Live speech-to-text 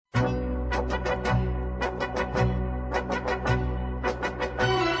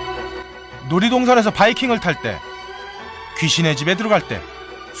놀이동산에서 바이킹을 탈 때, 귀신의 집에 들어갈 때,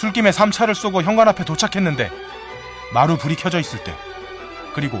 술김에 3차를 쏘고 현관 앞에 도착했는데 마루 불이 켜져 있을 때,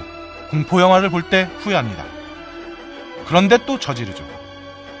 그리고 공포영화를 볼 때 후회합니다. 그런데 또 저지르죠.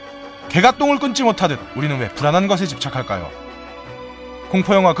 개가 똥을 끊지 못하듯 우리는 왜 불안한 것에 집착할까요?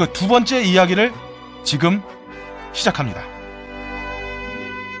 공포영화 그 두 번째 이야기를 지금 시작합니다.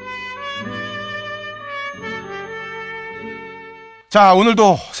 자,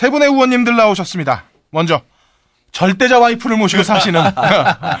 오늘도 세 분의 의원님들 나오셨습니다. 먼저 절대자 와이프를 모시고 사시는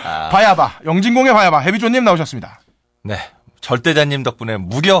바야바, 영진공의 바야바 해비조님 나오셨습니다. 네, 절대자님 덕분에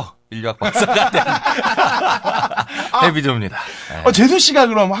무려 인류학 박사가 된 해비조입니다. 네. 제수 씨가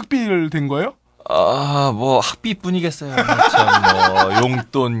그럼 학비를 된 거예요? 뭐 학비뿐이겠어요. 뭐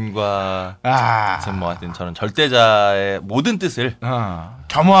용돈과 뭐 하여튼 저는 절대자의 모든 뜻을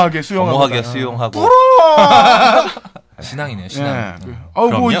겸허하게 수용하고. 신앙이네요, 신앙. 네.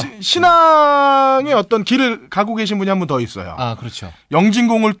 뭐 신앙의 어떤 길을 가고 계신 분이 한 분 더 있어요. 아, 그렇죠.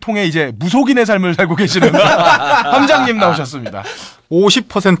 영진공을 통해 이제 무속인의 삶을 살고 계시는 함장님 나오셨습니다.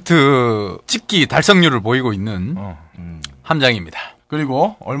 50% 찍기 달성률을 보이고 있는 함장입니다.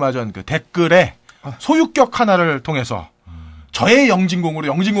 그리고 얼마 전 그 댓글에 소유격 하나를 통해서 저의 영진공으로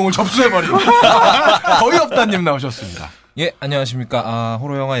영진공을 접수해버린 거의 없다님 나오셨습니다. 예, 안녕하십니까.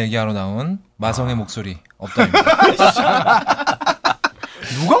 호러 영화 얘기하러 나온 마성의 목소리 없다입니다.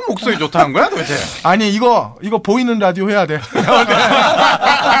 누가 목소리 좋다는 거야 도대체? 아니 이거 보이는 라디오 해야 돼.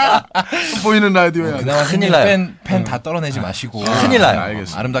 보이는 라디오 해야 돼. 그나마 큰일 팬 다 떨어내지 마시고 큰일 나요.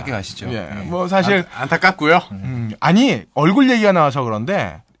 알겠습니다. 아름답게 가시죠. 예, 뭐 사실 안타깝고요. 아니 얼굴 얘기가 나와서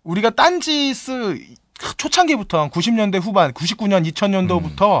그런데 우리가 딴지스 초창기부터 90년대 후반, 99년,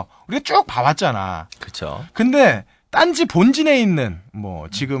 2000년도부터 우리가 쭉 봐왔잖아. 그렇죠. 근데 딴지 본진에 있는 뭐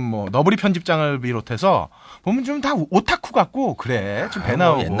지금 뭐 너브리 편집장을 비롯해서 보면 좀 다 오타쿠 같고 그래 좀 배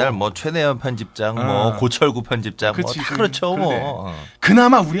나오고 옛날 뭐 최내연 편집장 뭐 고철구 편집장 뭐 다 그렇죠. 뭐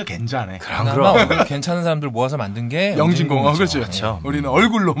그나마 우리가 괜찮네. 그나마 괜찮은 사람들 모아서 만든 게 영진공. 그렇죠. 우리는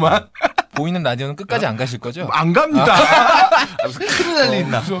얼굴로만 보이는 라디오는 끝까지 안 가실 거죠? 안 갑니다. 무슨 큰일 날 일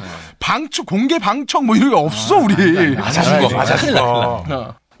있나? 방청 공개 방청 뭐 이런 게 없어 우리. 맞아.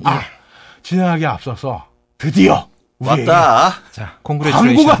 진행하기에 앞서서 드디어 왔다. 자,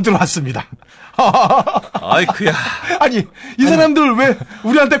 콩그레츄레이션. 광고가 들어왔습니다. 아이쿠야. 아니, 이 사람들 왜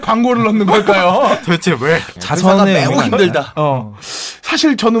우리한테 광고를 넣는 걸까요? 도대체 왜? 자선은 매우 힘들다.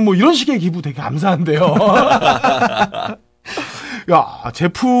 사실 저는 뭐 이런 식의 기부 되게 감사한데요. 야,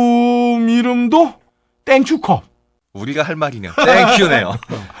 제품 이름도 땡큐컵. 우리가 할 말이네요. 땡큐네요.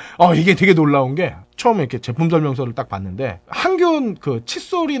 이게 되게 놀라운 게 처음에 이렇게 제품 설명서를 딱 봤는데 항균 그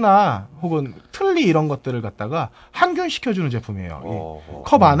칫솔이나 혹은 틀니 이런 것들을 갖다가 항균 시켜주는 제품이에요. 이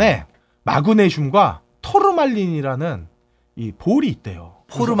컵 안에 마그네슘과 토르말린이라는 이 볼이 있대요.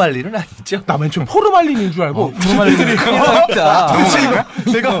 포르말린은 아니죠? 나 맨 처음 포르말린인 줄 알고 포르말린이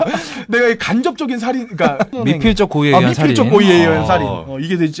내가 간접적인 살인, 그러니까 미필적 고의에 의한 살인. 미필적 고의에 의한 살인.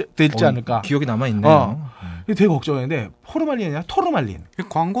 이게 되지 않을까? 기억이 남아 있네요. 되게 걱정했는데 포르말린이 아니라 토르말린.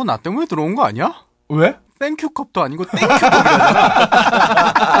 광고 나 때문에 들어온 거 아니야? 왜? 땡큐컵도 아니고 땡큐컵이라잖아.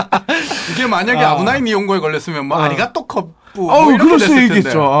 이게 만약에 아브나인 이용고에 걸렸으면 뭐 아리가또 컵 뭐 이렇게 그럴 수 됐을 있겠죠.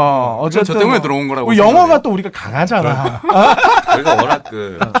 텐데. 어쨌든 저 때문에 들어온 거라고. 영어가 또 우리가 강하잖아. 저희가 워낙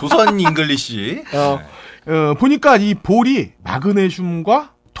그 조선 잉글리시. 보니까 이 볼이 마그네슘과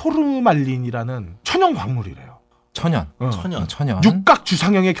토르말린이라는 천연 광물이래요. 천연. 육각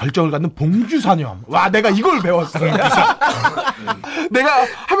주상형의 결정을 갖는 봉주산염. 와, 내가 이걸 배웠어. 내가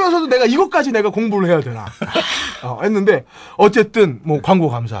하면서도 내가 이것까지 내가 공부를 해야 되나. 했는데 어쨌든 뭐 광고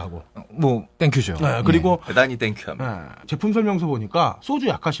감사하고. 뭐 땡큐죠. 그리고 대단히 땡큐합니다. 제품 설명서 보니까 소주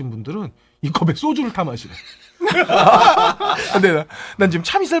약하신 분들은 이 컵에 소주를 타 마시래. 근데 난 지금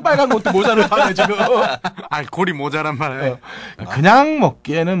참이슬 빨간 것도 모자를 타네 지금. 알코올이 모자란 말이에요. 그냥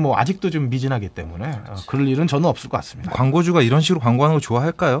먹기에는 뭐 아직도 좀 미진하기 때문에 그럴 일은 저는 없을 것 같습니다. 광고주가 이런 식으로 광고하는 걸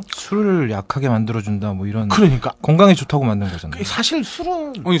좋아할까요? 술을 약하게 만들어준다 뭐 이런. 그러니까 건강에 좋다고 만든 거잖아요. 사실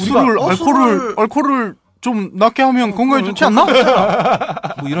술은 아니, 알코올을 좀 낮게 하면 건강에 좋지 않나?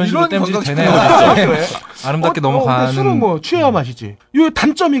 뭐 이런 식으로 땜질이 되네요. 아름답게 넘어가는. 술은 뭐 취해야 마시지. 이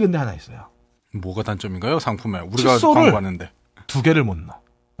단점이 근데 하나 있어요. 뭐가 단점인가요? 상품에 우리가 칫솔을 광고하는데 2개를 못 넣어.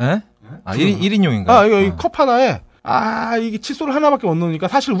 에? 1인용인가요? 이거 이 컵 하나에 이게 칫솔 하나밖에 못 넣으니까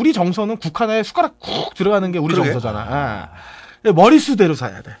사실 우리 정서는 국 하나에 숟가락 쿡 들어가는 게 우리 정서잖아. 머리수대로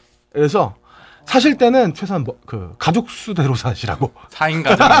사야 돼. 그래서 사실 때는 최소한 그 가족 수대로 사시라고. 4인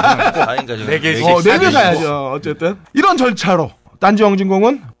가정. 4개씩. 4개 사야죠. 어쨌든 이런 절차로 딴지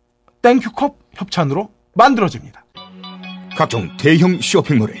영진공은 땡큐컵 협찬으로 만들어집니다. 각종 대형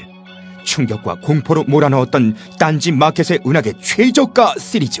쇼핑몰에 충격과 공포로 몰아넣었던 딴지 마켓의 은하계 최저가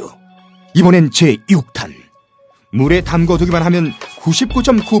시리즈. 이번엔 제6탄. 물에 담궈두기만 하면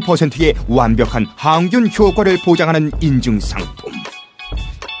 99.9%의 완벽한 항균 효과를 보장하는 인증 상품.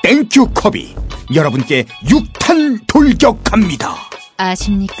 땡큐 컵이 여러분께 6탄 돌격합니다.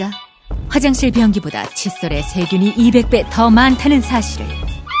 아십니까? 화장실 변기보다 칫솔에 세균이 200배 더 많다는 사실을.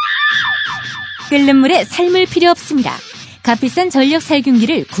 끓는 물에 삶을 필요 없습니다. 값비싼 전력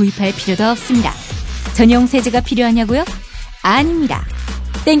살균기를 구입할 필요도 없습니다. 전용 세제가 필요하냐고요? 아닙니다.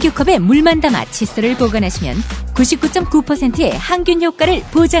 땡큐컵에 물만 담아 칫솔을 보관하시면 99.9%의 항균 효과를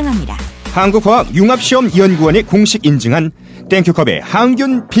보장합니다. 한국화학융합시험연구원이 공식 인증한 땡큐컵의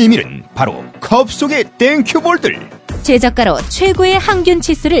항균 비밀은 바로 컵 속의 땡큐볼들. 최저가로 최고의 항균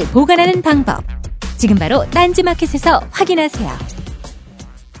칫솔을 보관하는 방법. 지금 바로 딴지마켓에서 확인하세요.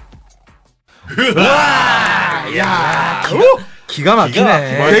 야, 기가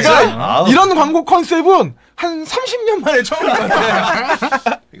막히네. 내가 이런 광고 컨셉은 한 30년 만에 처음 봤는데.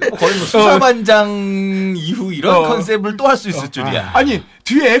 거의 뭐 수사반장 이후 이런 컨셉을 또 할 수 있을 줄이야. 아니,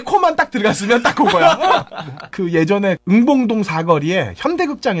 뒤에 에코만 딱 들어갔으면 딱 그거야. 그 예전에 응봉동 사거리에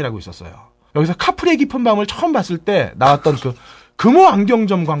현대극장이라고 있었어요. 여기서 카프레 깊은 밤을 처음 봤을 때 나왔던 그 금호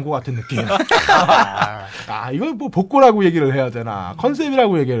안경점 광고 같은 느낌. 이걸 뭐 복고라고 얘기를 해야 되나,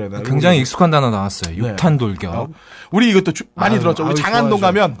 컨셉이라고 얘기를 해야 되나. 굉장히 익숙한 단어 나왔어요. 6탄 돌격. 우리 이것도 많이 들었죠. 우리 장안동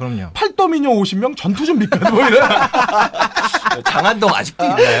가면 그럼요. 팔도민요 50명 전투 준비편 뭐 이런. 장안동 아직도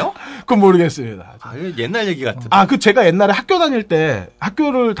있나요? 그건 모르겠습니다. 이거 옛날 얘기 같은. 그 제가 옛날에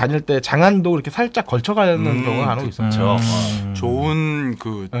학교를 다닐 때 장안동 이렇게 살짝 걸쳐가는 경우가 간혹 있었죠. 좋은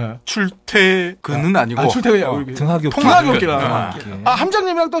그 출퇴근은 아니고 출퇴근이 등하굣길이라.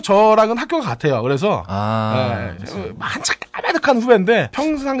 함장님이랑 또 저랑은 학교가 같아요. 그래서 한참 까마득한 후배인데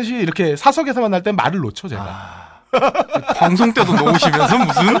평상시 이렇게 사석에서 만날 땐 말을 놓쳐 제가. 방송 때도 놓으시면서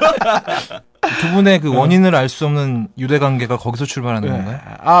무슨 두 분의 그 원인을 알 수 없는 유대 관계가 거기서 출발하는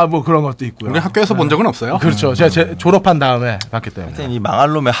건가요? 뭐 그런 것도 있고요. 우리 학교에서 본 적은 없어요. 그렇죠. 제가 졸업한 다음에 봤기 때문에. 하여튼 이 망할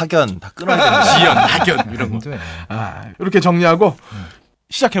놈의 학연 다 끊어야 되는 지연, 학연 이런 거. 이렇게 정리하고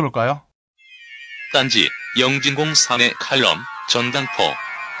시작해 볼까요? 딴지 영진공 사내 칼럼 전당포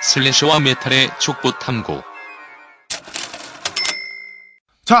슬래셔와 메탈의 족보 탐구.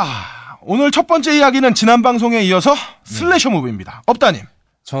 자, 오늘 첫 번째 이야기는 지난 방송에 이어서 슬래셔 무비입니다. 업다님.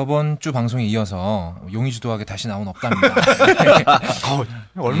 저번 주 방송에 이어서 용의주도하게 다시 나온 업다입니다.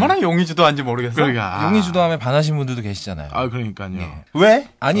 얼마나 용의주도한지 모르겠어요. 그러니까. 용의주도함에 반하신 분들도 계시잖아요. 그러니까요. 예. 왜?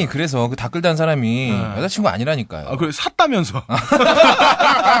 아니 그래서 그 댓글 단 사람이 여자친구 아니라니까요. 그래 샀다면서.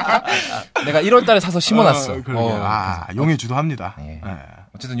 내가 1월달에 사서 심어놨어. 용의주도합니다. 예.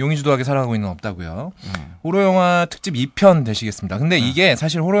 어쨌든 용의주도하게 살아가고 있는 없다고요. 호러영화 특집 2편 되시겠습니다. 근데 이게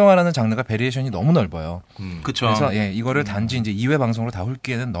사실 호러영화라는 장르가 베리에이션이 너무 넓어요. 그렇죠. 그래서 이거를 단지 이제 2회 방송으로 다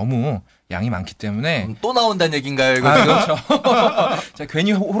훑기에는 너무 양이 많기 때문에 또 나온다는 얘기인가요, 이거? 그렇죠. 제가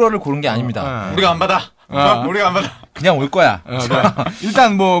괜히 호러를 고른 게 아닙니다. 우리가 안 받아. 우리가 안 받아. 그냥 올 거야.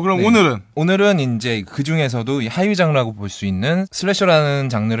 일단 그럼 오늘은 이제 그 중에서도 하위 장르라고 볼 수 있는 슬래셔라는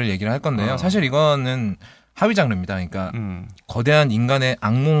장르를 얘기를 할 건데요. 사실 이거는 하위 장르입니다. 그러니까 거대한 인간의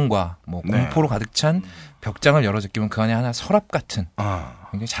악몽과 공포로 가득 찬 벽장을 열어제끼면 그 안에 하나 서랍 같은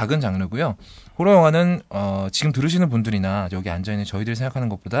굉장히 작은 장르고요. 호러 영화는 지금 들으시는 분들이나 여기 앉아있는 저희들이 생각하는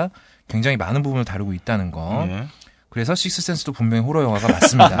것보다 굉장히 많은 부분을 다루고 있다는 거. 그래서 식스센스도 분명히 호러 영화가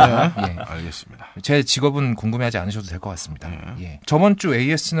맞습니다. 예. 알겠습니다. 제 직업은 궁금해하지 않으셔도 될 것 같습니다. 예. 저번 주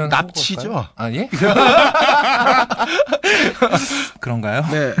AS는 납치죠? 예? 그런가요?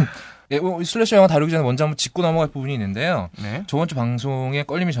 네. 예, 슬래셔 영화 다루기 전에 먼저 한번 짚고 넘어갈 부분이 있는데요. 네. 저번 주 방송에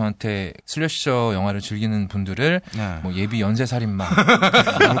껄림이 저한테 슬래셔 영화를 즐기는 분들을 예비 연쇄살인마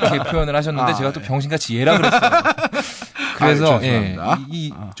이렇게 표현을 하셨는데 제가 또 병신같이 예라 그랬어요. 그래서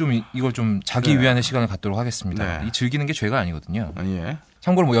이걸 좀 자기 위안의 시간을 갖도록 하겠습니다. 이 즐기는 게 죄가 아니거든요.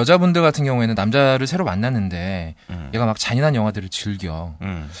 참고로 여자분들 같은 경우에는 남자를 새로 만났는데 얘가 막 잔인한 영화들을 즐겨.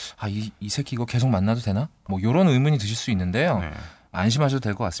 이 새끼 이거 계속 만나도 되나? 이런 의문이 드실 수 있는데요. 안심하셔도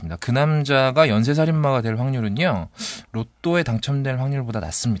될 것 같습니다. 그 남자가 연쇄살인마가 될 확률은요, 로또에 당첨될 확률보다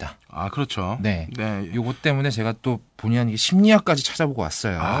낮습니다. 그렇죠. 네. 요것 때문에 제가 또 본의 아니게 심리학까지 찾아보고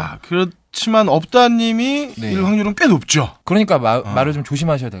왔어요. 그렇지만 업다님이 일 확률은 꽤 높죠. 그러니까 말을 좀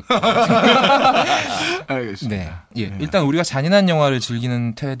조심하셔야 될 것 같아요. 알겠습니다. 네. 일단 우리가 잔인한 영화를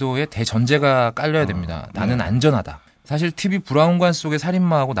즐기는 태도에 대전제가 깔려야 됩니다. 나는 안전하다. 사실 TV 브라운관 속의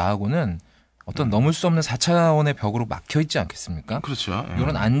살인마하고 나하고는 어떤 넘을 수 없는 4차원의 벽으로 막혀있지 않겠습니까? 그렇죠.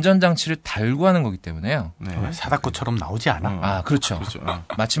 이런 안전장치를 달고 하는 거기 때문에요. 사다코처럼 나오지 않아. 그렇죠.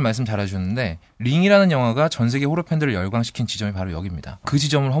 마침 말씀 잘해주셨는데 링이라는 영화가 전 세계 호러 팬들을 열광시킨 지점이 바로 여기입니다. 그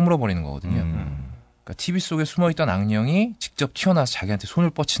지점을 허물어버리는 거거든요. 그러니까 TV 속에 숨어있던 악령이 직접 튀어나와서 자기한테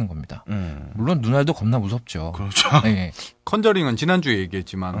손을 뻗치는 겁니다. 물론 눈알도 겁나 무섭죠. 그렇죠. 네. 컨저링은 지난주에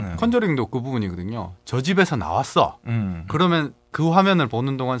얘기했지만 컨저링도 그 부분이거든요. 저 집에서 나왔어. 그러면 그 화면을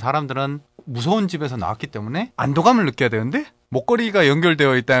보는 동안 사람들은 무서운 집에서 나왔기 때문에 안도감을 느껴야 되는데 목걸이가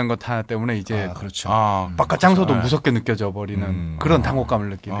연결되어 있다는 것 하나 때문에 이제 그렇죠. 바깥 장소도 무섭게 느껴져 버리는 그런 당혹감을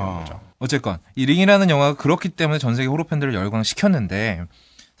느끼게 되는 거죠. 어쨌건 이 링이라는 영화가 그렇기 때문에 전 세계 호러 팬들을 열광시켰는데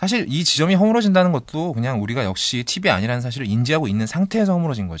사실 이 지점이 허물어진다는 것도 그냥 우리가 역시 TV 아니라는 사실을 인지하고 있는 상태에서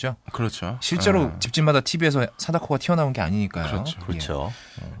허물어진 거죠. 그렇죠. 실제로 집집마다 TV에서 사다코가 튀어나온 게 아니니까요. 그렇죠. 그렇죠.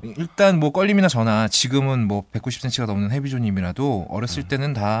 일단 뭐 껄림이나 저나 지금은 뭐 190cm가 넘는 해비조님이라도 어렸을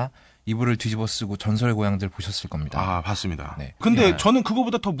때는 다 이불을 뒤집어 쓰고 전설의 고향들 보셨을 겁니다. 아, 봤습니다. 네. 근데 저는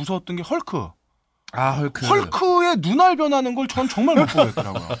그거보다 더 무서웠던 게 헐크. 헐크. 헐크의 눈알 변하는 걸 전 정말 못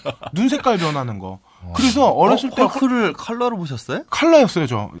보겠더라고요. 눈 색깔 변하는 거. 그래서 어렸을 때 헐크를 컬러로 보셨어요? 칼라였어요,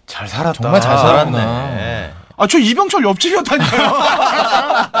 저. 잘 살았다. 정말 잘 살았구나. 네. 저 이병철 옆집이었다니까요.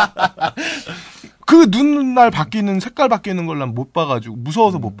 그 눈알 바뀌는 색깔 바뀌는 걸 난 못 봐가지고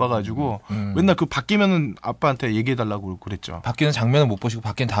무서워서 못 봐가지고 맨날 그 바뀌면은 아빠한테 얘기해달라고 그랬죠. 바뀌는 장면은 못 보시고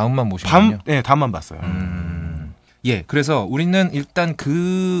바뀐 다음만 보시군요. 다음만 봤어요. 예, 그래서 우리는 일단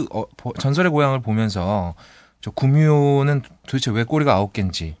그 전설의 고향을 보면서 저 구미호는 도대체 왜 꼬리가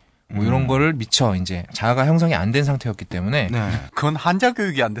 9개인지 뭐 이런 거를 미처 이제 자아가 형성이 안 된 상태였기 때문에 그건 한자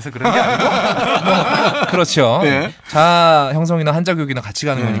교육이 안 돼서 그런 게 아니고 그렇죠. 네. 자아 형성이나 한자 교육이나 같이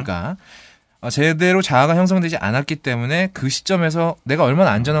가는 거니까 제대로 자아가 형성되지 않았기 때문에 그 시점에서 내가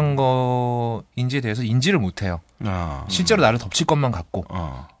얼마나 안전한 거인지에 대해서 인지를 못해요. 실제로 나를 덮칠 것만 같고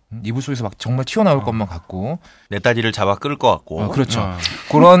이불 속에서 막 정말 튀어나올 것만 같고 내 다리를 잡아 끌 것 같고. 그렇죠.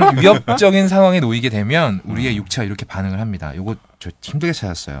 그런 위협적인 상황에 놓이게 되면 우리의 육체가 이렇게 반응을 합니다. 요거 저 힘들게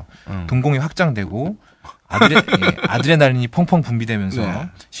찾았어요. 동공이 확장되고 아드레날린이 펑펑 분비되면서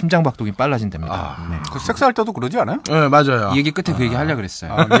심장박동이 빨라진답니다. 그 섹스할 때도 그러지 않아요? 네, 맞아요. 이 얘기 끝에 그 얘기 하려고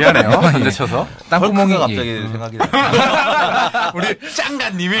그랬어요. 미안해요. 안 되쳐서. 땅구멍이 갑자기 생각이 나. 우리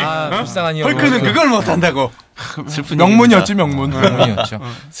짱가님이 불쌍한 이 헐크는 그걸 못한다고. 슬픈 명문이었지, 명문. 명문이었죠.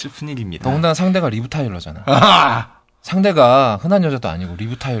 슬픈 일입니다. 더군다나 상대가 리브 타일러잖아. 상대가 흔한 여자도 아니고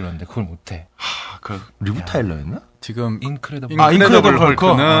리브 타일러인데 그걸 못해. 리브 타일러였나? 지금 인크레더블. 인크레더블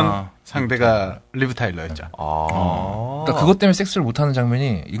헐크는 상대가 리브 타일러였죠. 그러니까 그것 때문에 섹스를 못하는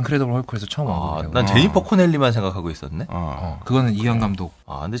장면이 인크레더블 헐크에서 처음 나오거든요. 난 제니퍼 코넬리만 생각하고 있었네. 그거는 이현 감독.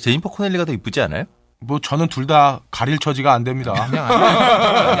 근데 제니퍼 코넬리가 더 이쁘지 않아요? 뭐 저는 둘 다 가릴 처지가 안 됩니다. 그냥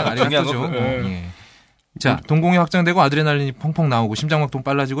아리가토죠. 예. 자, 동공이 확장되고 아드레날린이 펑펑 나오고 심장박동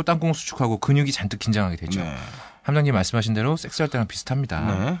빨라지고 땅콩 수축하고 근육이 잔뜩 긴장하게 되죠. 함장님 말씀하신 대로 섹스할 때랑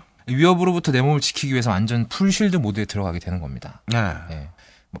비슷합니다. 위협으로부터 내 몸을 지키기 위해서 완전 풀쉴드 모드에 들어가게 되는 겁니다. 예.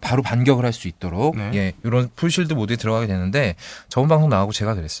 바로 반격을 할 수 있도록 이런 풀쉴드 모드에 들어가게 되는데 저번 방송 나가고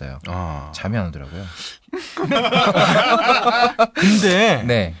제가 그랬어요. 잠이 안 오더라고요.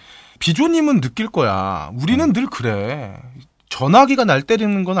 근데 비조님은 느낄 거야. 우리는 늘 그래. 전화기가 날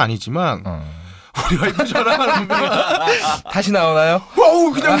때리는 건 아니지만 우리 와이프 전화하면 다시 나오나요?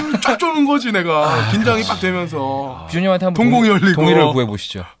 와우 그냥 쫙 쪼는 거지 내가. 긴장이 빡 되면서. 비조님한테 한번 동공이 열리고. 동의를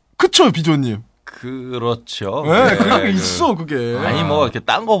구해보시죠. 그쵸 비조님. 그렇죠. 네, 그게 있어 그게. 아니 뭐 이렇게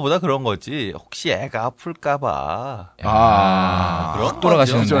딴 거보다 그런 거지. 혹시 애가 아플까봐. 그런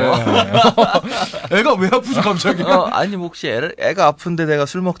돌아가시는데요. 애가 왜 아프죠 갑자기? 아니 뭐 혹시 애가 아픈데 내가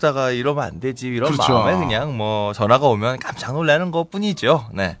술 먹다가 이러면 안 되지 이런 그렇죠. 마음에 그냥 뭐 전화가 오면 깜짝 놀라는 것뿐이죠.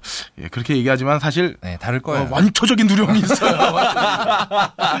 네. 예, 그렇게 얘기하지만 사실 다를 거예요. 완초적인 두려움이 있어요.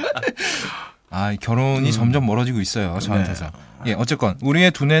 결혼이 점점 멀어지고 있어요, 저한테서. 예, 어쨌건 우리의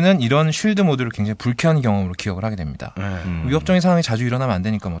두뇌는 이런 쉴드 모드를 굉장히 불쾌한 경험으로 기억을 하게 됩니다. 위협적인 상황이 자주 일어나면 안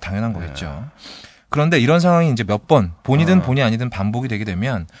되니까 뭐 당연한 거겠죠. 그런데 이런 상황이 이제 몇 번, 본이든 본이 아니든 반복이 되게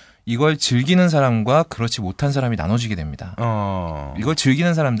되면 이걸 즐기는 사람과 그렇지 못한 사람이 나눠지게 됩니다. 이걸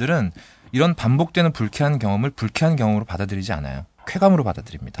즐기는 사람들은 이런 반복되는 불쾌한 경험을 불쾌한 경험으로 받아들이지 않아요. 쾌감으로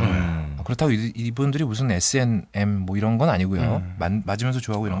받아들입니다. 그렇다고 이분들이 무슨 S&M 뭐 이런 건 아니고요. 맞으면서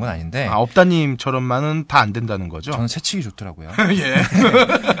좋아하고 이런 건 아닌데. 업다님처럼만은 다 안 된다는 거죠? 저는 새치기 좋더라고요. 예.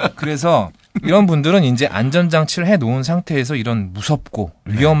 그래서 이런 분들은 이제 안전장치를 해놓은 상태에서 이런 무섭고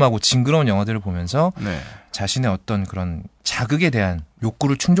위험하고 징그러운 영화들을 보면서 자신의 어떤 그런 자극에 대한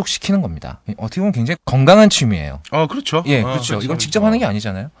욕구를 충족시키는 겁니다. 어떻게 보면 굉장히 건강한 취미예요. 그렇죠. 예, 그렇죠. 이건 직접 하는 게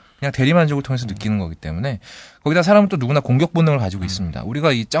아니잖아요. 그냥 대리만족을 통해서 느끼는 거기 때문에 거기다 사람은 또 누구나 공격 본능을 가지고 있습니다.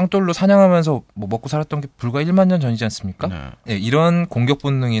 우리가 이 짱돌로 사냥하면서 뭐 먹고 살았던 게 불과 1만 년 전이지 않습니까? 예, 이런 공격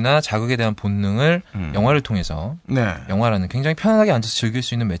본능이나 자극에 대한 본능을 영화를 통해서 영화라는 굉장히 편안하게 앉아서 즐길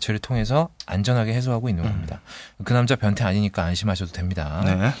수 있는 매체를 통해서 안전하게 해소하고 있는 겁니다. 그 남자 변태 아니니까 안심하셔도 됩니다.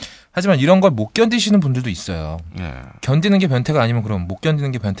 하지만 이런 걸 못 견디시는 분들도 있어요. 예. 견디는 게 변태가 아니면 그럼 못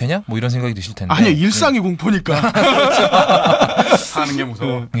견디는 게 변태냐? 뭐 이런 생각이 드실 텐데. 아니, 일상이 공포니까. 하는 게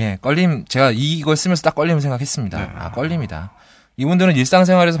무서워. 예, 걸림, 제가 이걸 쓰면서 딱 걸림을 생각했습니다. 네. 아, 걸림이다. 이분들은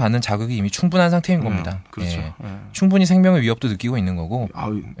일상생활에서 받는 자극이 이미 충분한 상태인 겁니다. 그렇죠. 예, 충분히 생명의 위협도 느끼고 있는 거고,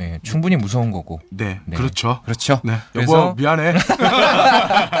 아유. 예, 충분히 무서운 거고. 네, 네. 그렇죠. 그렇죠. 네. 그래서 여보, 미안해.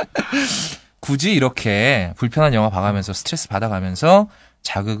 굳이 이렇게 불편한 영화 봐가면서 스트레스 받아가면서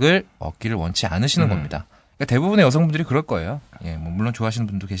자극을 얻기를 원치 않으시는 겁니다. 그러니까 대부분의 여성분들이 그럴 거예요. 예, 뭐 물론 좋아하시는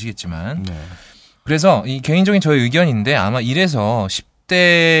분도 계시겠지만. 네. 그래서 이 개인적인 저의 의견인데 아마 이래서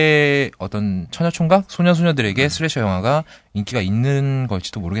 10대 어떤 처녀총각 소녀들에게 슬래셔 영화가 인기가 있는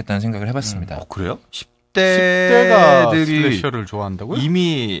걸지도 모르겠다는 생각을 해봤습니다. 그래요? 10대가 10대들이 슬래셔를 좋아한다고요?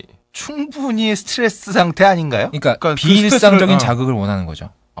 이미 충분히 스트레스 상태 아닌가요? 그러니까 그 비일상적인 스트레스를- 자극을 원하는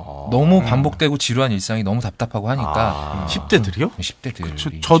거죠. 너무 반복되고 지루한 일상이 너무 답답하고 하니까 10대들이요?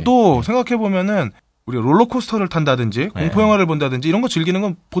 10대들이 저도 생각해보면은, 우리 롤러코스터를 탄다든지, 공포영화를 본다든지, 이런 거 즐기는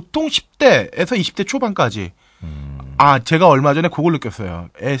건 보통 10대에서 20대 초반까지. 제가 얼마 전에 그걸 느꼈어요.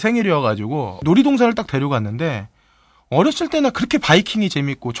 애 생일이어가지고, 놀이동산을 딱 데려갔는데, 어렸을 때나 그렇게 바이킹이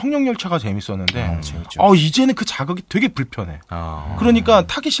재밌고, 청룡열차가 재밌었는데, 재밌죠. 이제는 그 자극이 되게 불편해. 그러니까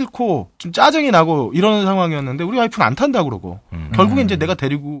타기 싫고, 좀 짜증이 나고, 이러는 상황이었는데, 우리 와이프는 안 탄다 그러고, 결국엔 이제 내가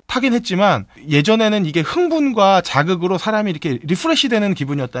데리고 타긴 했지만, 예전에는 이게 흥분과 자극으로 사람이 이렇게 리프레시 되는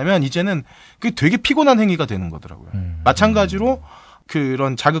기분이었다면, 이제는 그게 되게 피곤한 행위가 되는 거더라고요. 마찬가지로,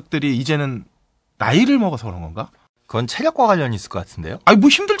 그런 자극들이 이제는 나이를 먹어서 그런 건가? 그건 체력과 관련이 있을 것 같은데요? 뭐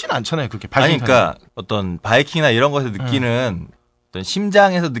힘들진 않잖아요, 그렇게. 아니, 그러니까 어떤 바이킹이나 이런 것에서 느끼는 어떤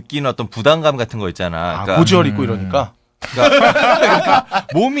심장에서 느끼는 어떤 부담감 같은 거 있잖아. 그러니까, 고지혈 있고 이러니까. 그러니까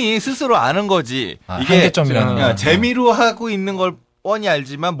몸이 스스로 아는 거지. 이게 한계점이라는 거. 재미로 하고 있는 걸 뻔히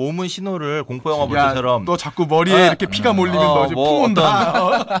알지만 몸은 신호를 공포영화 볼 때처럼 너 자꾸 머리에 이렇게 피가 몰리면 너 이제 뭐 풍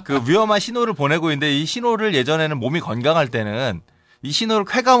온다. 그 위험한 신호를 보내고 있는데 이 신호를 예전에는 몸이 건강할 때는 이 신호를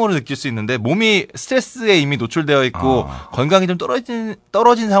쾌감으로 느낄 수 있는데 몸이 스트레스에 이미 노출되어 있고 건강이 좀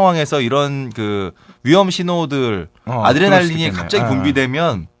떨어진 상황에서 이런 그 위험 신호들 아드레날린이 갑자기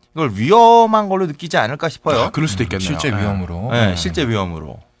분비되면 이걸 위험한 걸로 느끼지 않을까 싶어요. 그럴 수도 있겠네요. 실제 위험으로. 네, 실제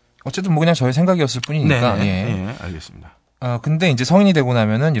위험으로. 어쨌든 뭐 그냥 저의 생각이었을 뿐이니까. 네, 예. 네, 알겠습니다. 근데 이제 성인이 되고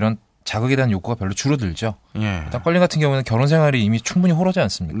나면은 이런 자극에 대한 욕구가 별로 줄어들죠. 예. 일단 걸림 같은 경우는 결혼 생활이 이미 충분히 호러지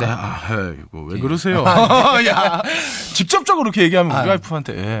않습니까? 네, 이거 왜 그러세요? 야, 직접적으로 그렇게 얘기하면 우리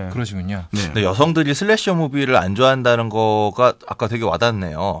와이프한테. 예. 그러시군요. 네. 근데 여성들이 슬래셔 무비를 안 좋아한다는 거가 아까 되게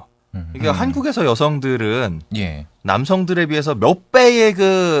와닿네요. 이게 한국에서 여성들은 예. 남성들에 비해서 몇 배의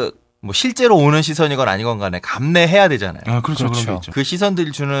뭐 실제로 오는 시선이건 아니건 간에 감내해야 되잖아요. 그렇죠. 그렇죠. 그런 게 있죠. 그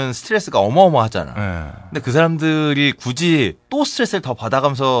시선들이 주는 스트레스가 어마어마하잖아. 예. 근데 그 사람들이 굳이 또 스트레스를 더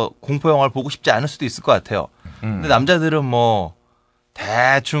받아가면서 공포영화를 보고 싶지 않을 수도 있을 것 같아요. 근데 남자들은 뭐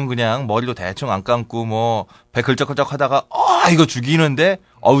대충 그냥 머리도 대충 안 감고 뭐 배 걸쩍걸쩍 하다가 이거 죽이는데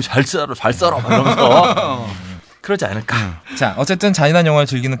잘 썰어 이러면서 그러지 않을까. 자, 어쨌든 잔인한 영화를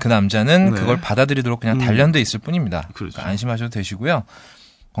즐기는 그 남자는 네. 그걸 받아들이도록 그냥 단련돼 있을 뿐입니다. 그렇죠. 그러니까 안심하셔도 되시고요.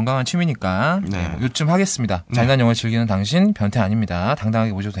 건강한 취미니까 네. 요쯤 하겠습니다. 잔인한 영화를 즐기는 당신 변태 아닙니다.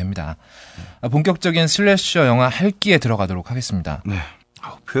 당당하게 보셔도 됩니다. 본격적인 슬래셔 영화 할기에 들어가도록 하겠습니다. 네.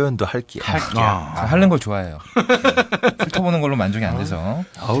 표현도 할게요. 하는 걸 좋아해요. 훑어보는 걸로 만족이 안 돼서.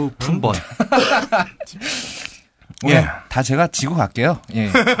 품번. 예. 다 제가 지고 갈게요.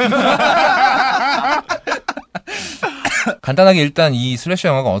 예. 간단하게 일단 이 슬래셔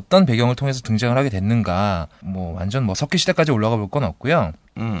영화가 어떤 배경을 통해서 등장을 하게 됐는가, 뭐 완전 뭐 석기 시대까지 올라가 볼 건 없고요.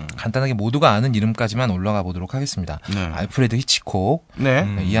 간단하게 모두가 아는 이름까지만 올라가 보도록 하겠습니다. 네. 알프레드 히치콕. 네.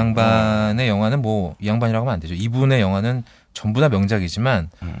 이 양반의 영화는 이 양반이라고 하면 안 되죠. 이분의 영화는 전부 다 명작이지만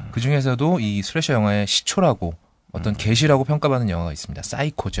그 중에서도 이 슬래셔 영화의 시초라고 어떤 계시라고 평가받는 영화가 있습니다.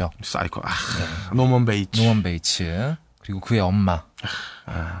 사이코죠. 사이코. 노먼 베이츠. 노먼 베이츠. 그리고 그의 엄마.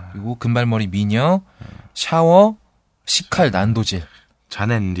 그리고 금발머리 미녀. 샤워. 식칼 난도질.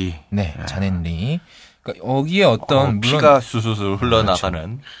 자넨 리. 네, 자넨 리. 그러니까 여기에 어떤 물론 피가 수수수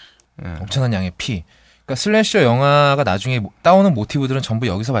흘러나가는 엄청난 양의 피. 그러니까 슬래셔 영화가 나중에 따오는 모티브들은 전부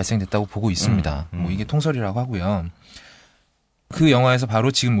여기서 발생됐다고 보고 있습니다. 뭐 이게 통설이라고 하고요. 그 영화에서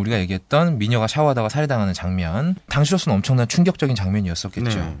바로 지금 우리가 얘기했던 미녀가 샤워하다가 살해당하는 장면, 당시로서는 엄청난 충격적인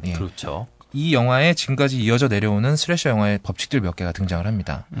장면이었었겠죠. 네, 예. 그렇죠. 이 영화에 지금까지 이어져 내려오는 슬래셔 영화의 법칙들 몇 개가 등장을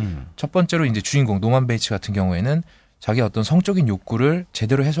합니다. 첫 번째로 이제 주인공 노만 베이츠 같은 경우에는 자기 어떤 성적인 욕구를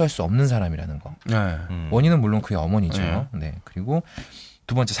제대로 해소할 수 없는 사람이라는 거. 네. 원인은 물론 그의 어머니죠. 네. 그리고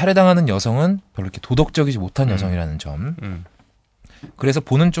두 번째, 살해당하는 여성은 별로 이렇게 도덕적이지 못한 여성이라는 점. 그래서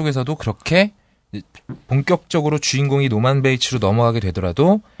보는 쪽에서도 그렇게 본격적으로 주인공이 노만 베이츠로 넘어가게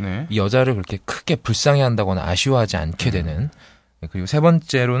되더라도 네. 이 여자를 그렇게 크게 불쌍해한다거나 아쉬워하지 않게 되는 그리고 세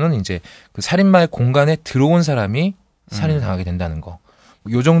번째로는 이제 그 살인마의 공간에 들어온 사람이 살인을 당하게 된다는 거.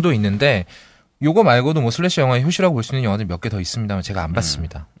 요 정도 있는데 요거 말고도 뭐 슬래셔 영화의 효시라고 볼 수 있는 영화들 몇 개 더 있습니다만 제가 안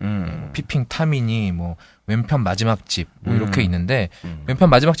봤습니다. 피핑 탐이니 뭐 왼편 마지막 집 뭐 이렇게 있는데 왼편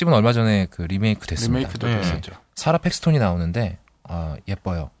마지막 집은 얼마 전에 그 리메이크 됐습니다. 리메이크도 됐었죠. 사라 팩스톤이 나오는데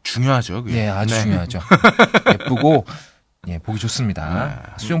예뻐요. 중요하죠. 그게. 예, 아주 중요하죠. 예쁘고 예, 보기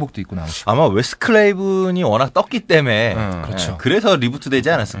좋습니다. 수영복도 입고 나오시고. 아마 웨스 클레이븐이 워낙 떴기 때문에 그렇죠. 그래서 리부트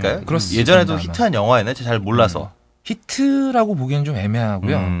되지 않았을까요? 그렇습니다. 예전에도 아마. 히트한 영화였나? 제가 잘 몰라서. 히트라고 보기엔 좀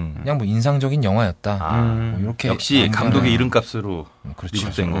애매하고요. 그냥 뭐 인상적인 영화였다. 뭐 이렇게 역시 감독의 이름값으로 그렇죠.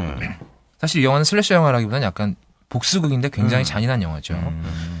 리부트된 거군요. 사실 이 영화는 슬래셔 영화라기보다는 약간 복수극인데 굉장히 잔인한 영화죠.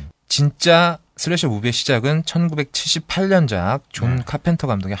 진짜 슬래셔 무비의 시작은 1978년작 존 카펜터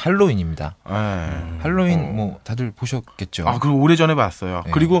감독의 할로윈입니다. 할로윈 뭐 다들 보셨겠죠. 그리고 오래전에 봤어요.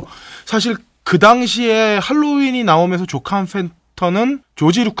 네. 그리고 사실 그 당시에 할로윈이 나오면서 조 카펜터는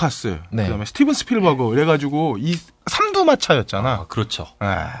조지 루카스, 네. 그다음에 스티븐 스필버그 이래가지고 이 삼두마차였잖아. 그렇죠.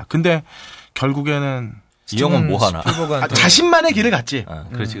 근데 결국에는 이 형은 뭐 하나? 자신만의 길을 갔지.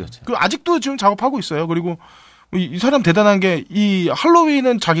 그렇지. 그 아직도 지금 작업하고 있어요. 그리고 이 사람 대단한 게 이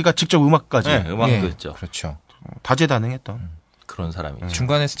할로윈은 자기가 직접 음악까지. 네, 음악도 예, 했죠. 그렇죠. 다재다능했던. 그런 사람이죠.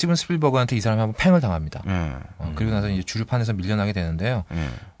 중간에 스티븐 스필버그한테 이 사람이 한번 팽을 당합니다. 예. 그리고 나서 이제 주류판에서 밀려나게 되는데요. 예.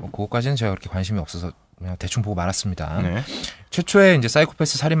 뭐 그것까지는 제가 그렇게 관심이 없어서 그냥 대충 보고 말았습니다. 네. 최초에 이제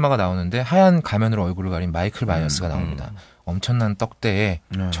사이코패스 살인마가 나오는데 하얀 가면으로 얼굴을 가린 마이클 바이어스가 나옵니다. 엄청난 떡대에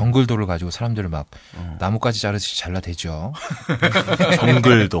정글도를 가지고 사람들을 막 나뭇가지 자르듯이 잘라대죠.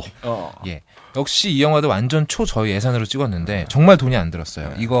 정글도. 예. 역시 이 영화도 완전 초저희 예산으로 찍었는데 정말 돈이 안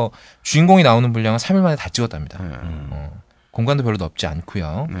들었어요. 이거 주인공이 나오는 분량은 3일 만에 다 찍었답니다. 공간도 별로 넓지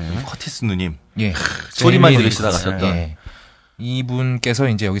않고요. 커티스 누님. 예. 소리만 제이미 들으시다 리커스. 가셨던. 예. 이분께서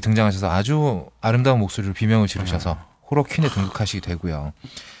이제 여기 등장하셔서 아주 아름다운 목소리로 비명을 지르셔서 호러 퀸에 등극하시게 되고요.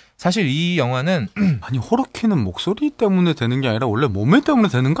 사실 이 영화는 아니 호러키는 목소리 때문에 되는 게 아니라 원래 몸매 때문에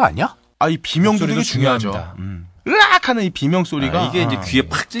되는 거 아니야? 이 비명도 되게 중요하죠. 으악 하는 이 비명 소리가 이게 이제 귀에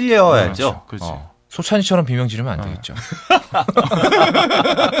팍 찔려야죠. 그렇지. 소찬이처럼 비명 지르면 안 되겠죠.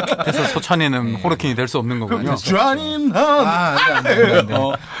 그래서 소찬이는 호러킹이 될 수 없는 거군요. 잔인한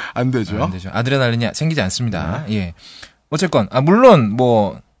안 되죠. 안 되죠. 아드레날린이 생기지 않습니다. 예. 어쨌건 물론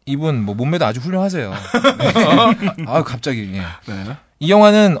뭐 이분 뭐 몸매도 아주 훌륭하세요. 네. 갑자기 예. 네. 이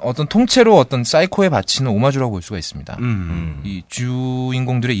영화는 어떤 통째로 어떤 사이코에 바치는 오마주라고 볼 수가 있습니다. 이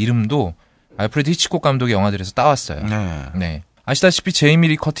주인공들의 이름도 알프레드 히치콕 감독의 영화들에서 따왔어요. 네. 아시다시피 제이미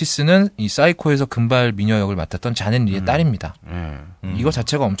리 커티스는 이 사이코에서 금발 미녀 역을 맡았던 자넷 리의 딸입니다. 이거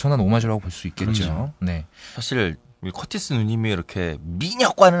자체가 엄청난 오마주라고 볼 수 있겠죠. 네. 사실 커티스 누님이 이렇게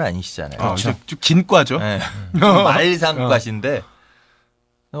미녀과는 아니시잖아요. 그렇죠. 좀 긴 과죠. 네. 말상과신데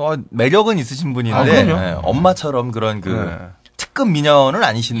매력은 있으신 분인데 그럼요. 엄마처럼 그런 특급 미녀는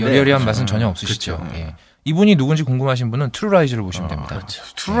아니신데 여리여리한 맛은 전혀 없으시죠. 그렇죠. 예. 이분이 누군지 궁금하신 분은 트루라이즈를 보시면 됩니다. 그렇죠.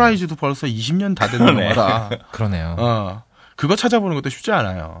 트루라이즈도 벌써 20년 다 됐는 거라. 그러네요. 그거 찾아보는 것도 쉽지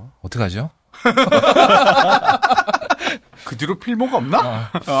않아요. 어떡하죠? 그 뒤로 필모가 없나?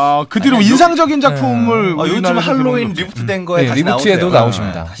 그 뒤로 인상적인 작품을 요즘 할로윈 리부트된 거에 다시 리부트에도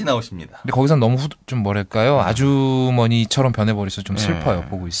나오십니다. 다시 나오십니다. 근데 거기선 너무 좀 뭐랄까요? 아주머니처럼 변해버려서 좀 슬퍼요.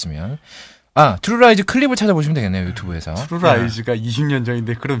 보고 있으면. 트루라이즈 클립을 찾아보시면 되겠네요. 유튜브에서. 트루라이즈가 20년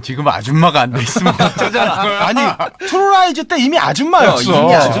전인데 그럼 지금 아줌마가 안 돼 있으면 어쩌잖아. 아니 트루라이즈 때 이미 아줌마였어.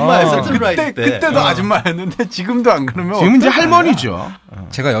 이미 아줌마였어. 트루라이즈 때. 그때도 아줌마였는데 지금도 안 그러면 지금 이제 할머니죠.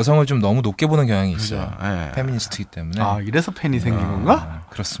 제가 여성을 좀 너무 높게 보는 경향이 있어요. 네. 페미니스트이기 때문에. 이래서 팬이 생긴 건가?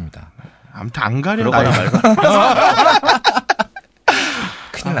 그렇습니다. 아무튼 안 가려.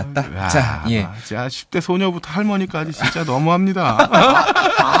 큰일 났다. 자, 예. 자, 10대 소녀부터 할머니까지 진짜 너무합니다.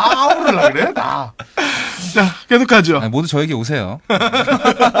 오르라 그래? 자, 계속하죠. 모두 저에게 오세요.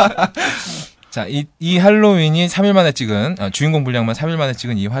 자, 이 할로윈이 3일 만에 찍은, 주인공 분량만 3일 만에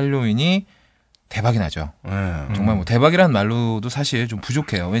찍은 이 할로윈이 대박이 나죠. 정말 뭐 대박이라는 말로도 사실 좀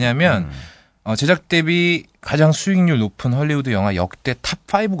부족해요. 왜냐하면, 제작 대비 가장 수익률 높은 헐리우드 영화 역대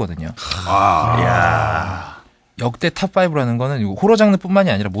탑5거든요. 역대 탑5라는 거는 호러 장르뿐만이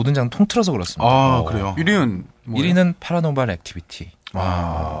아니라 모든 장르 통틀어서 그렇습니다. 그래요? 1위는 1위는 파라노멀 액티비티.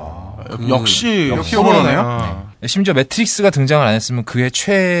 역시 호러네요. 네. 심지어 매트릭스가 등장을 안 했으면 그의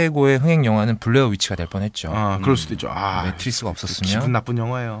최고의 흥행 영화는 블레어 위치가 될 뻔했죠. 그럴 수도 있죠. 매트릭스가 없었으면 기분 나쁜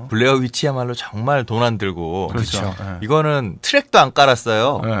영화예요. 블레어 위치야말로 정말 돈 안 들고. 그렇죠. 이거는 트랙도 안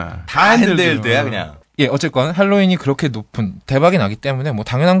깔았어요. 다 핸들드야 그냥. 예, 어쨌건 할로윈이 그렇게 높은 대박이 나기 때문에 뭐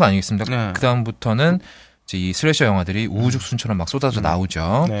당연한 거 아니겠습니까? 그 다음부터는 이 슬래셔 영화들이 우후죽순처럼 막 쏟아져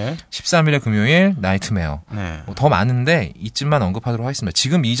나오죠. 13일의 금요일, 나이트메어. 뭐 더 많은데 이쯤만 언급하도록 하겠습니다.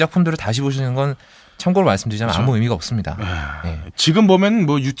 지금 이 작품들을 다시 보시는 건 참고로 말씀드리자면 아무 의미가 없습니다. 네. 지금 보면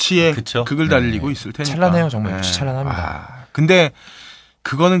뭐 유치에 그쵸? 극을 달리고 있을 테니까. 찬란해요. 정말 유치 찬란합니다. 근데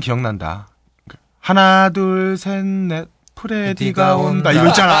그거는 기억난다. 하나 둘 셋 넷 프레디가 온다 이거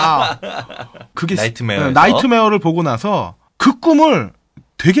있잖아. 그게 나이트메어를 보고 나서 그 꿈을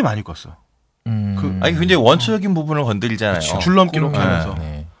되게 많이 꿨어. 아니 굉장히 원초적인 부분을 건드리잖아요. 그렇죠. 줄넘기로 하면서.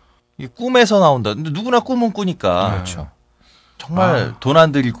 이 꿈에서 나온다. 근데 누구나 꿈은 꾸니까. 그렇죠. 정말 돈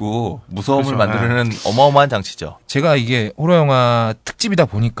안 들이고 무서움을 만드는 어마어마한 장치죠. 제가 이게 호러 영화 특집이다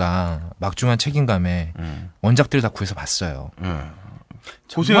보니까 막중한 책임감에 원작들을 다 구해서 봤어요.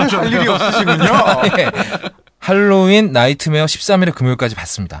 고생하실 할 일이 없으시군요. 네. 할로윈 나이트메어 13일에 금요일까지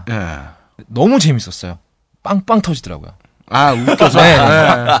봤습니다. 너무 재밌었어요. 빵빵 터지더라고요. 웃겨서. 네.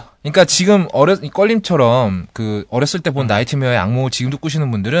 그러니까 지금 껄림처럼 그 어렸을 때 본 나이트메어의 악몽을 지금도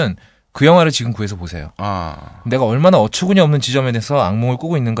꾸시는 분들은 그 영화를 지금 구해서 보세요. 내가 얼마나 어처구니 없는 지점에 대해서 악몽을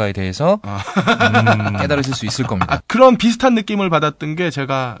꾸고 있는가에 대해서 깨달으실 수 있을 겁니다. 그런 비슷한 느낌을 받았던 게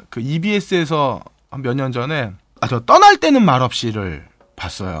제가 그 EBS에서 한 몇 년 전에 저 떠날 때는 말없이를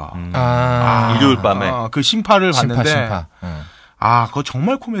봤어요. 일요일 밤에 그 심파를 봤는데 심파. 그거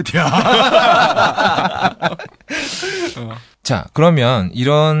정말 코미디야. 자, 그러면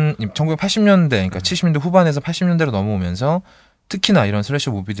이런 1980년대, 그러니까 70년대 후반에서 80년대로 넘어오면서 특히나 이런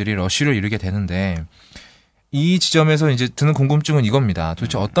슬래셔 무비들이 러쉬를 이루게 되는데 이 지점에서 이제 드는 궁금증은 이겁니다.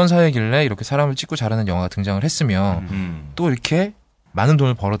 도대체 어떤 사회길래 이렇게 사람을 찍고 자라는 영화가 등장을 했으며 또 이렇게 많은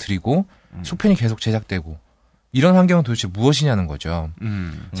돈을 벌어들이고 속편이 계속 제작되고 이런 환경은 도대체 무엇이냐는 거죠.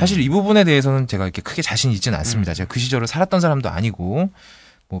 사실 이 부분에 대해서는 제가 이렇게 크게 자신이 있지는 않습니다. 제가 그 시절을 살았던 사람도 아니고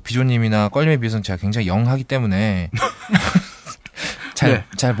뭐 비조님이나 껄림에 비해서는 제가 굉장히 영하기 때문에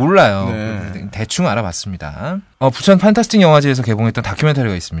잘 몰라요. 대충 알아봤습니다. 부천 판타스틱 영화제에서 개봉했던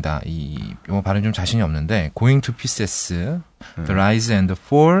다큐멘터리가 있습니다. 이 영화 발음 좀 자신이 없는데 Going to Pieces, The Rise and the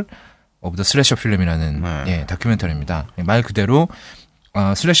Fall of the Slasher Film이라는 다큐멘터리입니다. 말 그대로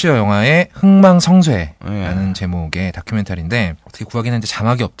슬래셔 영화의 흥망성쇠라는 제목의 다큐멘터리인데 어떻게 구하긴 했는데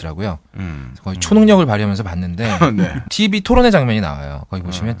자막이 없더라고요. 거의 초능력을 발휘하면서 봤는데 TV 토론회 장면이 나와요. 거기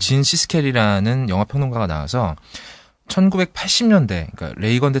보시면 진 시스켈이라는 영화 평론가가 나와서 1980년대, 그러니까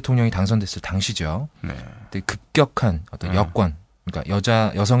레이건 대통령이 당선됐을 당시죠. 그때 급격한 어떤 여권,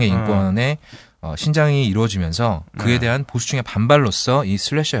 그러니까 여성의 인권의 신장이 이루어지면서 그에 대한 보수층의 반발로서 이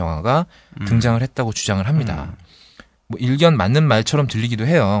슬래셔 영화가 등장을 했다고 주장을 합니다. 뭐 일견 맞는 말처럼 들리기도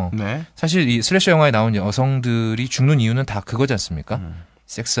해요. 사실 이 슬래셔 영화에 나온 여성들이 죽는 이유는 다 그거지 않습니까?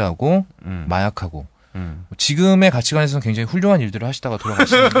 섹스하고 마약하고. 지금의 가치관에서는 굉장히 훌륭한 일들을 하시다가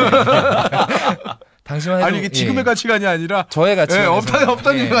돌아가시는데 당시만 해도 이게 지금의 가치관이 아니라 저의 가치관.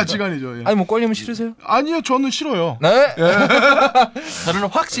 없다는 가치관이죠. 아니 뭐 껄리면 싫으세요? 아니요, 저는 싫어요. 네? 저는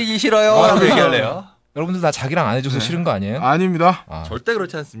확실히 싫어요. 라고 얘기할래요. 여러분들 다 자기랑 안 해줘서 싫은 거 아니에요? 아닙니다. 절대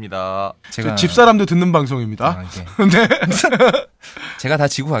그렇지 않습니다. 제가 집사람도 듣는 방송입니다. 네. 제가 다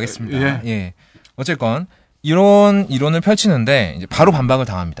지고 가겠습니다. 어쨌건 이런 이론을 펼치는데 이제 바로 반박을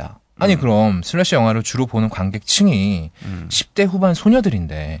당합니다. 아니 그럼 슬래셔 영화를 주로 보는 관객층이 10대 후반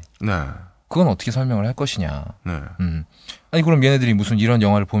소녀들인데 그건 어떻게 설명을 할 것이냐. 아니 그럼 얘네들이 무슨 이런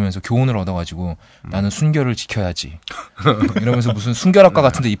영화를 보면서 교훈을 얻어가지고 나는 순결을 지켜야지 이러면서 무슨 순결학과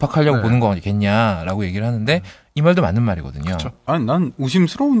같은 데 입학하려고 보는 거겠냐라고 얘기를 하는데 이 말도 맞는 말이거든요. 그렇죠. 아니 난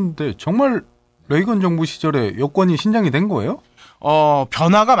의심스러운데 정말 레이건 정부 시절에 여권이 신장이 된 거예요?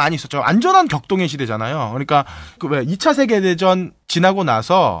 변화가 많이 있었죠. 안전한 격동의 시대잖아요. 그러니까 그 왜 2차 세계대전 지나고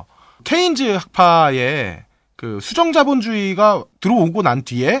나서 케인즈 학파의 그 수정자본주의가 들어오고 난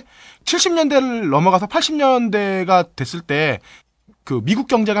뒤에 70년대를 넘어가서 80년대가 됐을 때 그 미국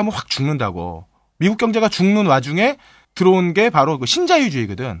경제가 한번 확 죽는다고. 미국 경제가 죽는 와중에 들어온 게 바로 그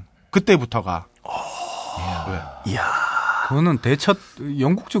신자유주의거든. 그때부터가. 이야. 그거는 대첫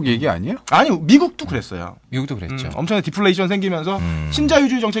영국 쪽 얘기 아니에요? 아니, 미국도 그랬어요. 미국도 그랬죠. 엄청난 디플레이션 생기면서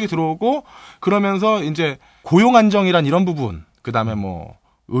신자유주의 정책이 들어오고 그러면서 이제 고용 안정이란 이런 부분, 그다음에 뭐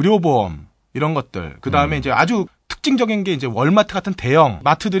의료보험 이런 것들, 그다음에 이제 아주 특징적인 게 이제 월마트 같은 대형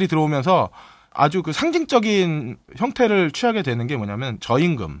마트들이 들어오면서 아주 그 상징적인 형태를 취하게 되는 게 뭐냐면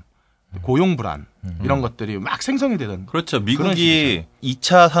저임금, 고용 불안 이런 것들이 막 생성이 되던. 그렇죠. 미국이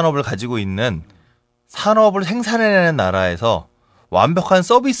 2차 산업을 가지고 있는 산업을 생산해내는 나라에서 완벽한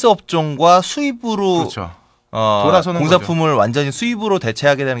서비스 업종과 수입으로 그렇죠. 돌아서는 공산품을 거죠. 완전히 수입으로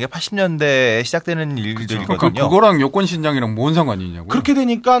대체하게 되는 게 80년대에 시작되는 일들이거든요. 그거랑 여권 신장이랑 뭔 상관이 있냐고요? 그렇게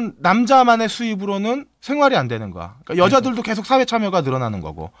되니까 남자만의 수입으로는 생활이 안 되는 거야. 그러니까 여자들도 계속 사회 참여가 늘어나는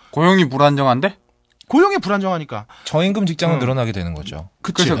거고. 고용이 불안정한데? 고용이 불안정하니까 저임금 직장은 늘어나게 되는 거죠.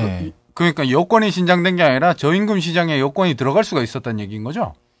 그치. 그러니까 여권이 신장된 게 아니라 저임금 시장에 여권이 들어갈 수가 있었다는 얘기인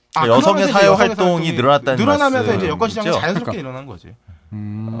거죠? 여성의 사회 활동이 늘어났다는 늘어나면서 말씀. 이제 여권 시장이 그렇죠? 자연스럽게 일어난 거지.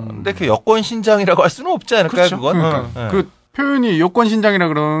 근데 그 여권 신장이라고 할 수는 없지 않을까요? 그렇죠. 그건. 그러니까 그 표현이 여권 신장이라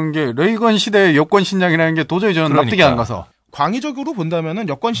그러는 게 레이건 시대의 여권 신장이라는 게 도저히 저는 납득이 안 가서. 광의적으로 본다면은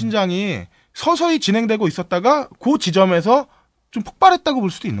여권 신장이 서서히 진행되고 있었다가 그 지점에서 좀 폭발했다고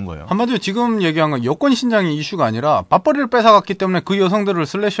볼 수도 있는 거예요. 한마디로 지금 얘기한 건 여권 신장이 이슈가 아니라 밥벌이를 뺏어갔기 때문에 그 여성들을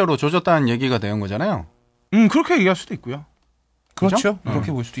슬래셔로 조졌다는 얘기가 된 거잖아요. 그렇게 얘기할 수도 있고요. 그렇죠.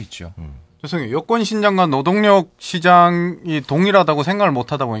 그렇게 볼 수도 있죠. 죄송해요. 여권 신장과 노동력 시장이 동일하다고 생각을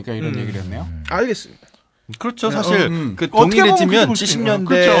못 하다 보니까 이런 얘기를 했네요. 알겠습니다. 그렇죠. 사실 그 어떻게 보면 동일해지면 그렇게 70년대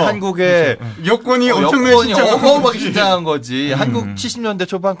그렇죠. 한국의 여권이 엄청나게 여건이 신장. 어마어마하게 신장한 거지. 한국 70년대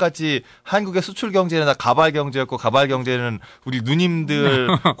초반까지 한국의 수출 경제는 다 가발 경제였고 가발 경제는 우리 누님들,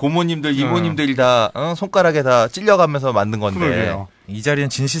 고모님들, 이모님들이 다 손가락에 다 찔려가면서 만든 건데. 그러게요. 이 자리엔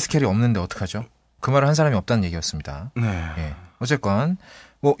진시 스케일이 없는데 어떡하죠? 그 말을 한 사람이 없다는 얘기였습니다. 네. 예. 어쨌건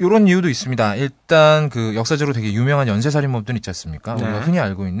뭐 이런 이유도 있습니다. 일단 그 역사적으로 되게 유명한 연쇄살인범들 있지 않습니까? 네. 우리가 흔히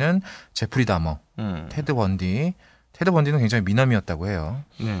알고 있는 제프리 다머, 테드 번디. 테드 번디는 굉장히 미남이었다고 해요.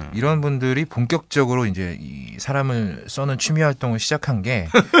 네. 이런 분들이 본격적으로 이제 이 사람을 써는 취미 활동을 시작한 게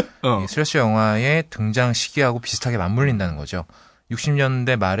이 슬래셔 영화의 등장 시기하고 비슷하게 맞물린다는 거죠.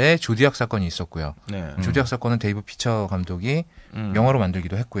 60년대 말에 조디악 사건이 있었고요. 네. 조디악 사건은 데이브 피처 감독이 영화로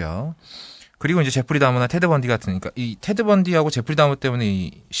만들기도 했고요. 그리고 이제 제프리 다머나 테드 번디 같은, 그러니까 이 테드 번디하고 제프리 다머 때문에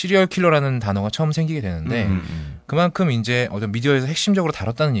이 시리얼 킬러라는 단어가 처음 생기게 되는데 그만큼 이제 어떤 미디어에서 핵심적으로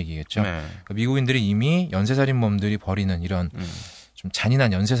다뤘다는 얘기겠죠. 네. 그러니까 미국인들이 이미 연쇄살인범들이 벌이는 이런 좀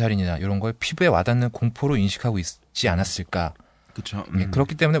잔인한 연쇄살인이나 이런 거에 피부에 와닿는 공포로 인식하고 있지 않았을까. 그렇죠. 예,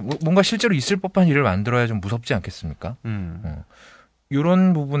 그렇기 때문에 뭔가 실제로 있을 법한 일을 만들어야 좀 무섭지 않겠습니까?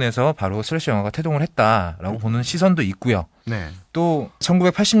 이런 부분에서 바로 슬래셔 영화가 태동을 했다라고 보는 시선도 있고요. 네. 또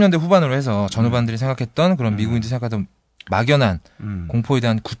 1980년대 후반으로 해서 전후반들이 생각했던 그런 미국인들이 생각하던 막연한 공포에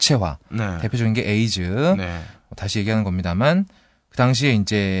대한 구체화. 네. 대표적인 게 에이즈. 네. 다시 얘기하는 겁니다만 그 당시에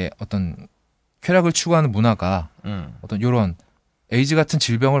이제 어떤 쾌락을 추구하는 문화가 어떤 이런 에이즈 같은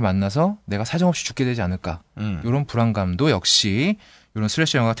질병을 만나서 내가 사정없이 죽게 되지 않을까. 이런 불안감도 역시 이런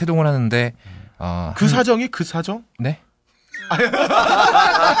슬래셔 영화가 태동을 하는데 그 사정이 그 사정? 네.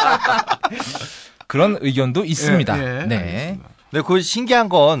 그런 의견도 있습니다. 예, 예, 네. 근데 그 신기한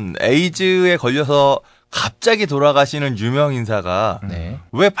건 에이즈에 걸려서 갑자기 돌아가시는 유명 인사가 네.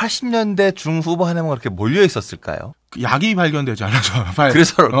 왜 80년대 중후반에만 그렇게 몰려 있었을까요? 그 약이 발견되지 않아서.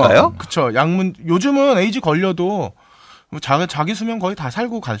 그래서 그럴까요? 그쵸. 요즘은 에이즈 걸려도 자기 수명 거의 다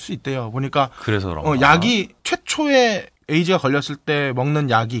살고 갈 수 있대요. 보니까. 그래서 그런가. 약이 최초에 에이즈가 걸렸을 때 먹는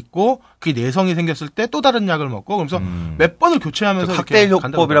약이 있고 그게 내성이 생겼을 때 또 다른 약을 먹고 그러면서 몇 번을 교체하면서 칵테일 이렇게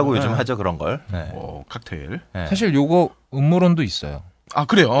요법이라고 요즘 네. 하죠 그런 걸. 네. 칵테일. 네. 사실 요거 음모론도 있어요. 아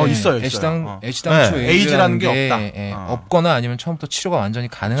그래요. 네, 있어요. 애시당초 네. 에이즈라는 게 없다. 없거나 아니면 처음부터 치료가 완전히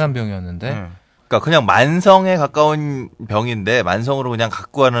가능한 병이었는데 네. 그러니까 그냥 만성에 가까운 병인데 만성으로 그냥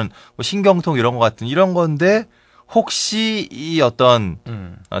갖고 가는 뭐 신경통 이런 것 같은 이런 건데 혹시 이 어떤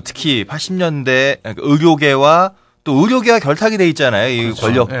특히 80년대 의료계와 또 의료계가 결탁이 돼 있잖아요. 이 그렇죠.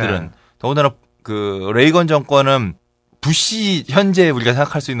 권력들은. 네. 더군다나 그 레이건 정권은 부시 현재 우리가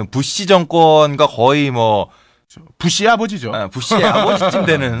생각할 수 있는 부시 정권과 거의 뭐 부시의 아버지죠. 부시의 아버지쯤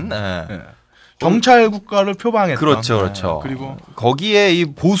되는 경찰 국가를 표방했던. 그렇죠, 그렇죠. 그리고 거기에 이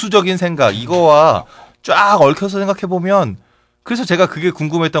보수적인 생각 이거와 쫙 얽혀서 생각해 보면 그래서 제가 그게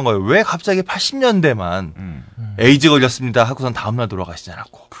궁금했던 거예요. 왜 갑자기 80년대만 에이즈 걸렸습니다 하고선 다음날 돌아가시지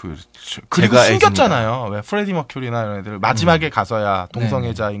않았고. 그렇죠. 그리고 숨겼잖아요. 왜 프레디 머큐리나 이런 애들 마지막에 가서야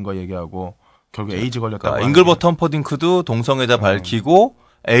동성애자인 거 얘기하고 결국 에이즈 걸렸다고. 그러니까 잉글버트 험퍼딩크도 동성애자 밝히고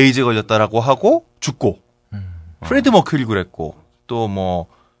에이즈 걸렸다라고 하고 죽고. 프레디 머큐리 그랬고 또 뭐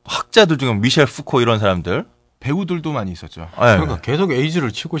학자들 중에 미셸 푸코 이런 사람들 배우들도 많이 있었죠. 그러니까 계속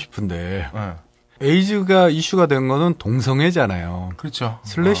에이즈를 치고 싶은데 에이즈가 이슈가 된 거는 동성애잖아요. 그렇죠.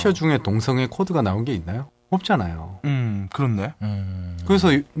 슬래셔 중에 동성애 코드가 나온 게 있나요? 없잖아요. 그렇네.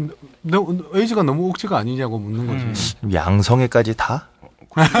 그래서 에이즈가 너무 억지가 아니냐고 묻는 거지. 양성애까지 다?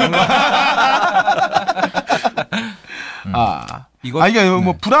 이게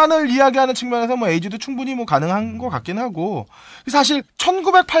뭐 불안을 이야기하는 측면에서 뭐 에이즈도 충분히 뭐 가능한 것 같긴 하고 사실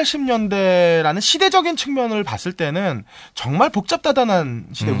 1980년대라는 시대적인 측면을 봤을 때는 정말 복잡다단한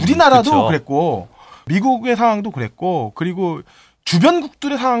시대. 우리나라도 그쵸. 그랬고 미국의 상황도 그랬고 그리고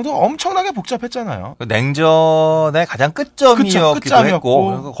주변국들의 상황도 엄청나게 복잡했잖아요. 냉전의 가장 끝점이었기도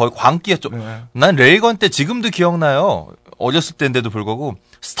끝점이었고. 했고 거의 광기였죠. 네. 난 레이건 때 지금도 기억나요. 어렸을 때인데도 불구하고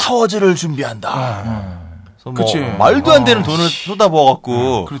스타워즈를 준비한다. 그래서 뭐 말도 안 되는 돈을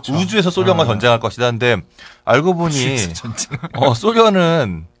쏟아부어갖고 그렇죠. 우주에서 소련과 전쟁할 것이다. 근데 알고 보니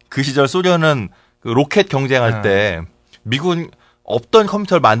소련은 그 시절 소련은 그 로켓 경쟁할 때 미국은 없던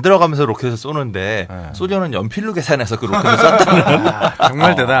컴퓨터를 만들어가면서 로켓을 쏘는데 소련은 연필로 계산해서 그 로켓을 쐈다는.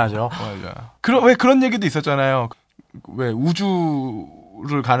 정말 대단하죠. 맞아. 왜 그런 얘기도 있었잖아요. 왜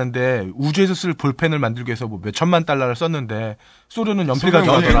우주를 가는데 우주에서 쓸 볼펜을 만들기 위해서 뭐 몇 천만 달러를 썼는데 소련은 연필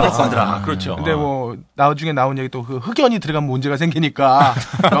가져가더라. 그렇죠. 근데 뭐 나중에 나온 얘기 또 그 흑연이 들어가면 문제가 생기니까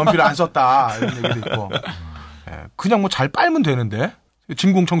연필을 안 썼다 이런 얘기도 있고. 그냥 뭐 잘 빨면 되는데.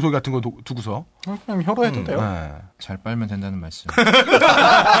 진공 청소기 같은 거 두고서 그냥 혀로 해도 돼요. 네. 잘 빨면 된다는 말씀.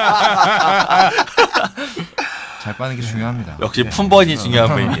 잘 빠는 게 중요합니다. 역시 품번이 중요한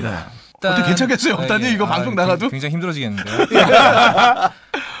분입니다. 어떻게 괜찮겠어요? 없다니 이거 방송 나가도 굉장히 힘들어지겠는데요.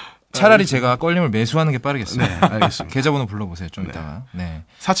 차라리 제가 껄림을 매수하는 게 빠르겠어요. 네, 알겠습니다. 계좌번호 불러보세요. 좀 이따가. 네.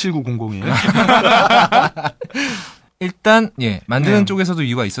 47900이에요. 일단 만드는 쪽에서도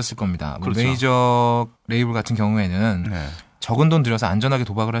이유가 있었을 겁니다. 뭐 그렇죠. 메이저 레이블 같은 경우에는 적은 돈 들여서 안전하게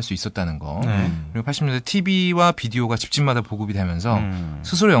도박을 할 수 있었다는 거. 그리고 80년대 TV와 비디오가 집집마다 보급이 되면서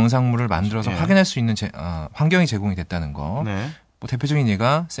스스로 영상물을 만들어서 확인할 수 있는 환경이 제공이 됐다는 거. 뭐 대표적인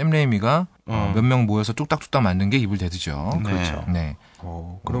예가 샘 레이미가 몇 명 모여서 뚝딱뚝딱 만든 게 이블 데드죠. 그렇죠. 네.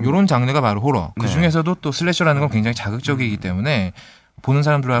 그럼 이런 장르가 바로 호러. 그 중에서도 또 슬래셔라는 건 굉장히 자극적이기 때문에 보는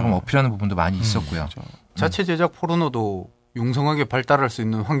사람들로 하여금 어필하는 부분도 많이 있었고요. 그렇죠. 자체 제작 포르노도 융성하게 발달할 수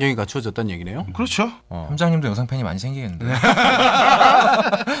있는 환경이 갖추어졌다는 얘기네요. 그렇죠. 함장님도 영상 팬이 많이 생기겠는데.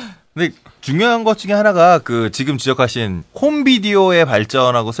 근데 중요한 것 중에 하나가 그 지금 지적하신 홈 비디오의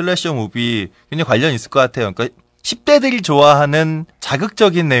발전하고 슬래셔 무비 굉장히 관련이 있을 것 같아요. 그러니까 10대들이 좋아하는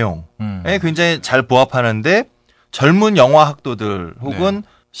자극적인 내용에 굉장히 잘 부합하는데 젊은 영화 학도들 혹은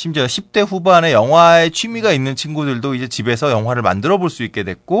심지어 10대 후반에 영화에 취미가 있는 친구들도 이제 집에서 영화를 만들어 볼 수 있게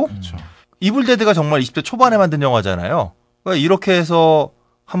됐고 이블데드가 정말 20대 초반에 만든 영화잖아요. 그러니까 이렇게 해서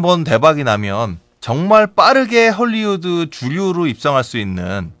한번 대박이 나면 정말 빠르게 헐리우드 주류로 입성할 수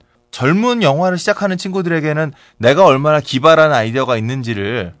있는 젊은 영화를 시작하는 친구들에게는 내가 얼마나 기발한 아이디어가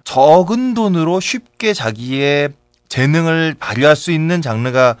있는지를 적은 돈으로 쉽게 자기의 재능을 발휘할 수 있는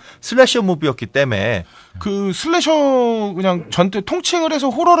장르가 슬래셔 무비였기 때문에 그 슬래셔 그냥 전체 통칭을 해서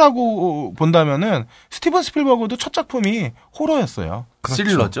호러라고 본다면은 스티븐 스필버그도 첫 작품이 호러였어요.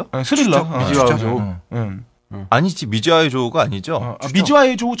 스릴러죠? 네, 스릴러. 미지와 조. 아니지 미즈와의 조우가 아니죠.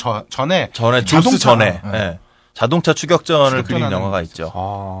 미즈와의 조우 전에 조스 전에 자동차 추격전을 그린 영화가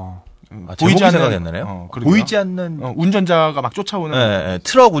있죠. 보이지 않는 생각이 안 나네요. 보이지 않는 운전자가 막 쫓아오는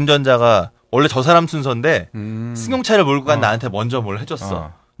트럭 운전자가 원래 저 사람 순서인데 승용차를 몰고 간 나한테 먼저 뭘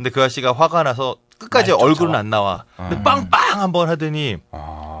해줬어. 근데 그 아저씨가 화가 나서 끝까지 얼굴은 안 나와. 근데 빵빵 한번 하더니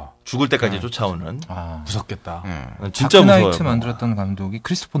죽을 때까지 쫓아오는. 무섭겠다. 진짜 무서워요. 다크나이트 만들었던 감독이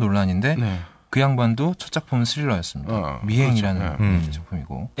크리스토퍼 논란인데 그 양반도 첫 작품은 스릴러였습니다. 미행이라는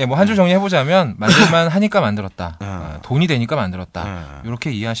작품이고. 뭐 한 줄 정리해보자면 만들만 하니까 만들었다. 돈이 되니까 만들었다.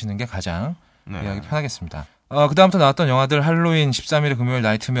 이렇게 이해하시는 게 가장 이해하기 편하겠습니다. 그다음부터 나왔던 영화들 할로윈, 13일의 금요일,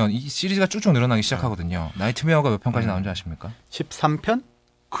 나이트메어 이 시리즈가 쭉쭉 늘어나기 시작하거든요. 나이트메어가 몇 편까지 나온지 아십니까? 13편?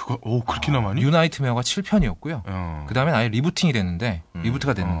 그렇게나 많이? 뉴 나이트메어가 7편이었고요. 그다음엔 아예 리부팅이 됐는데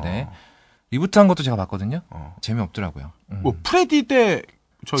리부트가 됐는데 리부트한 것도 제가 봤거든요. 재미없더라고요. 뭐 프레디 때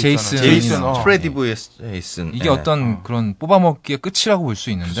제이슨, 프레디 vs 제이슨. 이게 어떤 그런 뽑아먹기의 끝이라고 볼 수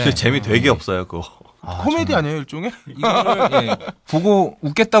있는데 재미 되게 없어요 그거. 코미디 아니에요 일종의? 이거를 보고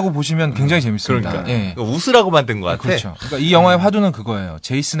웃겠다고 보시면 굉장히 재밌습니다. 그러니까 웃으라고 만든 것 같아. 그렇죠. 그러니까 이 영화의 화두는 그거예요.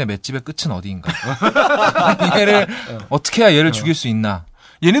 제이슨의 맷집의 끝은 어디인가? 얘를 어떻게 해야 얘를 죽일 수 있나?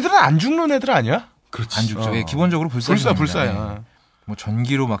 얘네들은 안 죽는 애들 아니야? 그렇지. 안 죽죠. 기본적으로 불사야. 뭐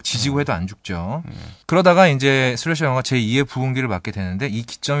전기로 막 지지고 해도 안 죽죠. 그러다가 이제 슬래셔 영화 제2의 부흥기를 맞게 되는데 이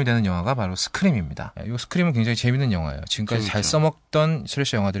기점이 되는 영화가 바로 스크림입니다. 이 스크림은 굉장히 재밌는 영화예요. 지금까지 잘 써먹던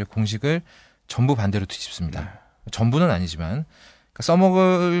슬래셔 영화들의 공식을 전부 반대로 뒤집습니다. 전부는 아니지만 그러니까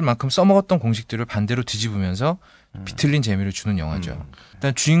써먹을 만큼 써먹었던 공식들을 반대로 뒤집으면서 비틀린 재미를 주는 영화죠.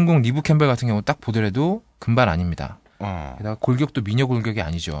 일단 주인공 리브 캠벨 같은 경우 딱 보더라도 금발 아닙니다. 게다가 골격도 미녀 골격이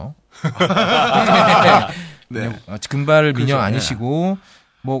아니죠. 금발 미녀 아니시고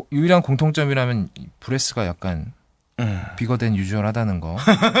뭐 유일한 공통점이라면 브레스가 약간 비거된 유주얼하다는 거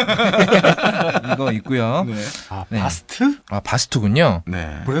이거 있고요. 바스트? 바스트군요.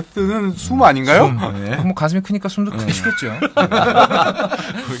 브레스는 숨 아닌가요? 뭐 가슴이 크니까 숨도 크게 쉬겠죠.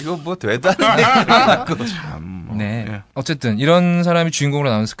 이거 뭐 되도 않는 네. 어쨌든 이런 사람이 주인공으로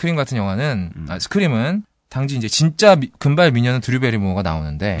나오는 스크림 같은 영화는 스크림은 당시 이제 진짜 금발 미녀는 드류 베리모어가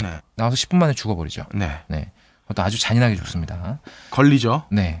나오는데 나와서 10분 만에 죽어버리죠. 그것도 아주 잔인하게 죽습니다. 걸리죠?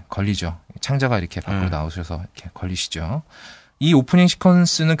 네, 걸리죠. 창자가 이렇게 밖으로 나오셔서 이렇게 걸리시죠. 이 오프닝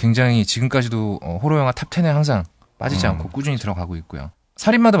시퀀스는 굉장히 지금까지도 호러 영화 탑10에 항상 빠지지 않고 꾸준히 들어가고 있고요.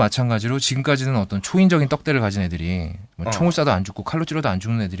 살인마도 마찬가지로 지금까지는 어떤 초인적인 떡대를 가진 애들이 뭐 총을 쏴도 안 죽고 칼로 찔러도 안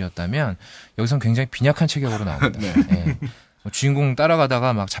죽는 애들이었다면 여기선 굉장히 빈약한 체격으로 나옵니다. 주인공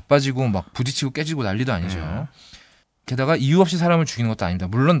따라가다가 막 자빠지고 막 부딪히고 깨지고 난리도 아니죠. 게다가 이유 없이 사람을 죽이는 것도 아닙니다.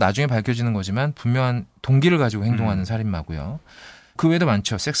 물론 나중에 밝혀지는 거지만 분명한 동기를 가지고 행동하는 살인마고요. 그 외에도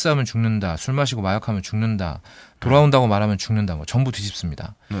많죠. 섹스하면 죽는다, 술 마시고 마약하면 죽는다, 돌아온다고 말하면 죽는다, 뭐 전부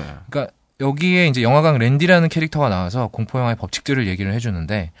뒤집습니다. 그러니까 여기에 이제 영화강 랜디라는 캐릭터가 나와서 공포 영화의 법칙들을 얘기를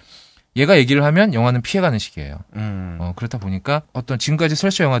해주는데 얘가 얘기를 하면 영화는 피해가는 식이에요. 그렇다 보니까 어떤 지금까지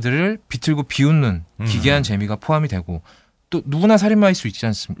슬래셔 영화들을 비틀고 비웃는 기괴한 재미가 포함이 되고 또 누구나 살인마일 수 있지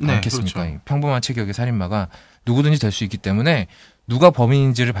않겠습니까? 그렇죠. 평범한 체격의 살인마가 누구든지 될 수 있기 때문에 누가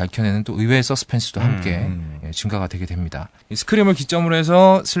범인인지를 밝혀내는 또 의외의 서스펜스도 함께 증가가 되게 됩니다. 이 스크림을 기점으로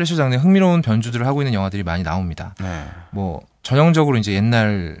해서 슬래셔 장르의 흥미로운 변주들을 하고 있는 영화들이 많이 나옵니다. 뭐 전형적으로 이제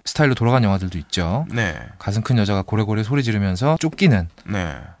옛날 스타일로 돌아간 영화들도 있죠. 가슴 큰 여자가 고래고래 소리 지르면서 쫓기는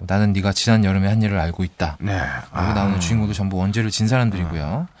나는 네가 지난 여름에 한 일을 알고 있다. 여기 나오는 주인공도 전부 원죄를 진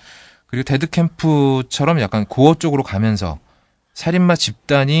사람들이고요. 그리고 데드 캠프처럼 약간 고어 쪽으로 가면서 살인마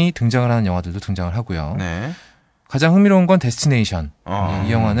집단이 등장을 하는 영화들도 등장을 하고요. 가장 흥미로운 건 데스티네이션.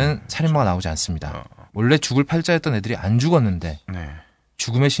 이 영화는 살인마가 나오지 않습니다. 원래 죽을 팔자였던 애들이 안 죽었는데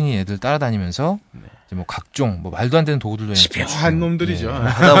죽음의 신이 애들 따라다니면서 이제 뭐 각종 뭐 말도 안 되는 도구들도 집요한 놈들이죠.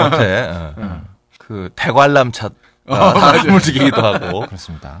 하다못해 그 대관람차 사람을 죽이기도 하고.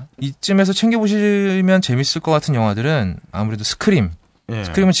 그렇습니다. 이쯤에서 챙겨보시면 재밌을 것 같은 영화들은 아무래도 스크림.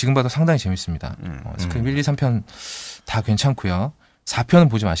 스크림은 지금 봐도 상당히 재밌습니다. 스크림 1, 2, 3편 다 괜찮고요. 4편은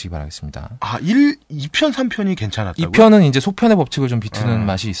보지 마시기 바라겠습니다. 2편, 3편이 괜찮았다고요? 2편은 이제 소편의 법칙을 좀 비트는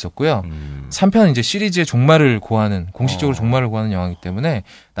맛이 있었고요. 3편은 이제 시리즈의 종말을 고하는, 공식적으로 종말을 고하는 영화이기 때문에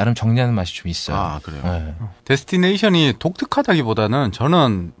나름 정리하는 맛이 좀 있어요. 그래요? 데스티네이션이 독특하다기보다는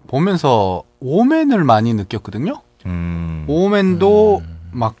저는 보면서 오맨을 많이 느꼈거든요. 오맨도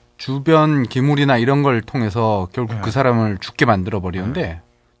막 주변 기물이나 이런 걸 통해서 결국 그 사람을 죽게 만들어버리는데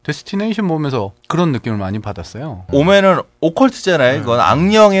데스티네이션 보면서 그런 느낌을 많이 받았어요. 오맨은 오컬트잖아요. 이건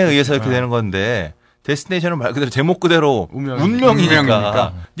악령에 의해서 이렇게 되는 건데 데스티네이션은 말 그대로 제목 그대로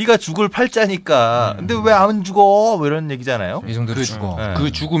운명이니까. 네가 죽을 팔자니까. 근데 왜 안 죽어? 뭐 이런 얘기잖아요. 이 정도로 죽어.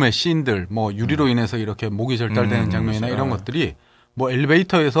 그 죽음의 씬들, 뭐 유리로 인해서 이렇게 목이 절달되는 장면이나 이런 것들이 뭐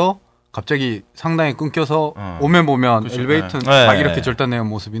엘리베이터에서 갑자기 상당히 끊겨서 오면 보면 엘리베이터 막 이렇게 절단되는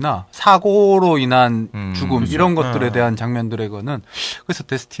모습이나 사고로 인한 죽음 이런 것들에 대한 장면들에는 그래서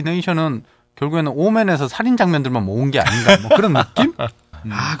데스티네이션은 결국에는 오맨에서 살인 장면들만 모은 게 아닌가 뭐 그런 느낌?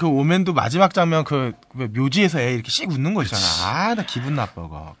 그 오맨도 마지막 장면 그 묘지에서 애 이렇게 씩 웃는 거 있잖아. 나 기분 나빠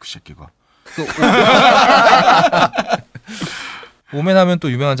그 새끼가. 오맨 하면 또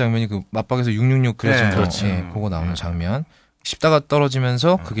유명한 장면이 그 맞박에서 666 그래진 거. 그거 나오는 장면. 씹다가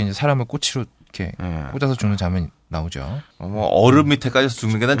떨어지면서 그게 이제 사람을 꼬치로 이렇게 꽂아서 죽는 장면이 나오죠. 뭐 얼음 밑에 까져서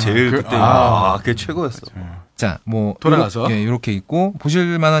죽는 게 난 제일 그때 그게 최고였어. 자, 뭐 돌아가서 이렇게 있고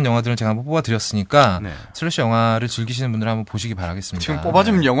보실 만한 영화들을 제가 한번 뽑아드렸으니까 슬래셔 영화를 즐기시는 분들 한번 보시기 바라겠습니다. 지금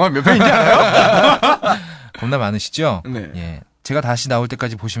뽑아주면 영화 몇 편인지 알아요? 겁나 많으시죠? 제가 다시 나올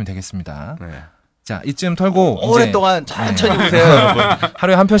때까지 보시면 되겠습니다. 자, 이쯤 털고 오랫동안 천천히 보세요.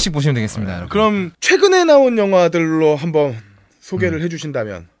 하루에 한 편씩 보시면 되겠습니다. 여러분. 그럼 최근에 나온 영화들로 한번 소개를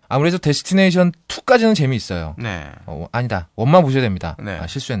해주신다면 아무래도 데스티네이션 2까지는 재미있어요. 아니다. 1만 보셔야 됩니다.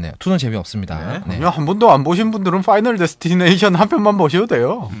 실수했네요. 2는 재미없습니다. 한 번도 안 보신 분들은 파이널 데스티네이션 한 편만 보셔도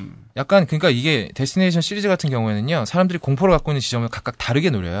돼요. 약간 그러니까 이게 데스티네이션 시리즈 같은 경우에는요. 사람들이 공포를 갖고 있는 지점을 각각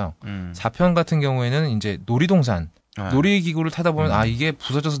다르게 노려요. 4편 같은 경우에는 이제 놀이동산 놀이기구를 타다 보면 이게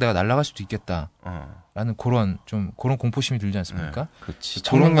부서져서 내가 날아갈 수도 있겠다. 라는 그런 공포심이 들지 않습니까? 그렇지.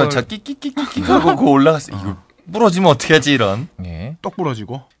 청룡열차 끼끼끼끼 하고 올라갔어. 이거 부러지면 어떻게 하지 이런. 떡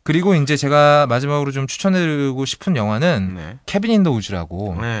부러지고. 그리고 이제 제가 마지막으로 좀 추천해드리고 싶은 영화는 케빈 인 더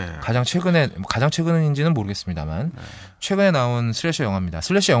우즈라고 가장 최근인지는 모르겠습니다만 최근에 나온 슬래셔 영화입니다.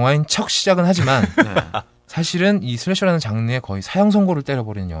 슬래셔 영화인 척 시작은 하지만 사실은 이 슬래셔라는 장르에 거의 사형 선고를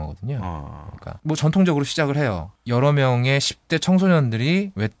때려버리는 영화거든요. 그러니까 뭐 전통적으로 시작을 해요. 여러 명의 10대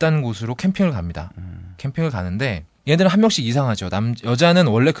청소년들이 외딴 곳으로 캠핑을 갑니다. 캠핑을 가는데 얘들은 한 명씩 이상하죠. 여자는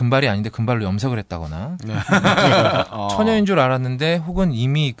원래 금발이 아닌데 금발로 염색을 했다거나 처녀인 줄 알았는데 혹은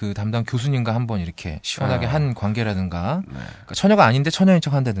이미 그 담당 교수님과 한번 이렇게 시원하게 한 관계라든가 그러니까 처녀가 아닌데 처녀인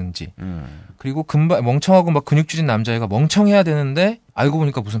척 한다든지 그리고 멍청하고 막 근육질인 남자애가 멍청해야 되는데 알고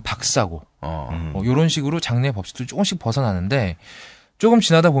보니까 무슨 박사고 이런 식으로 장르의 법칙도 조금씩 벗어나는데 조금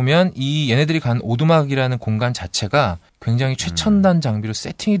지나다 보면 이 얘네들이 간 오두막이라는 공간 자체가 굉장히 최첨단 장비로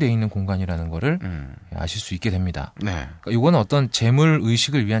세팅이 되어 있는 공간이라는 거를 아실 수 있게 됩니다. 그러니까 이거는 어떤 재물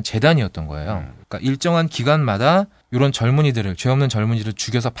의식을 위한 재단이었던 거예요. 그러니까 일정한 기간마다 이런 젊은이들을 죄 없는 젊은이들을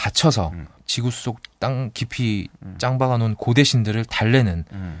죽여서 바쳐서 지구 속 땅 깊이 짱 박아놓은 고대신들을 달래는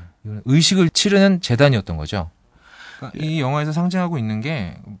의식을 치르는 재단이었던 거죠. 그러니까 이 영화에서 상징하고 있는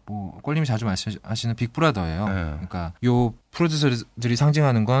게 뭐 꼴님이 자주 말씀하시는 빅브라더예요. 그러니까 요 프로듀서들이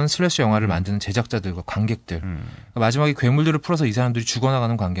상징하는 건 슬래셔 영화를 만드는 제작자들과 관객들. 그러니까 마지막에 괴물들을 풀어서 이 사람들이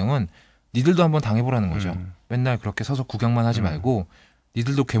죽어나가는 광경은 니들도 한번 당해보라는 거죠. 맨날 그렇게 서서 구경만 하지 말고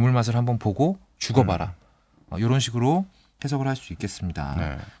니들도 괴물 맛을 한번 보고 죽어봐라. 이런 식으로 해석을 할 수 있겠습니다.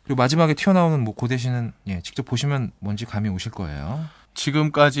 네. 그리고 마지막에 튀어나오는 뭐 고대신은 직접 보시면 뭔지 감이 오실 거예요.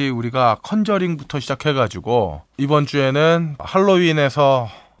 지금까지 우리가 컨저링부터 시작해가지고 이번 주에는 할로윈에서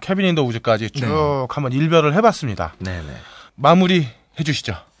케빈 인 더 우즈까지 쭉 한번 일별을 해봤습니다. 네네. 마무리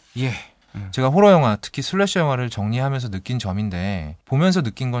해주시죠. 예. 제가 호러 영화, 특히 슬래셔 영화를 정리하면서 느낀 점인데 보면서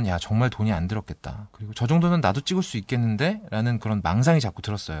느낀 건 정말 돈이 안 들었겠다. 그리고 저 정도는 나도 찍을 수 있겠는데? 라는 그런 망상이 자꾸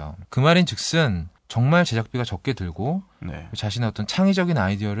들었어요. 그 말인 즉슨 정말 제작비가 적게 들고 자신의 어떤 창의적인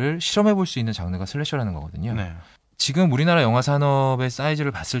아이디어를 실험해볼 수 있는 장르가 슬래셔라는 거거든요. 네. 지금 우리나라 영화 산업의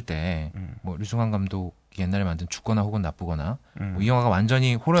사이즈를 봤을 때 뭐 류승환 감독이 옛날에 만든 죽거나 혹은 나쁘거나 뭐 이 영화가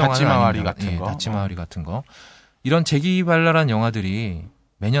완전히 호러 영화는 다치마와리 같은 거, 다치마와리 같은 거 이런 재기발랄한 영화들이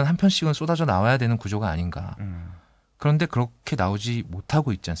매년 한 편씩은 쏟아져 나와야 되는 구조가 아닌가. 그런데 그렇게 나오지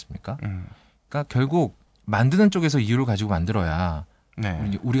못하고 있지 않습니까? 그러니까 결국 만드는 쪽에서 이유를 가지고 만들어야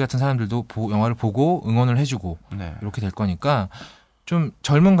우리 같은 사람들도 영화를 보고 응원을 해주고 이렇게 될 거니까 좀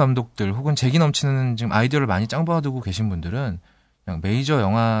젊은 감독들 혹은 재기 넘치는 지금 아이디어를 많이 짱박아두고 계신 분들은 그냥 메이저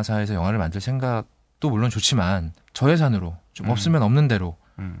영화사에서 영화를 만들 생각도 물론 좋지만 저예산으로 좀 없으면 없는 대로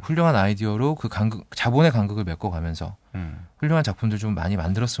훌륭한 아이디어로 그 자본의 간극을 메꿔가면서 훌륭한 작품들 좀 많이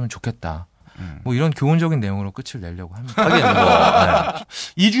만들었으면 좋겠다. 뭐 이런 교훈적인 내용으로 끝을 내려고 합니다. 하긴 뭐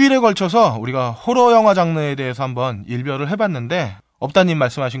 2주일에 걸쳐서 우리가 호러 영화 장르에 대해서 한번 일별을 해봤는데 업다님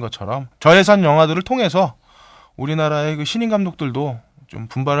말씀하신 것처럼 저예산 영화들을 통해서 우리나라의 그 신인 감독들도 좀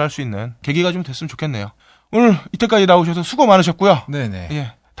분발할 수 있는 계기가 좀 됐으면 좋겠네요. 오늘 이때까지 나오셔서 수고 많으셨고요. 네네.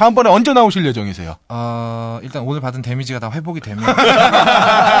 예. 다음번에 언제 나오실 예정이세요? 일단 오늘 받은 데미지가 다 회복이 되면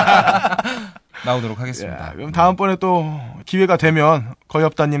나오도록 하겠습니다. 야, 그럼 다음번에 또 기회가 되면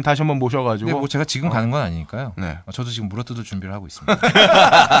거엽다님 다시 한번 모셔가지고. 네, 뭐 제가 지금 가는 건 아니니까요. 네. 저도 지금 물어뜯을 준비를 하고 있습니다.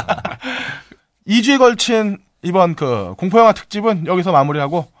 2주에 걸친 이번 그 공포영화 특집은 여기서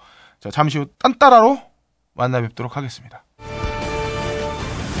마무리하고 잠시 후 딴따라로 만나 뵙도록 하겠습니다.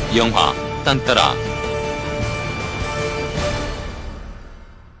 영화 딴따라.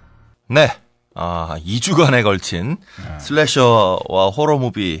 네. 2주간에 걸친 슬래셔와 호러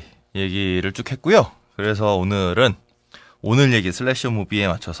무비 얘기를 쭉 했고요. 그래서 오늘은 오늘 얘기 슬래셔 무비에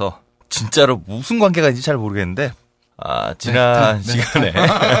맞춰서 진짜로 무슨 관계가 있는지 잘 모르겠는데 지난 시간에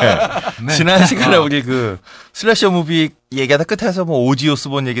지난 시간에 우리 그 슬래셔 무비 얘기하다 끝에서 뭐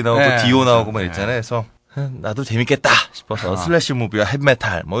오지오스본 얘기 나오고 디오 나오고 막 있잖아요. 그래서 나도 재밌겠다 싶어서 슬래셔 무비와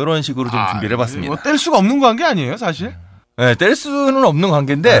헤비메탈 뭐 이런 식으로 좀 준비를 해봤습니다. 뭐 뗄 수가 없는 관계 아니에요, 사실? 네, 뗄 수는 없는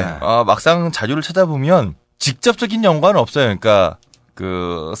관계인데 막상 자료를 찾아보면 직접적인 연관은 없어요. 그러니까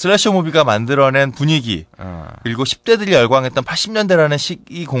그 슬래셔 무비가 만들어낸 분위기 그리고 10대들이 열광했던 80년대라는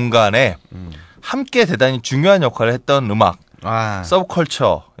시기 공간에 함께 대단히 중요한 역할을 했던 음악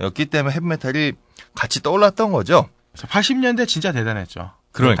서브컬처였기 때문에 헤비메탈이 같이 떠올랐던 거죠. 80년대 진짜 대단했죠.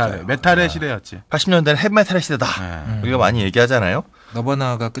 그러니까요. 메탈의 시대였지. 80년대는 헤비메탈의 시대다. 우리가 많이 얘기하잖아요.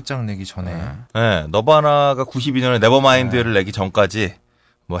 너바나가 끝장내기 전에. 네, 너바나가 92년에 네버마인드를 내기 전까지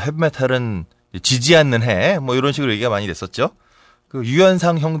뭐 헤비메탈은 지지 않는 해 뭐 이런 식으로 얘기가 많이 됐었죠. 그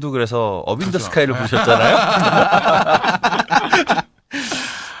유현상 형도 그래서 어빈더 스카이를 부르셨잖아요.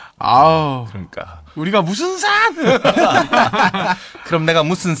 아우. 그러니까. 우리가 무슨 상? 그럼 내가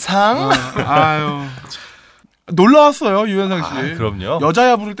무슨 상? 아유. 놀라웠어요, 유현상 씨. 그럼요.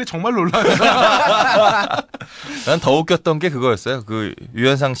 여자야 부를 때 정말 놀라웠어요. 난 더 웃겼던 게 그거였어요. 그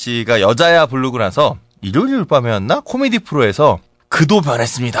유현상 씨가 여자야 부르고 나서 일요일 밤이었나? 코미디 프로에서 그도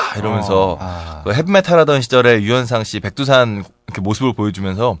변했습니다. 이러면서 그 헤비메탈 하던 시절에 유현상 씨 백두산 이렇게 모습을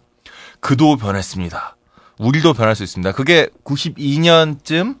보여주면서 그도 변했습니다. 우리도 변할 수 있습니다. 그게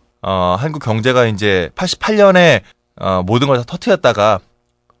 92년쯤 한국 경제가 이제 88년에 모든 걸 다 터트렸다가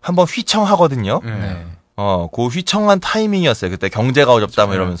한번 휘청하거든요. 그 휘청한 타이밍이었어요. 그때 경제가 어렵다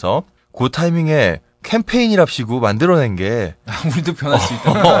뭐 이러면서 그 타이밍에 캠페인이랍시고 만들어낸 게 우리도 변할 수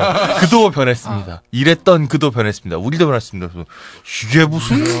있다. 그도 변했습니다. 이랬던 그도 변했습니다. 우리도 변했습니다. 그래서 이게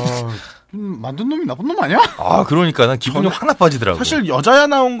무슨 만든 놈이 나쁜 놈 아니야? 그러니까 난 기분이 확 나빠지더라고요. 사실 여자야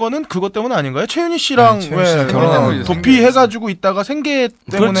나온 거는 그것 때문 아닌가요? 최윤희 씨랑 결혼하고 도피해가지고 있다가 생계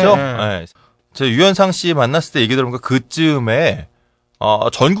때문에. 그렇죠. 네. 저 유현상 씨 만났을 때 얘기 들어보니까 그쯤에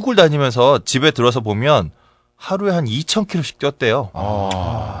전국을 다니면서 집에 들어서 보면 하루에 한 2,000km씩 뛰었대요.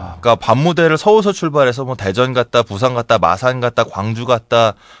 그러니까 밤무대를 서울서 출발해서 뭐 대전 갔다, 부산 갔다, 마산 갔다, 광주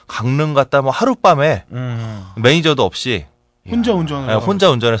갔다, 강릉 갔다, 뭐 하룻밤에 매니저도 없이 혼자 운전을. 혼자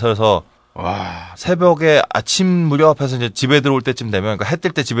운전해서 해서 와. 새벽에 아침 무렵해서 이제 집에 들어올 때쯤 되면, 그러니까 해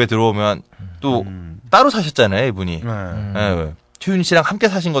뜰 때 집에 들어오면 또 따로 사셨잖아요, 이분이. 네. 튜윤 씨랑 함께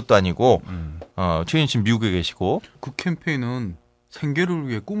사신 것도 아니고, 튜윤 씨 미국에 계시고. 그 캠페인은 생계를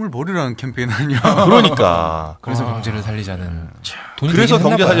위해 꿈을 버리라는 캠페인 아니야? 그러니까. 그래서 경제를 살리자는. 돈이 그래서 되긴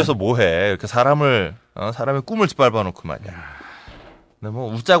경제 했나 봐요. 살려서 뭐해. 이렇게 사람의 꿈을 짓밟아 놓고 말이야. 근데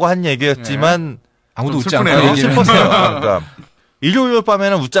뭐, 웃자고 한 얘기였지만, 아무도 웃지 슬프네요. 않고 얘기를 슬펐어요. 그러니까. 일요일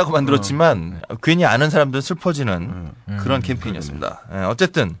밤에는 웃자고 만들었지만, 괜히 아는 사람들은 슬퍼지는 그런 캠페인이었습니다. 예,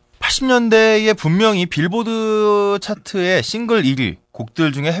 어쨌든, 80년대에 분명히 빌보드 차트의 싱글 1위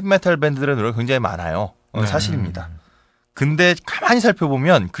곡들 중에 헤비메탈 밴드들의 노래가 굉장히 많아요. 사실입니다. 근데 가만히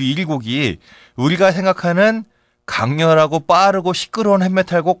살펴보면 그 1위 곡이 우리가 생각하는 강렬하고 빠르고 시끄러운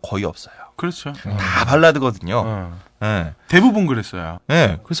헤비메탈 곡 거의 없어요. 그렇죠. 다 발라드거든요. 예. 대부분 그랬어요.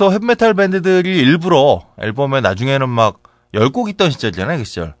 예. 그래서 헤비메탈 밴드들이 일부러 앨범에 나중에는 막 10곡 있던 시절이잖아요, 그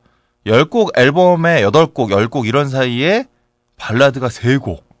시절. 10곡 앨범에 8곡, 10곡 이런 사이에 발라드가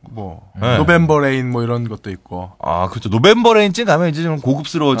 3곡. 뭐 네. 노벤버 레인 뭐 이런 것도 있고. 아, 그렇죠. 노벤버 레인쯤 가면 이제 좀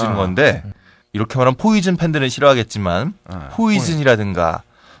고급스러워지는 건데, 이렇게 말하면 포이즌 팬들은 싫어하겠지만, 포이즌이라든가,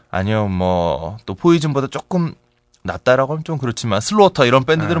 아니면 뭐, 또 포이즌보다 조금 낫다라고 하면 좀 그렇지만, 슬로터 이런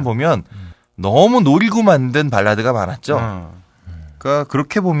밴드들은 보면, 너무 노리고 만든 발라드가 많았죠. 그러니까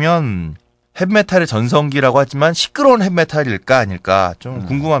그렇게 보면, 헤비메탈의 전성기라고 하지만, 시끄러운 헤비메탈일까 아닐까 좀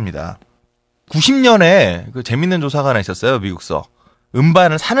궁금합니다. 90년에 그 재밌는 조사가 하나 있었어요, 미국서.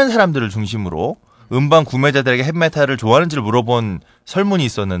 음반을 사는 사람들을 중심으로 음반 구매자들에게 헤비메탈을 좋아하는지를 물어본 설문이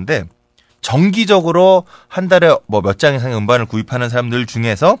있었는데, 정기적으로 한 달에 뭐 몇 장 이상의 음반을 구입하는 사람들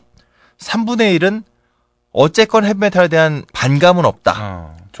중에서 3분의 1은 어쨌건 헤비메탈에 대한 반감은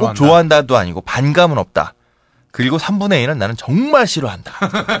없다. 꼭 좋아한다도 아니고 반감은 없다. 그리고 3분의 1은 나는 정말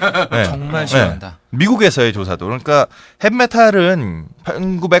싫어한다. 네. 정말 싫어한다. 네. 미국에서의 조사도. 그러니까 헤비메탈은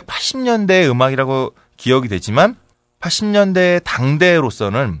 1980년대의 음악이라고 기억이 되지만 80년대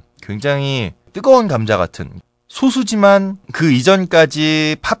당대로서는 굉장히 뜨거운 감자 같은, 소수지만 그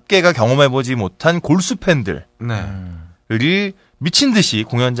이전까지 팝계가 경험해보지 못한 골수 팬들이 미친 듯이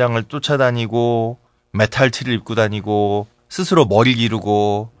공연장을 쫓아다니고 메탈 티를 입고 다니고 스스로 머리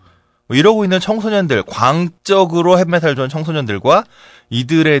기르고 뭐 이러고 있는 청소년들, 광적으로 헤비메탈 좋아하는 청소년들과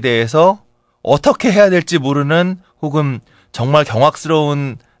이들에 대해서 어떻게 해야 될지 모르는, 혹은 정말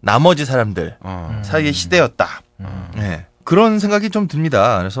경악스러운 나머지 사람들 사이의 시대였다. 네. 그런 생각이 좀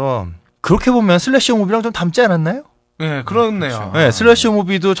듭니다. 그래서 그렇게 보면 슬래셔 무비랑 좀 닮지 않았나요? 네, 그렇네요. 네, 슬래셔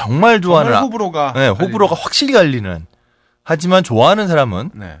무비도 정말 좋아하는, 정말 호불호가, 네, 호불호가 확실히 갈리는. 하지만 좋아하는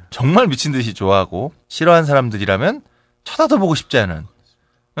사람은 정말 미친 듯이 좋아하고, 싫어하는 사람들이라면 쳐다도 보고 싶지 않은.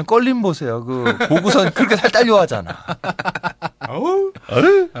 껄림 보세요. 그 보고선 그렇게 살 딸려하잖아.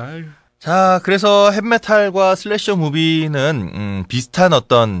 자, 그래서 헤비메탈과 슬래셔 무비는 비슷한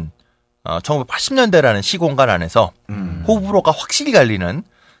어떤 1980년대라는 시공간 안에서 호불호가 확실히 갈리는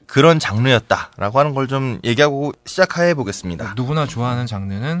그런 장르였다라고 하는 걸 좀 얘기하고 시작해 보겠습니다. 누구나 좋아하는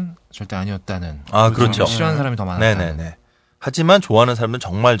장르는 절대 아니었다는. 그렇죠. 싫어하는 사람이 더 많았다. 네네네. 하지만 좋아하는 사람들은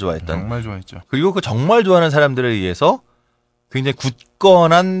정말 좋아했던. 정말 좋아했죠. 그리고 그 정말 좋아하는 사람들에 의해서 굉장히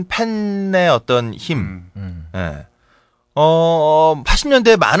굳건한 팬의 어떤 힘. 네.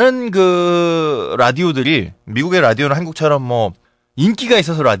 80년대 많은 그 라디오들이, 미국의 라디오는 한국처럼 뭐 인기가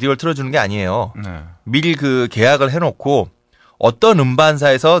있어서 라디오를 틀어주는 게 아니에요. 미리 그 계약을 해놓고 어떤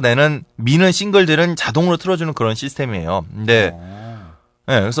음반사에서 내는 미는 싱글들은 자동으로 틀어주는 그런 시스템이에요. 근데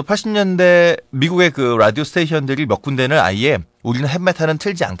그래서 80년대 미국의 그 라디오 스테이션들이 몇 군데는 아예 우리는 헤비메탈은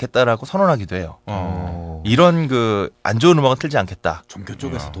틀지 않겠다라고 선언하기도 해요. 이런 그 안 좋은 음악은 틀지 않겠다. 종교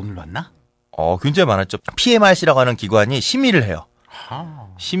쪽에서 돈을 받나? 굉장히 많았죠. PMRC라고 하는 기관이 심의를 해요.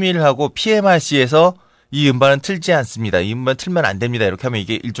 심의를 하고 PMRC에서 이 음반은 틀지 않습니다. 이 음반 틀면 안 됩니다. 이렇게 하면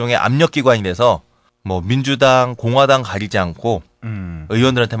이게 일종의 압력 기관이 돼서 뭐 민주당, 공화당 가리지 않고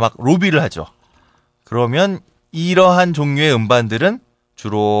의원들한테 막 로비를 하죠. 그러면 이러한 종류의 음반들은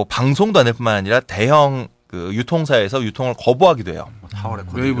주로 방송도 안 될 뿐만 아니라 대형 그 유통사에서 유통을 거부하기도 해요.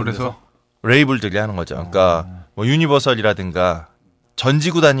 레이블에서? 레이블들이 하는 거죠. 그러니까 뭐 유니버설이라든가 전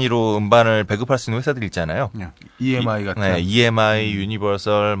지구 단위로 음반을 배급할 수 있는 회사들 있잖아요. EMI 같은. 네, EMI,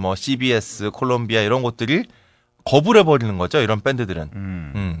 유니버설, 뭐 CBS, 콜롬비아 이런 곳들이 거부를 해버리는 거죠. 이런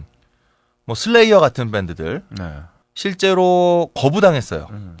밴드들은. 뭐 슬레이어 같은 밴드들 실제로 거부당했어요.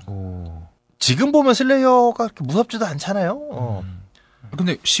 지금 보면 슬레이어가 그렇게 무섭지도 않잖아요.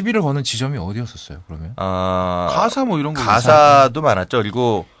 근데 시비를 거는 지점이 어디였었어요, 그러면? 가사 뭐 이런 거. 가사도 많았죠.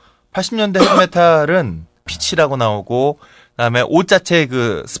 그리고 80년대 헤비메탈은 피치라고 나오고, 그다음에 옷 자체에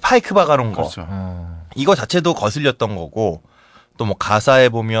그 스파이크 박아놓은 거. 그렇죠. 이거 자체도 거슬렸던 거고, 또 뭐 가사에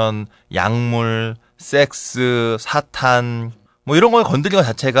보면 약물, 섹스, 사탄, 뭐 이런 걸 건드린 것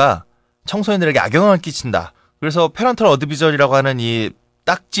자체가 청소년들에게 악영향을 끼친다. 그래서 페런털 어드비저리라고 하는 이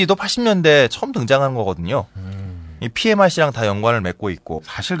딱지도 80년대에 처음 등장한 거거든요. 이 PMRC랑 다 연관을 맺고 있고.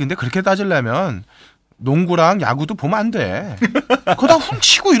 사실 근데 그렇게 따지려면 농구랑 야구도 보면 안 돼. 그거 다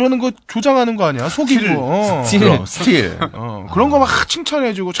훔치고 이러는 거 조장하는 거 아니야? 속이고. 스틸. 그런 거 막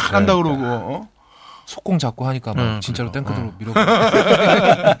칭찬해주고 잘한다 그러고. 속공 잡고 하니까 막 진짜로 탱크로 밀어.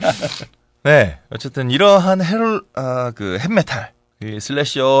 네, 어쨌든 이러한 헵메탈, 이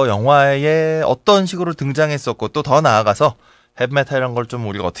슬래셔 영화에 어떤 식으로 등장했었고 또 더 나아가서 헵메탈이란 걸 좀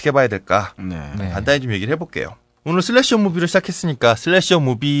우리가 어떻게 봐야 될까 간단히 좀 얘기를 해볼게요. 오늘 슬래셔 무비를 시작했으니까 슬래셔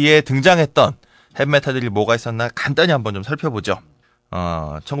무비에 등장했던 헵메탈들이 뭐가 있었나 간단히 한번 좀 살펴보죠.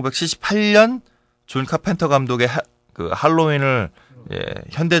 1978년 존 카펜터 감독의 할로윈을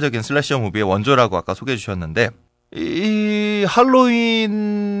현대적인 슬래셔 무비의 원조라고 아까 소개해 주셨는데 이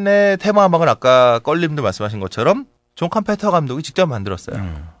할로윈의 테마 음악은 아까 껄림도 말씀하신 것처럼 존 카펜터 감독이 직접 만들었어요.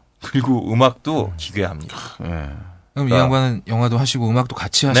 그리고 음악도 기괴합니다. 그럼 이 양반은 영화도 하시고 음악도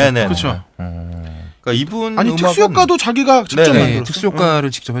같이 하셨고. 네네. 그렇죠. 그러니까 이분 아니 음악은 특수효과도 자기가 직접 네네. 만들었어.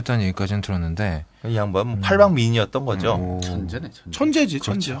 특수효과를 직접 했다는 얘기까지는 들었는데. 이 양반은 팔방미인이었던 거죠. 천재네. 천재지,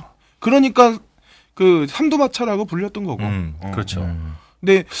 천재. 그러니까 그 삼도마차라고 불렸던 거고. 그렇죠.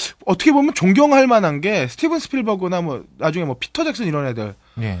 근데 어떻게 보면 존경할 만한 게 스티븐 스필버그나 뭐 나중에 뭐 피터 잭슨 이런 애들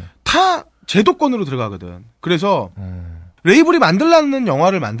다 제도권으로 들어가거든. 그래서 레이블이 만들라는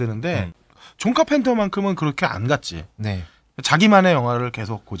영화를 만드는데 존 카펜터만큼은 그렇게 안 갔지. 네. 자기만의 영화를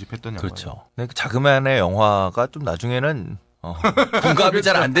계속 고집했던 영화. 그렇죠. 그 자그마한의 영화가 좀 나중에는 공감이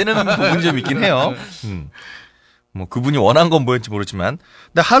잘 안 되는 부분이 좀 있긴 해요. 뭐 그분이 원한 건 뭐였지 모르지만,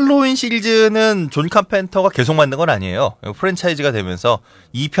 근데 할로윈 시리즈는 존 카펜터가 계속 만든 건 아니에요. 프랜차이즈가 되면서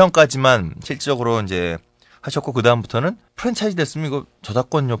 2편까지만 실질적으로 이제 하셨고 그 다음부터는 프랜차이즈 됐으면 이거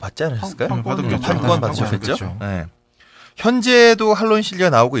저작권료 받지 않으셨을까요? 판권 받으셨겠죠. 네. 현재도 할로윈 시리즈가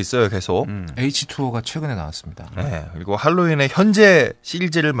나오고 있어요, 계속. H2O가 최근에 나왔습니다. 네. 그리고 할로윈의 현재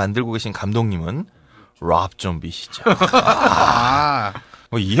시리즈를 만들고 계신 감독님은 랍 좀비시죠.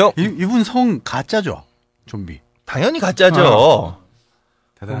 뭐 이분 성 가짜죠, 좀비. 당연히 가짜죠.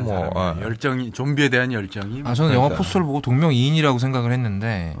 대단한 사람. 열정이 좀비에 대한 열정이. 저는 영화 포스터를 보고 동명이인이라고 생각을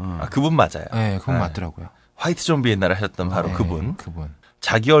했는데. 그분 맞아요. 네, 그분 맞더라고요. 화이트 좀비 옛날에 하셨던 바로 네, 그분. 그분.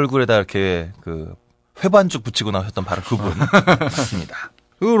 자기 얼굴에다 이렇게 회반죽 붙이고 나오셨던 바로 그분. 맞습니다.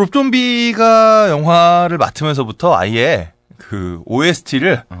 롭 좀비가 영화를 맡으면서부터 아예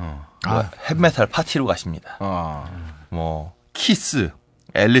OST를 헵메탈 파티로 가십니다. 뭐 키스,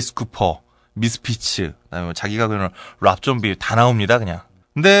 앨리스 쿠퍼, 미스피츠, 그다음에 자기가 그런 랍 좀비 다 나옵니다, 그냥.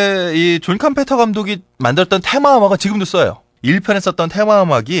 근데 이 존 카펜터 감독이 만들었던 테마 음악은 지금도 써요. 1편에 썼던 테마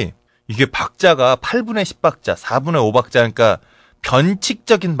음악이 이게 박자가 8분의 10박자, 4분의 5박자, 그러니까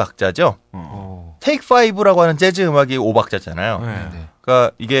변칙적인 박자죠. 테이크 5라고 하는 재즈 음악이 5박자잖아요. 네.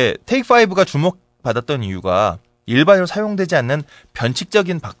 그러니까 이게 테이크 5가 주목받았던 이유가 일반적으로 사용되지 않는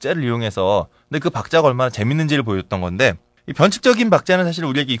변칙적인 박자를 이용해서, 근데 그 박자가 얼마나 재밌는지를 보여줬던 건데, 이 변칙적인 박자는 사실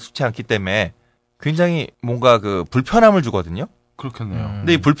우리에게 익숙치 않기 때문에 굉장히 뭔가 불편함을 주거든요. 그렇겠네요.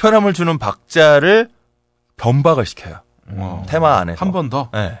 근데 이 불편함을 주는 박자를 변박을 시켜요. 테마 안에서. 한 번 더?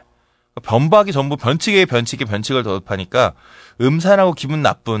 네. 변박이 전부 변칙에 변칙을 더입하니까 음산하고 기분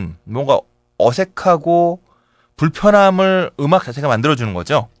나쁜, 뭔가 어색하고 불편함을 음악 자체가 만들어주는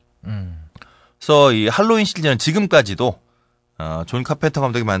거죠. 그래서 이 할로윈 시리즈는 지금까지도 존 카펜터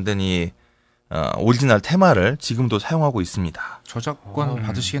감독이 만든 이 오리지널 테마를 지금도 사용하고 있습니다. 저작권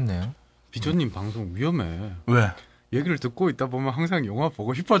받으시겠네요. 비조님 방송 위험해. 왜? 얘기를 듣고 있다 보면 항상 영화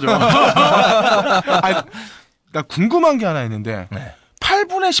보고 싶어져. 나 궁금한 게 하나 있는데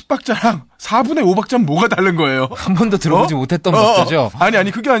 8분의 10박자랑 4분의 5박자는 뭐가 다른 거예요? 한 번도 들어보지 못했던 박자죠?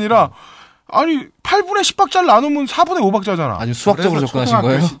 아니 그게 아니라 8분의 10박자를 나누면 4분의 5박자잖아. 아주 수학적으로 접근하신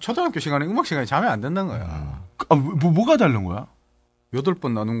거예요? 초등학교 시간에 음악 시간에 자면 안 된다는 거야. 뭐가 다른 거야?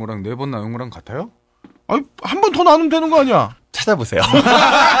 8번 나눈 거랑 4번 나눈 거랑 같아요? 한 번 더 나누면 되는 거 아니야? 찾아보세요.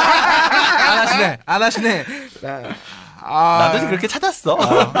 안 하시네. 나도 그렇게 찾았어.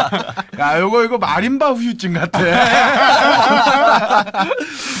 야, 이거 마림바 후유증 같아.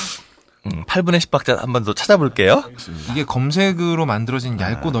 8분의 10박자 한 번 더 찾아볼게요. 이게 검색으로 만들어진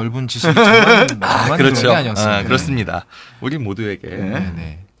얇고 넓은 지식이 정말 그렇죠. 게 아니었습니다. 그렇습니다. 우리 모두에게.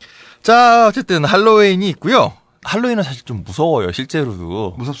 네. 자, 어쨌든 할로윈이 있고요. 할로윈은 사실 좀 무서워요,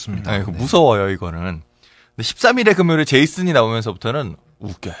 실제로도. 무섭습니다. 네, 무서워요, 이거는. 근데 13일의 금요일에 제이슨이 나오면서부터는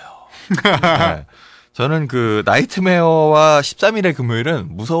웃겨요. 네. 저는 나이트메어와 13일의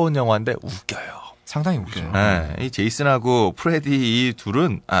금요일은 무서운 영화인데 웃겨요. 상당히 웃겨요. 네, 이 제이슨하고 프레디 이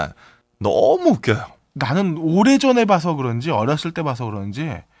둘은 너무 웃겨요. 나는 오래전에 봐서 그런지 어렸을 때 봐서 그런지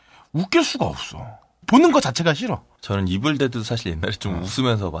웃길 수가 없어. 보는 것 자체가 싫어. 저는 이블데드도 사실 옛날에 좀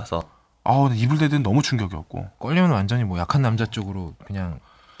웃으면서 봐서 이블데드는 너무 충격이었고. 껄림은 완전히 뭐 약한 남자 쪽으로 그냥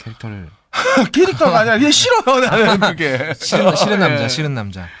캐릭터를 캐릭터가 아니라 그냥 싫어요. 나는 그게. 싫은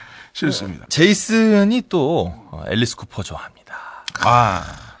남자. 싫습니다. 제이슨이 또 앨리스 쿠퍼 좋아합니다.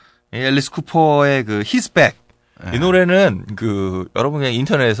 이 앨리스 쿠퍼의 그 His Back 이 노래는 그 여러분 그냥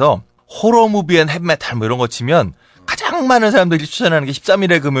인터넷에서 호러 무비 앤 헵메탈 뭐 이런 거 치면 가장 많은 사람들이 추천하는 게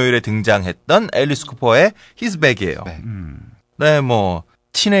 13일의 금요일에 등장했던 앨리스 쿠퍼의 His Back이에요. 네, 뭐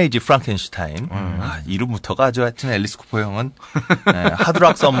티네이지 프랑켄슈타인 이름부터가 아주 하여튼 앨리스 쿠퍼 형은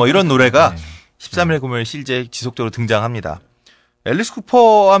하드락 썸머 이런 노래가 13일의 금요일 실제 지속적으로 등장합니다. 앨리스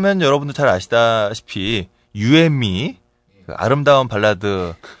쿠퍼 하면 여러분도 잘 아시다시피 You and Me 그 아름다운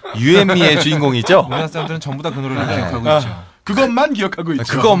발라드 You and Me의 주인공이죠. 우리나라 사람들은 전부 다 그 노래를 기억하고 있죠. 그것만 기억하고 있죠.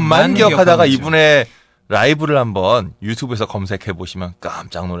 그것만 기억하다가 이분의 라이브를 한번 유튜브에서 검색해 보시면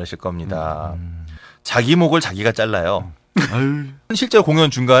깜짝 놀라실 겁니다. 자기 목을 자기가 잘라요. 실제로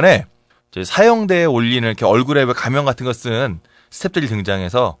공연 중간에 사형대에 올리는 이렇게 얼굴에 가면 같은 거 쓴 스태프들이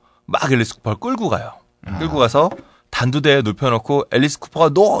등장해서 막 앨리스 쿠퍼를 끌고 가요. 끌고 가서 단두대에 눕혀놓고 앨리스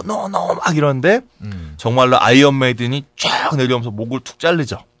쿠퍼가 노 막 이러는데 정말로 아이언 메이든이 쫙 내려오면서 목을 툭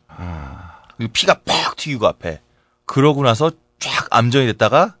자르죠. 그리고 피가 팍 튀기고 앞에. 그러고 나서 쫙 암전이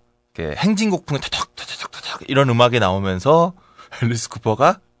됐다가 행진곡풍이 탁탁탁탁탁 이런 음악이 나오면서 앨리스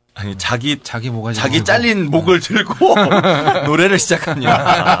쿠퍼가 자기 잘린 목을 들고 노래를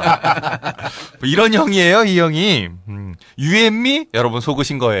시작합니다. 뭐 이런 형이에요, 이 형이. 유앤미 여러분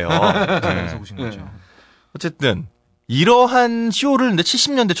속으신 거예요. 속으신 거죠. 어쨌든 이러한 쇼를 근데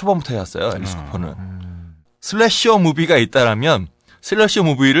 70년대 초반부터 해왔어요. 앨리스 쿠퍼는. 슬래셔 무비가 있다라면 슬래셔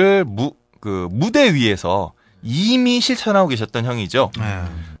무비를 무대 위에서 이미 실천하고 계셨던 형이죠.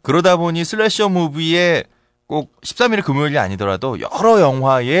 그러다 보니 슬래셔 무비에 꼭 13일의 금요일이 아니더라도 여러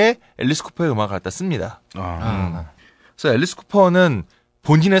영화에 앨리스 쿠퍼의 음악을 갖다 씁니다. 그래서 앨리스 쿠퍼는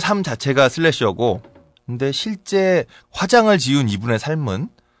본인의 삶 자체가 슬래셔고 근데 실제 화장을 지운 이분의 삶은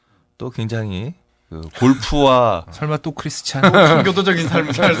또 굉장히 그 골프와 설마 또 크리스찬 청교도적인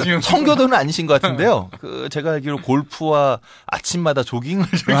삶을 살지금 청교도는 아니신 것 같은데요. 그 제가 알기로 골프와 아침마다 조깅을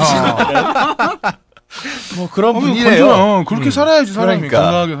즐기시는 뭐 그런 분이래요. 그렇게 살아야지 사람이 그러니까.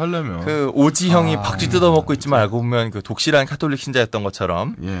 건강하게 살려면. 그 오지 형이 박쥐 뜯어먹고 있지만 알고 보면 그 독실한 카톨릭 신자였던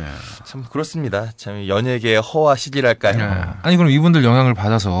것처럼 참 그렇습니다. 참 연예계의 허와 시기랄까요. 아니 그럼 이분들 영향을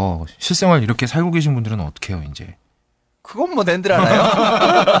받아서 실생활 이렇게 살고 계신 분들은 어떻게 해요 이제? 그건 뭐 낸들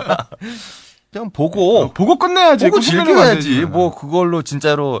하나요? 그냥 보고 끝내야지. 보고 즐겨야지. 뭐 그걸로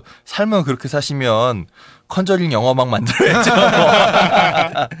진짜로 삶을 그렇게 사시면 컨저링 영화막 만들어야죠.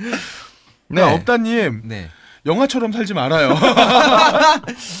 네. 업다님. 네. 영화처럼 살지 말아요.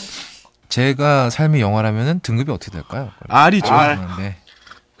 제가 삶이 영화라면은 등급이 어떻게 될까요? R이죠. 네.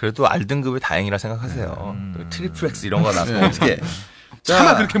 그래도 R등급이 다행이라 생각하세요. 트리플 X 이런 거 나서 어떻게.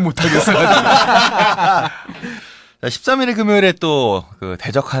 차마 그렇게 못하겠어요. 13일의 금요일에 또 그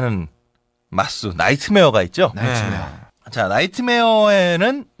대적하는 마수, 나이트메어가 있죠? 나이트메어. 자,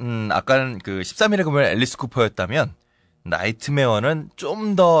 나이트메어에는, 아까는 그 13일의 금요일 앨리스 쿠퍼였다면, 나이트메어는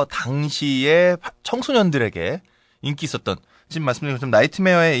좀 더 당시에 청소년들에게 인기 있었던, 지금 말씀드린 것처럼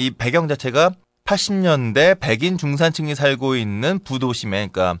나이트메어의 이 배경 자체가 80년대 백인 중산층이 살고 있는 부도심에,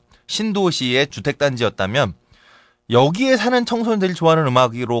 그러니까 신도시의 주택단지였다면, 여기에 사는 청소년들이 좋아하는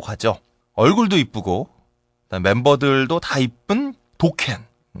음악으로 가죠. 얼굴도 이쁘고, 멤버들도 다 이쁜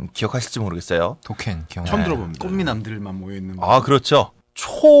도켄. 기억하실지 모르겠어요. 도켄 기억. 처음 들어봅니다. 꽃미남들만 모여있는. 아, 그렇죠.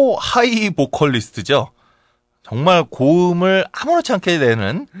 초하이 보컬리스트죠. 정말 고음을 아무렇지 않게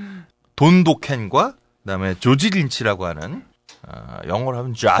내는 돈 도켄과 그다음에 조지 린치라고 하는 영어로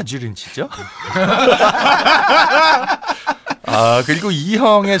하면 자지 린치죠. 아, 그리고 이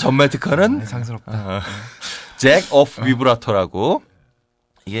형의 전매 특허는 상스럽다. 잭 오프 비브라토라고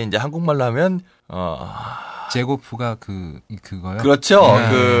이게 이제 한국말로 하면 제고프가 그거요? 그렇죠.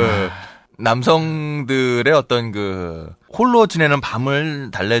 그 남성들의 어떤 그 홀로 지내는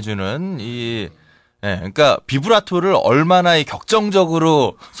밤을 달래주는 그러니까 비브라토를 얼마나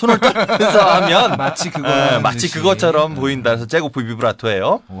격정적으로 손을 떨면서 하면 마치 그것처럼 보인다. 그래서 제고프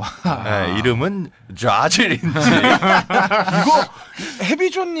비브라토예요. 이름은 좌질인지. 이거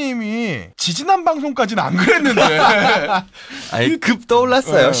해비조님이 지지난 방송까지는 안 그랬는데. 아니 급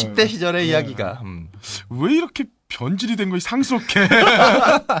떠올랐어요. 10대 시절의 이야기가. 왜 이렇게 변질이 된 거지 상스럽게.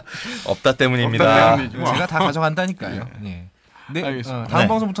 없다 때문입니다. 제가 다 가져간다니까요. 네. 네, 다음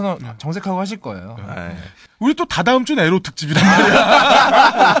방송부터는 정색하고 하실 거예요. 우리 또 다다음 주는 에로 특집이란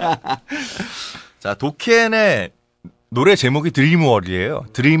말이야. 자, 도켄의 노래 제목이 드림 워리예요.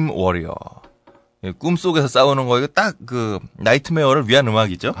 드림 워리어. 꿈속에서 싸우는 거 이거 딱 그 나이트메어를 위한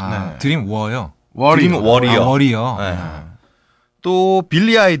음악이죠. 네. 드림 워요. 드림 워리어. 워리어. 네. 또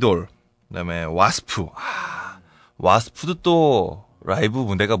빌리 아이돌. 그다음에 와스프. 와스프도 또 라이브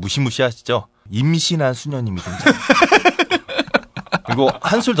무대가 무시무시하시죠. 임신한 수녀님이 등장. 그리고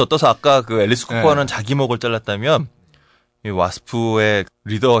한술 더 떠서 아까 그 앨리스 쿠퍼는 자기 목을 잘랐다면 이 와스프의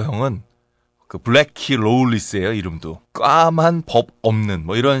리더 형은 그 블랙키 로울리스예요. 이름도 까만 법 없는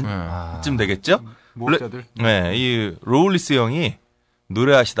뭐 이런 쯤 되겠죠. 목자들. 네, 이 로울리스 형이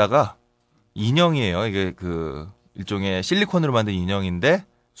노래하시다가 인형이에요. 이게 그 일종의 실리콘으로 만든 인형인데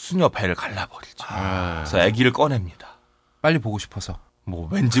수녀 배를 갈라버리죠. 그래서 아기를 꺼냅니다. 빨리 보고 싶어서. 뭐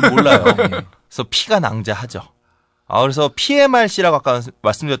왠지 몰라요. 그래서 피가 낭자하죠. 그래서 PMRC라고 아까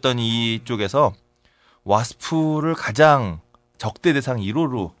말씀드렸던 이쪽에서 와스프를 가장 적대 대상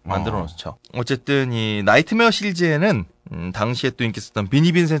 1호로 만들어 놓죠. 어쨌든 이 나이트메어 시리즈에는 당시에 또 인기 있었던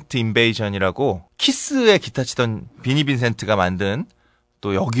비니 빈센트 인베이션이라고 키스에 기타 치던 비니 빈센트가 만든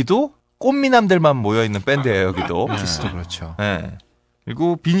또 여기도 꽃미남들만 모여있는 밴드예요. 여기도. 키스도 그렇죠. 네.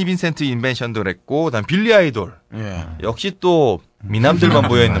 그리고 비니 빈센트 인벤션도 그랬고 그다음 빌리 아이돌. 역시 또 미남들만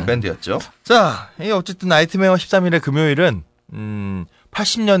모여있는 밴드였죠. 자, 어쨌든 나이트메어 13일의 금요일은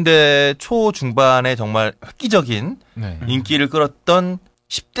 80년대 초중반에 정말 획기적인 인기를 끌었던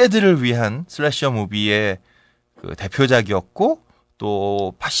 10대들을 위한 슬래셔 무비의 그 대표작이었고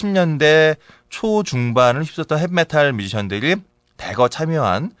또 80년대 초중반을 휩쓸었던 헤비메탈 뮤지션들이 대거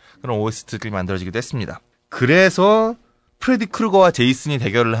참여한 그런 OST들이 만들어지기도 했습니다. 그래서 프레디 크루거와 제이슨이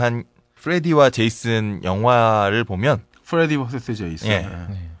대결을 한 프레디와 제이슨 영화를 보면 프레디 vs 제이슨.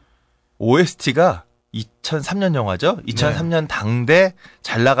 OST가 2003년 영화죠. 2003년 당대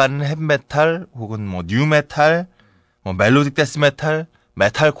잘 나가는 헤비메탈 혹은 뭐 뉴메탈, 뭐 멜로딕 데스메탈,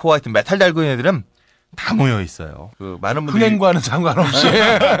 메탈 코어 하여튼 메탈 달고 있는 애들은 다 모여 있어요. 그 많은 분들이 흥행과는 상관없이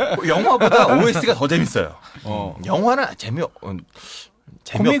영화보다 OST가 더 재밌어요. 영화는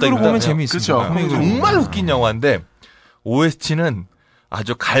코믹으로 보면 재미있습니다. 그렇죠. 정말 웃긴 영화인데 OST는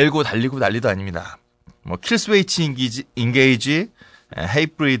아주 갈고 달리고 난리도 아닙니다. 뭐 킬스웨이치 인게이지,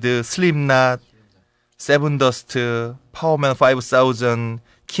 헤이브리드, 슬립낫, 세븐더스트, 파워맨 5000,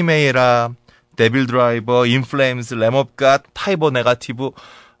 키메이라, 데빌 드라이버, 인플레임스, 램업갓, 타이버 네가티브.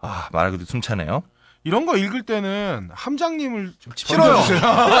 말하기도 숨차네요. 이런 거 읽을 때는 함장님을 싫어요.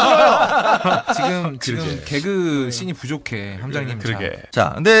 지금 개그 씬이 부족해. 함장님. 그러게.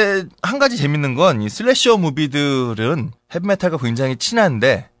 자, 근데 한 가지 재밌는 건 이 슬래셔 무비들은 헤비메탈과 굉장히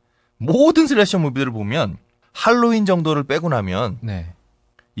친한데 모든 슬래셔 무비들을 보면 할로윈 정도를 빼고 나면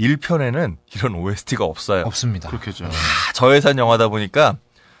 1편에는 이런 OST가 없어요. 없습니다. 그렇겠죠. 저예산 영화다 보니까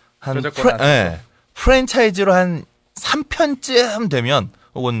한 프랜차이즈로 한 3편쯤 되면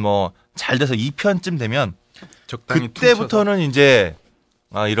혹은 뭐 잘 돼서 2편쯤 되면 그때부터는 이제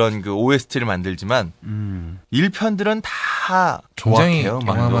이런 그 OST를 만들지만 1편들은 다 굉장히 좋아해요.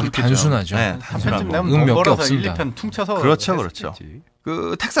 영화만 단순하죠. 네, 단순하고. 몇 개 없습니다. 1편 퉁쳐서 그렇죠.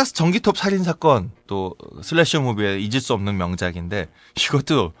 그 텍사스 전기톱 살인 사건 또 슬래셔 무비의 잊을 수 없는 명작인데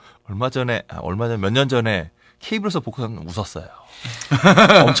이것도 얼마 전에 몇 년 전에 케이블에서 보고 웃었어요.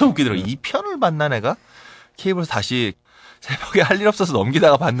 엄청 웃기더라고요. 2편을 만난 애가 케이블에서 다시 새벽에 할 일 없어서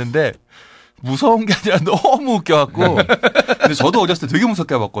넘기다가 봤는데 무서운 게 아니라 너무 웃겨갖고 근데 저도 어렸을 때 되게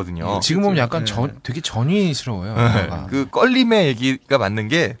무섭게 봤거든요. 지금 보면 약간 되게 전위스러워요. 그 껄림의 얘기가 맞는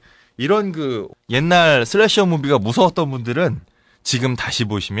게 이런 그 옛날 슬래셔 무비가 무서웠던 분들은 지금 다시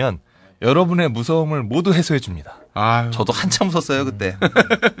보시면 여러분의 무서움을 모두 해소해 줍니다. 저도 한참 웃었어요 그때.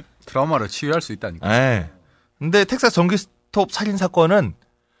 트라우마를 치유할 수 있다니까. 근데 텍사스 전기톱 살인 사건은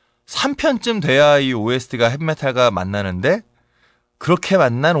 3편쯤 돼야 이 OST가 헤비메탈과 만나는데 그렇게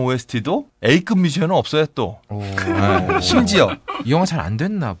만난 OST도 A급 뮤지션은 없어요 또. 심지어 이 영화 잘 안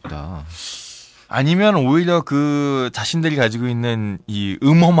됐나 보다. 아니면 오히려 그 자신들이 가지고 있는 이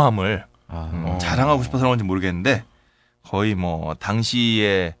음험함을 자랑하고 싶어서 그런 건지 모르겠는데 거의 뭐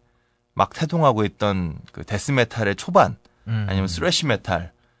당시에 막 태동하고 있던 그 데스메탈의 초반 아니면 스래시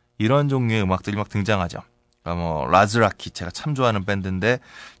메탈 이런 종류의 음악들이 막 등장하죠. 그러니까 뭐 라즈라키 제가 참 좋아하는 밴드인데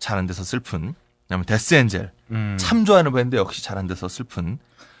잘 안 돼서 슬픈. 그다음에 데스엔젤 참 좋아하는 밴드 역시 잘 안 돼서 슬픈.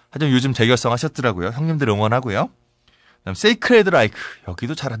 하지만 요즘 재결성하셨더라고요. 형님들 응원하고요. 그다음 세이크레드 라이크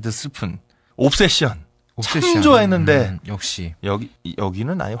여기도 잘 안 돼서 슬픈. 옵세션 참 좋아했는데 역시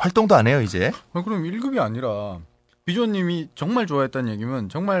여기는 아예 활동도 안 해요 이제. 그럼 1급이 아니라 비조님이 정말 좋아했다는 얘기면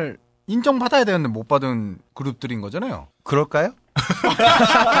정말 인정받아야 되는데 못 받은 그룹들인 거잖아요. 그럴까요?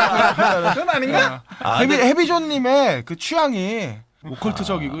 그건 아닌가? 헤비존님의 그 취향이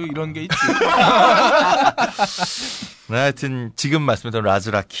오컬트적이고 이런 게 있지. 네, 하여튼 지금 말씀드린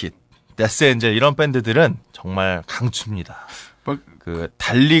라즈라킷, 데스엔젤 이런 밴드들은 정말 강추입니다. 그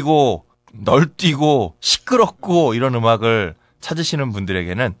달리고 널뛰고 시끄럽고 이런 음악을 찾으시는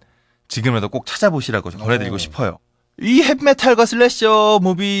분들에게는 지금이라도 꼭 찾아보시라고 권해드리고 싶어요. 이 헤비메탈과 슬래셔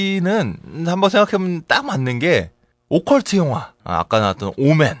무비는 한번 생각해보면 딱 맞는 게 오컬트 영화, 아까 나왔던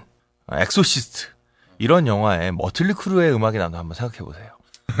오맨, 엑소시스트 이런 영화에 머틀리 크루의 음악이 나도 한번 생각해보세요.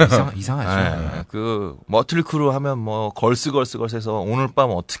 이상하죠. 네, 그 머틀리 크루 하면 뭐 걸스해서 오늘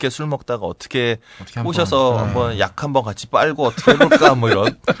밤 어떻게 술 먹다가 어떻게 꼬셔서 한번 약 한번 같이 빨고 어떻게 해볼까 뭐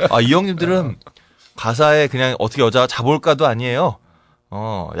이런. 이 형님들은 가사에 그냥 어떻게 여자 잡아올까도 아니에요.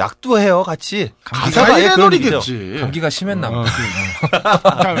 약도 해요 같이. 가사가 아예 그런 얘기겠지. 감기가 심했나 보다.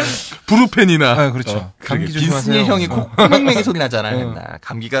 브루펜이나. 그렇죠. 감기 빈스니 형이 코맹맹이 소리 나잖아요.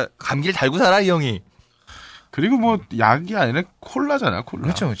 감기를 달고 살아 이 형이. 그리고 뭐 약이 아니라 콜라잖아, 콜라.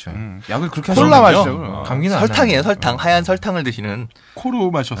 그렇죠. 약을 그렇게 하시면 콜라 마시죠. 감기는 설탕이에요, 설탕. 하얀 설탕을 드시는. 코로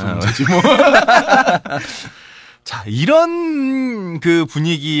마셔서 문제지 뭐. 자, 이런 그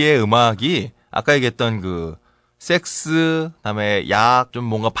분위기의 음악이 아까 얘기했던 그 섹스, 그다음에 약, 좀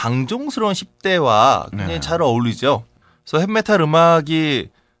뭔가 방종스러운 10대와 굉장히 잘 어울리죠. 그래서 헤비메탈 음악이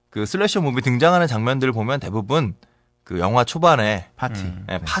그 슬래셔 무비 등장하는 장면들을 보면 대부분 그 영화 초반에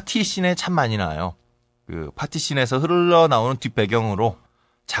파티 씬에 참 많이 나와요. 그 파티 씬에서 흘러나오는 뒷배경으로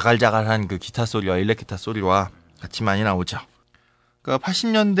자갈자갈한 그 기타 소리와 일렉기타 소리와 같이 많이 나오죠. 그러니까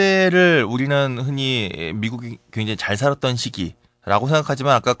 80년대를 우리는 흔히 미국이 굉장히 잘 살았던 시기라고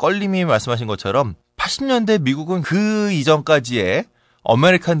생각하지만 아까 껄림이 말씀하신 것처럼 80년대 미국은 그 이전까지의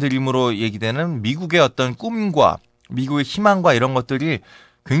아메리칸 드림으로 얘기되는 미국의 어떤 꿈과 미국의 희망과 이런 것들이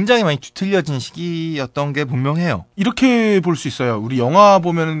굉장히 많이 뒤틀려진 시기였던 게 분명해요. 이렇게 볼 수 있어요. 우리 영화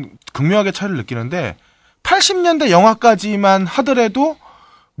보면 극명하게 차이를 느끼는데 80년대 영화까지만 하더라도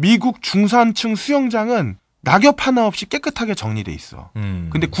미국 중산층 수영장은 낙엽 하나 없이 깨끗하게 정리돼 있어.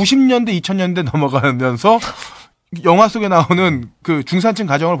 근데 90년대, 2000년대 넘어가면서 영화 속에 나오는 그 중산층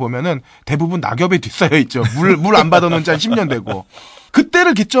가정을 보면은 대부분 낙엽에 뒤싸여 있죠. 물 안 받아놓은 지 한 10년 되고.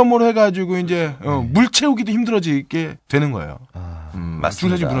 그때를 기점으로 해가지고 이제 물 채우기도 힘들어지게 되는 거예요.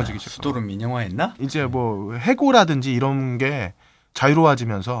 맞습니다. 중산층이 무너지기 시작. 수도를 민영화했나? 이제 뭐 해고라든지 이런 게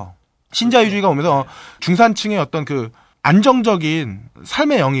자유로워지면서 신자유주의가 오면서 중산층의 어떤 그 안정적인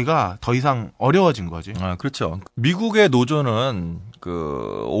삶의 영위가 더 이상 어려워진 거지. 그렇죠. 미국의 노조는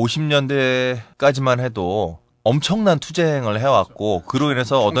그 50년대까지만 해도 엄청난 투쟁을 해왔고 그로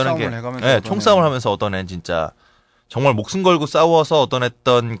인해서 얻어낸 총싸움을 하면서 얻어낸 진짜 정말 목숨 걸고 싸워서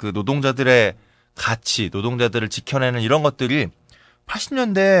얻어냈던 그 노동자들의 가치, 노동자들을 지켜내는 이런 것들이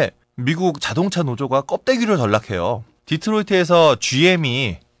 80년대 미국 자동차 노조가 껍데기로 전락해요. 디트로이트에서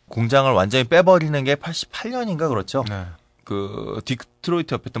GM이 공장을 완전히 빼버리는 게 88년인가 그렇죠. 네. 그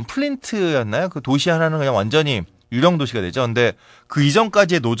디트로이트 옆에 있던 플린트였나요? 그 도시 하나는 그냥 완전히 유령 도시가 되죠. 근데 그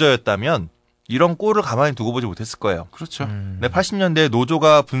이전까지의 노조였다면 이런 꼴을 가만히 두고 보지 못했을 거예요. 그렇죠. 근데 80년대에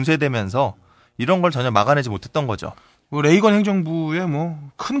노조가 분쇄되면서 이런 걸 전혀 막아내지 못했던 거죠. 뭐 레이건 행정부의 뭐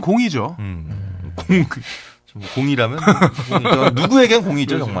큰 공이죠. 공이라면 누구에겐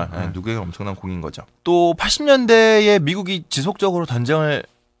공이죠. 그렇죠. 정말. 네, 누구에겐 엄청난 공인 거죠. 또 80년대에 미국이 지속적으로 전쟁을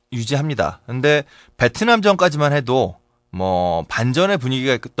유지합니다. 근데 베트남전까지만 해도 뭐 반전의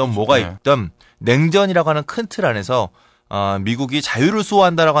분위기가 있던 뭐가 있던 냉전이라고 하는 큰 틀 안에서 미국이 자유를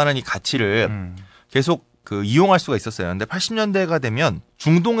수호한다라고 하는 이 가치를 계속 그 이용할 수가 있었어요. 근데 80년대가 되면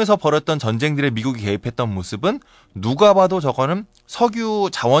중동에서 벌였던 전쟁들에 미국이 개입했던 모습은 누가 봐도 저거는 석유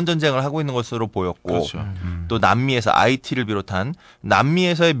자원 전쟁을 하고 있는 것으로 보였고 그렇죠. 또 남미에서 IT를 비롯한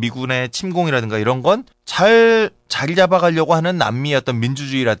남미에서의 미군의 침공이라든가 이런 건 잘 자리 잡아가려고 하는 남미의 어떤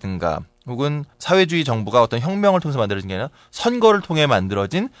민주주의라든가 혹은 사회주의 정부가 어떤 혁명을 통해서 만들어진 게 아니라 선거를 통해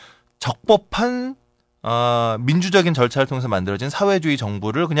만들어진 적법한 민주적인 절차를 통해서 만들어진 사회주의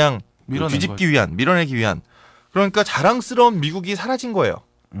정부를 그냥 뒤집기 위한, 밀어내기 위한. 그러니까 자랑스러운 미국이 사라진 거예요.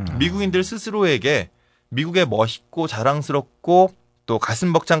 미국인들 스스로에게 미국의 멋있고 자랑스럽고 또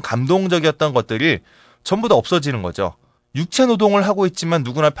가슴 벅찬 감동적이었던 것들이 전부 다 없어지는 거죠. 육체 노동을 하고 있지만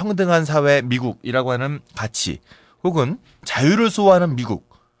누구나 평등한 사회 미국이라고 하는 가치 혹은 자유를 수호하는 미국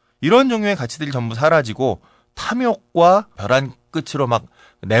이런 종류의 가치들이 전부 사라지고 탐욕과 벼랑 끝으로 막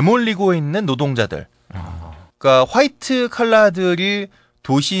내몰리고 있는 노동자들. 그러니까 화이트 칼라들이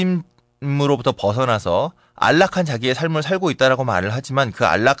도심으로부터 벗어나서 안락한 자기의 삶을 살고 있다라고 말을 하지만 그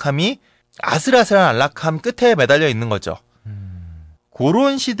안락함이 아슬아슬한 안락함 끝에 매달려 있는 거죠.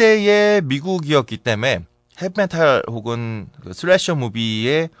 그런 시대의 미국이었기 때문에 헤비메탈 혹은 슬래셔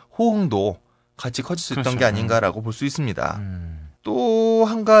무비의 호응도 같이 커질 수 있던 게 아닌가라고 볼 수 있습니다. 또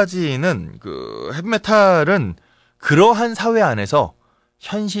한 가지는 그 헤비메탈은 그러한 사회 안에서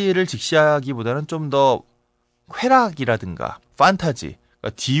현실을 직시하기보다는 좀 더 쾌락이라든가 판타지,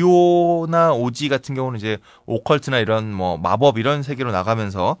 그러니까 디오나 오지 같은 경우는 이제 오컬트나 이런 뭐 마법 이런 세계로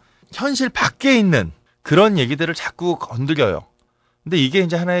나가면서 현실 밖에 있는 그런 얘기들을 자꾸 건드려요. 근데 이게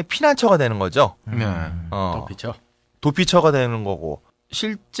이제 하나의 피난처가 되는 거죠. 덮이죠. 도피처가 되는 거고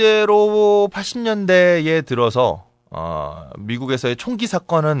실제로 80년대에 들어서 미국에서의 총기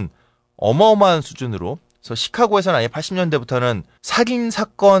사건은 어마어마한 수준으로 그래서 시카고에서는 아예 80년대부터는 살인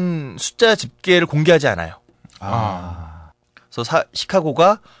사건 숫자 집계를 공개하지 않아요. 그래서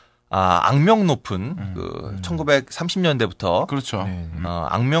시카고가 악명 높은 1930년대부터 그렇죠.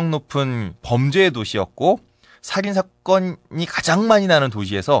 악명 높은 범죄의 도시였고 살인 사건이 가장 많이 나는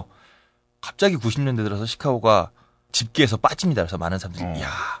도시에서 갑자기 90년대 들어서 시카고가 집계에서 빠집니다. 그래서 많은 사람들이 이야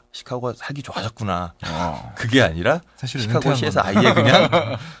시카고가 살기 좋아졌구나. 그게 아니라 시카고시에서 아예 그냥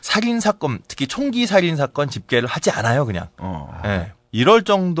살인 사건 특히 총기 살인 사건 집계를 하지 않아요. 그냥. 네. 이럴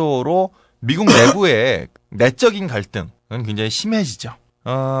정도로 미국 내부의 내적인 갈등은 굉장히 심해지죠.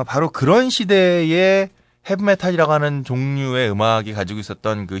 바로 그런 시대에 헤비메탈이라고 하는 종류의 음악이 가지고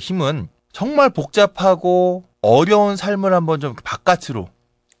있었던 그 힘은 정말 복잡하고 어려운 삶을 한번 좀 바깥으로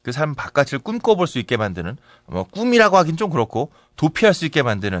그 삶 바깥을 꿈꿔볼 수 있게 만드는 꿈이라고 하긴 좀 그렇고 도피할 수 있게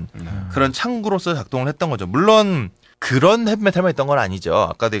만드는 그런 창구로서 작동을 했던 거죠. 물론 그런 헤비메탈만 있던 건 아니죠.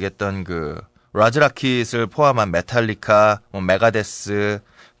 아까도 얘기했던 그 라즈라킷을 포함한 메탈리카, 메가데스,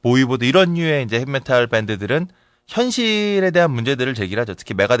 보이보드 이런 류의 이제 헤비메탈 밴드들은 현실에 대한 문제들을 제기하죠.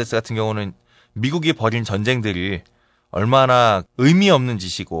 특히 메가데스 같은 경우는 미국이 벌인 전쟁들이 얼마나 의미 없는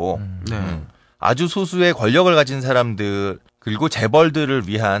짓이고 아주 소수의 권력을 가진 사람들 그리고 재벌들을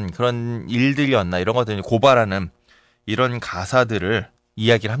위한 그런 일들이었나 이런 것들을 고발하는 이런 가사들을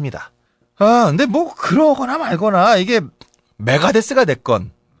이야기를 합니다. 근데 뭐 그러거나 말거나 이게 메가데스가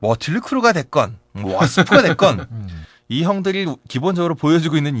됐건 머틀리 크루가 됐건 워스프가 됐건 이 형들이 기본적으로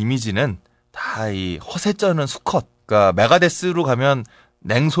보여주고 있는 이미지는 다 이 허세 쩌는 수컷. 그러니까 메가데스로 가면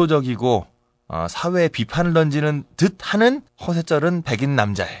냉소적이고 사회에 비판을 던지는 듯하는 허세 쩌는 백인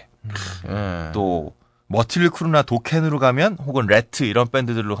남자애. 또 머틀리 크루나 도켄으로 가면 혹은 레트 이런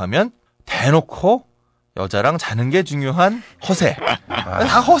밴드들로 가면 대놓고 여자랑 자는 게 중요한 허세.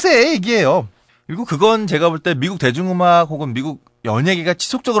 다 허세의 얘기예요. 그리고 그건 제가 볼 때 미국 대중음악 혹은 미국 연예계가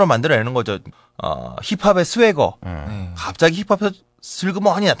지속적으로 만들어내는 거죠. 힙합의 스웨거. 갑자기 힙합에서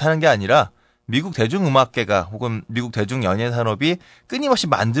슬그머니 나타나는 게 아니라 미국 대중음악계가 혹은 미국 대중연예산업이 끊임없이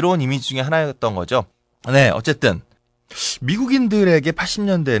만들어온 이미지 중에 하나였던 거죠. 네, 어쨌든 미국인들에게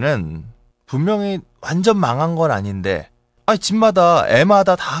 80년대는 분명히 완전 망한 건 아닌데 집마다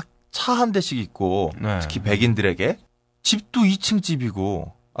애마다 다 차 한 대씩 있고 특히 백인들에게 집도 2층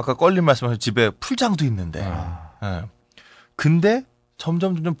집이고 아까 껄림 말씀하신 집에 풀장도 있는데 근데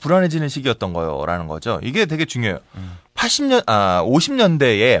점점 불안해지는 시기였던 거요라는 거죠. 이게 되게 중요해요.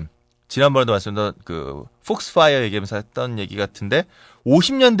 50년대에 지난번에도 말씀드렸던 그 폭스파이어 얘기하면서 했던 얘기 같은데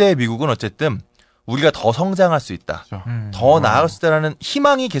 50년대의 미국은 어쨌든 우리가 더 성장할 수 있다. 더 나아갈 수 있다라는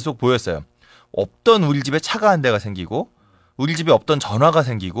희망이 계속 보였어요. 없던 우리 집에 차가 한 대가 생기고 우리 집에 없던 전화가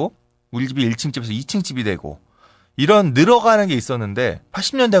생기고 우리 집이 1층 집에서 2층 집이 되고 이런 늘어가는 게 있었는데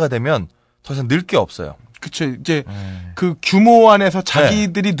 80년대가 되면 더 이상 늘 게 없어요. 그쵸. 이제 그 규모 안에서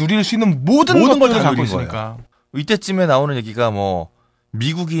자기들이 누릴 수 있는 모든 걸 다 갖고 있으니까. 이때쯤에 나오는 얘기가 뭐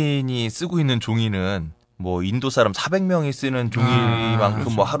미국인이 쓰고 있는 종이는 뭐 인도 사람 400명이 쓰는 종이만큼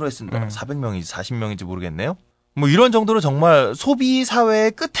그렇죠. 뭐 하루에 쓴다. 400명인지 40명인지 모르겠네요. 뭐 이런 정도로 정말 소비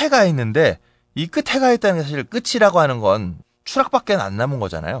사회의 끝에 가 있는데 이 끝에 가 있다는 게 사실 끝이라고 하는 건 추락밖에 안 남은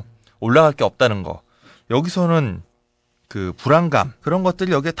거잖아요. 올라갈 게 없다는 거. 여기서는 그 불안감 그런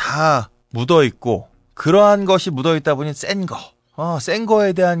것들이 여기에 다 묻어 있고 그러한 것이 묻어 있다 보니 센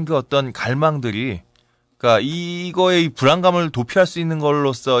거에 대한 그 어떤 갈망들이 그러니까 이거의 불안감을 도피할 수 있는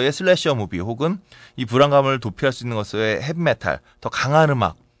걸로서의 슬래셔 무비 혹은 이 불안감을 도피할 수 있는 것으로의 헤비메탈 더 강한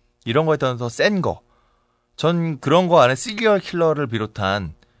음악 이런 거에 따른 더 센 거. 전 그런 거 안에 시리얼 킬러를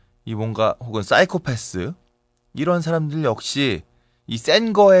비롯한 이 뭔가 혹은 사이코패스 이런 사람들 역시 이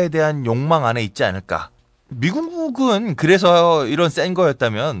센 거에 대한 욕망 안에 있지 않을까. 미국은 그래서 이런 센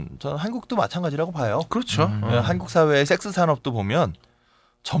거였다면 저는 한국도 마찬가지라고 봐요. 그렇죠. 한국 사회의 섹스 산업도 보면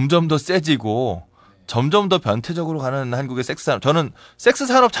점점 더 세지고 점점 더 변태적으로 가는 한국의 섹스 산업. 저는 섹스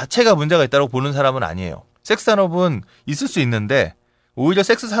산업 자체가 문제가 있다고 보는 사람은 아니에요. 섹스 산업은 있을 수 있는데 오히려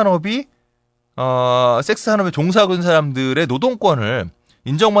섹스 산업에 종사하고 있는 사람들의 노동권을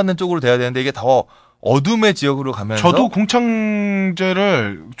인정받는 쪽으로 돼야 되는데 이게 더 어둠의 지역으로 가면서 저도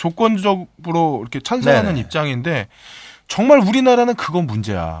공창제를 조건적으로 이렇게 찬성하는 입장인데 정말 우리나라는 그건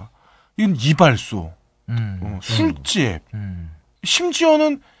문제야. 이건 이발소, 술집,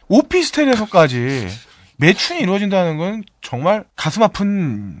 심지어는 오피스텔에서까지 매춘이 이루어진다는 건 정말 가슴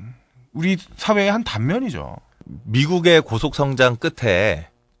아픈 우리 사회의 한 단면이죠. 미국의 고속성장 끝에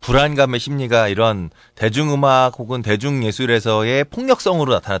불안감의 심리가 이런 대중음악 혹은 대중예술에서의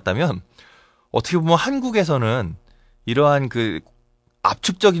폭력성으로 나타났다면 어떻게 보면 한국에서는 이러한 그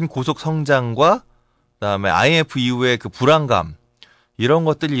압축적인 고속성장과 그다음에 IMF 이후의 그 불안감 이런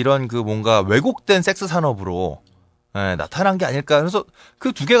것들이 이런 그 뭔가 왜곡된 섹스 산업으로 나타난 게 아닐까. 그래서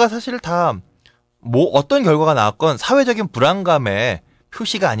그 두 개가 사실 다 뭐 어떤 결과가 나왔건 사회적인 불안감의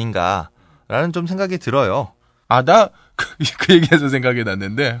표시가 아닌가라는 좀 생각이 들어요. 아, 나 그 얘기해서 생각이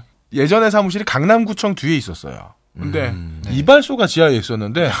났는데 예전에 사무실이 강남구청 뒤에 있었어요. 근데 이발소가 지하에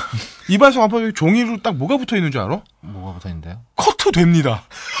있었는데 이발소 앞에 종이로 딱 뭐가 붙어 있는 줄 알아? 뭐가 붙어 있는데요? 커트 됩니다.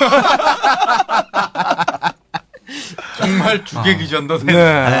 정말 주객이전도 되네.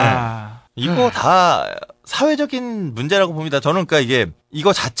 네. 이거 다 사회적인 문제라고 봅니다. 저는 그러니까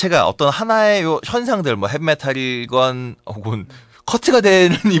이거 자체가 어떤 하나의 요 현상들, 뭐 헤비메탈이건 혹은 커트가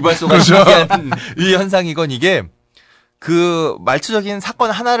되는 이발소가 신기한 이 현상이건 이게 그 말초적인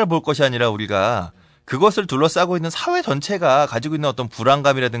사건 하나를 볼 것이 아니라 우리가 그것을 둘러싸고 있는 사회 전체가 가지고 있는 어떤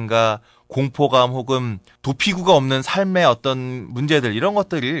불안감이라든가 공포감 혹은 도피구가 없는 삶의 어떤 문제들 이런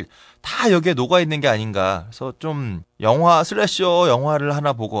것들이 다 여기에 녹아 있는 게 아닌가. 그래서 좀 영화 슬래셔 영화를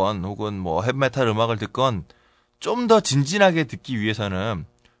하나 보건 혹은 뭐 헤비메탈 음악을 듣건 좀 더 진진하게 듣기 위해서는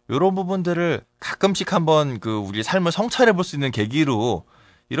이런 부분들을 가끔씩 한번 그 우리 삶을 성찰해 볼 수 있는 계기로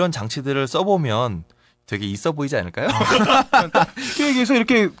이런 장치들을 써보면 되게 있어 보이지 않을까요? 그래서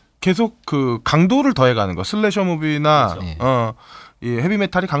이렇게 계속 그 강도를 더해가는 거 슬래셔 무비나 그렇죠. 이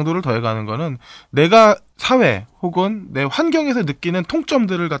헤비메탈이 강도를 더해가는 거는 내가 사회 혹은 내 환경에서 느끼는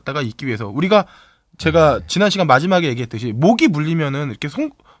통점들을 갖다가 잊기 위해서 제가 지난 시간 마지막에 얘기했듯이 목이 물리면은 이렇게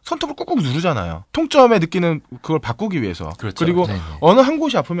손톱을 꾹꾹 누르잖아요. 통점에 느끼는 그걸 바꾸기 위해서. 그렇죠. 그리고 네네. 어느 한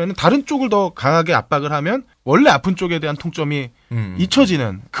곳이 아프면은 다른 쪽을 더 강하게 압박을 하면 원래 아픈 쪽에 대한 통점이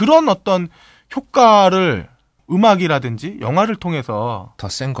잊혀지는 그런 어떤 효과를 음악이라든지 영화를 통해서 더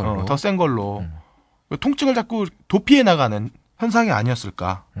센 걸로. 더 센 걸로 통증을 자꾸 도피해 나가는 현상이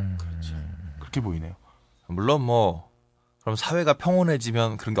아니었을까. 그렇게 보이네요. 물론 뭐 그럼 사회가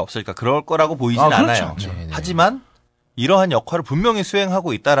평온해지면 그런 게 없을까 그럴 거라고 보이진 그렇죠. 않아요. 네네. 하지만 이러한 역할을 분명히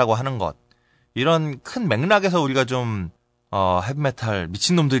수행하고 있다라고 하는 것 이런 큰 맥락에서 우리가 좀 헤비메탈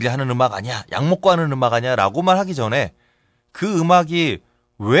미친놈들이 하는 음악 아니야 약 먹고 하는 음악 아니야 라고만 하기 전에 그 음악이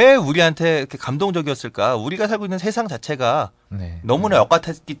왜 우리한테 이렇게 감동적이었을까? 우리가 살고 있는 세상 자체가 네. 너무나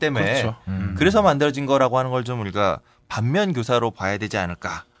역같았기 때문에 그렇죠. 그래서 만들어진 거라고 하는 걸 좀 우리가 반면 교사로 봐야 되지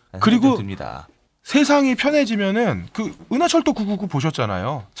않을까? 그리고 듭니다. 세상이 편해지면은 그 은하철도 999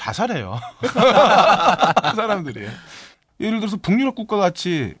 보셨잖아요. 자살해요. 사람들이. 예를 들어서 북유럽 국가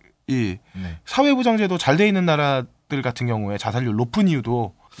같이 이 네. 사회보장제도 잘 돼 있는 나라들 같은 경우에 자살률 높은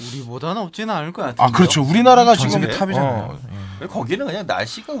이유도 우리보다는 없지는 않을 것 같은데. 아 그렇죠. 우리나라가 전 지금 세계 탑이잖아요. 왜 거기는 그냥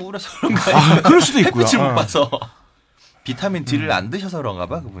날씨가 우울해서 그런가? 그럴 수도 있고요. 햇빛을 못 봐서 비타민 D를 안 드셔서 그런가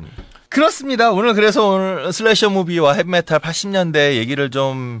봐 그분이. 그렇습니다. 오늘 슬래셔 무비와 헤비메탈 80년대 얘기를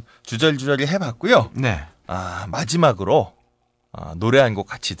좀 주저리 해봤고요. 네. 마지막으로 노래 한 곡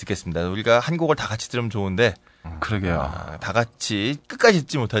같이 듣겠습니다. 우리가 한 곡을 다 같이 들으면 좋은데 그러게요. 다 같이 끝까지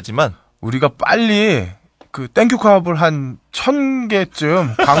듣지 못하지만 우리가 빨리 그 땡큐캅을 한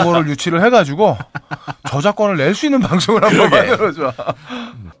 1000개쯤 광고를 유치를 해가지고 저작권을 낼 수 있는 방송을 한번 만들어줘.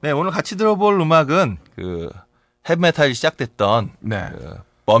 네 오늘 같이 들어볼 음악은 그 헤비메탈이 시작됐던 네. 그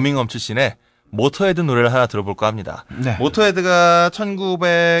버밍엄 출신의 모터헤드 노래를 하나 들어볼까 합니다. 네. 모터헤드가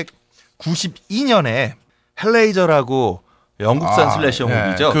 1992년에 헬레이저라고 영국산 슬래셔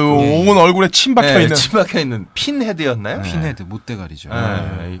무비죠. 그 온 얼굴에 침 박혀 있는. 침 박혀 있는 핀헤드였나요? 핀헤드 못대가리죠.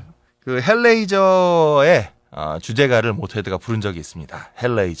 그 헬레이저의 주제가를 모터헤드가 부른 적이 있습니다.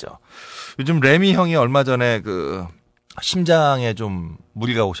 헬레이저. 요즘 레미 형이 얼마 전에 그 심장에 좀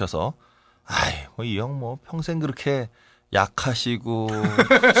무리가 오셔서 이 형 뭐 평생 그렇게 약하시고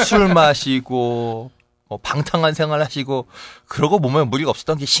술 마시고 뭐 방탕한 생활 하시고 그러고 몸에 무리가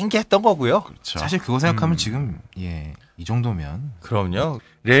없었던 게 신기했던 거고요. 그렇죠. 사실 그거 생각하면 지금 이 정도면 그럼요.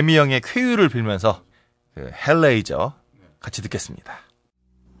 레미 형의 쾌유를 빌면서 그 헬레이저 같이 듣겠습니다.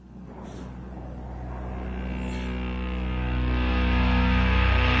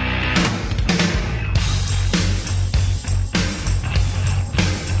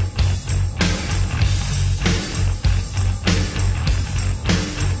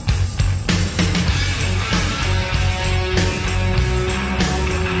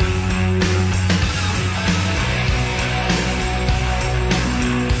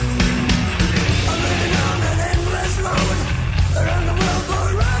 Around the world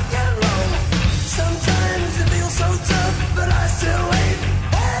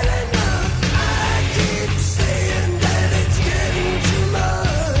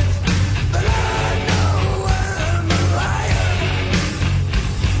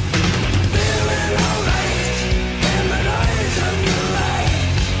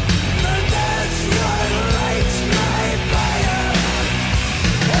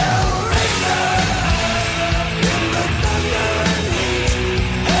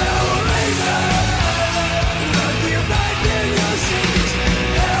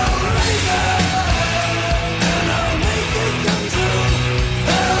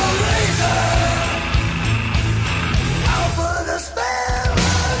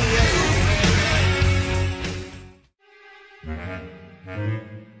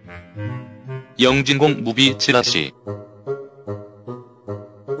영진공 무비 찌라시.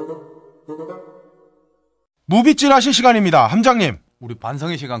 무비 찌라시 시간입니다. 함장님. 우리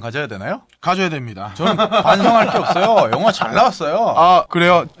반성의 시간 가져야 되나요? 가져야 됩니다. 저는 반성할 게 없어요. 영화 잘 나왔어요. 아,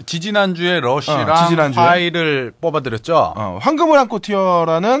 그래요? 지지난주에 러시랑 화이를 뽑아드렸죠. 황금을 안고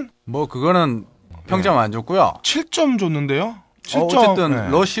튀어라는 뭐 그거는 평점 안 줬고요. 7점 줬는데요. 7점.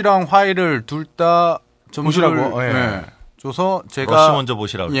 어쨌든 러시랑 화이를 둘 다 점수를 줘서 제가 러시 먼저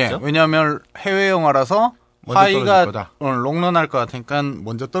보시라고 예, 그랬죠? 왜냐하면 해외 영화라서 화이가 롱런할 것 같으니까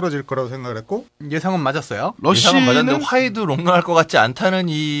먼저 떨어질 거라고 생각을 했고 예상은 맞았어요. 예상은 맞았는데 화이도 롱런할 것 같지 않다는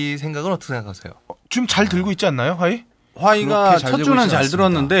이 생각은 어떻게 생각하세요? 지금 잘 들고 있지 않나요, 화이? 화이가 첫 주는 잘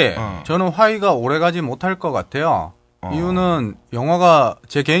들었는데 저는 화이가 오래가지 못할 것 같아요. 이유는 영화가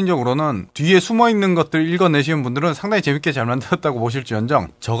제 개인적으로는 뒤에 숨어있는 것들 읽어내시는 분들은 상당히 재밌게 잘 만들었다고 보실지언정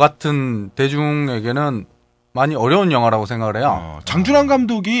저 같은 대중에게는 많이 어려운 영화라고 생각을 해요. 장준환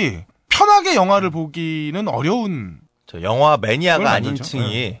감독이 편하게 영화를 보기는 어려운 저 영화 매니아가 아닌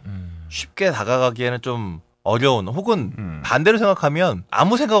층이 쉽게 다가가기에는 좀 어려운 혹은 반대로 생각하면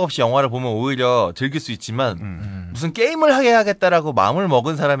아무 생각 없이 영화를 보면 오히려 즐길 수 있지만 무슨 게임을 하게 하겠다라고 마음을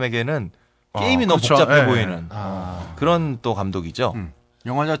먹은 사람에게는 게임이 너무 그렇죠. 복잡해 보이는 그런 또 감독이죠.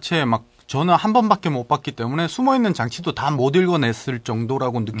 영화 자체에 막 저는 한 번밖에 못 봤기 때문에 숨어있는 장치도 다 못 읽어냈을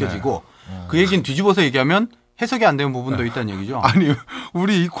정도라고 느껴지고 그 얘기는 뒤집어서 얘기하면 해석이 안 되는 부분도 있다는 얘기죠. 아니,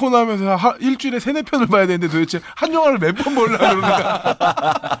 우리 이 코너 하면서 일주일에 3-4편을 봐야 되는데 도대체 한 영화를 몇 번 보려고 그러는가?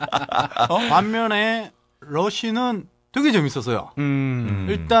 반면에 러시는 되게 재밌었어요.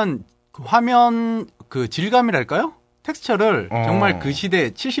 일단 그 화면 그 질감이랄까요? 텍스처를 정말 그 시대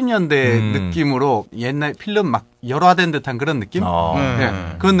 70년대 느낌으로 옛날 필름 막 열화된 듯한 그런 느낌?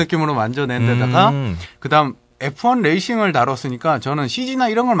 네, 그런 느낌으로 만져낸 데다가 그다음 F1 레이싱을 다뤘으니까 저는 CG나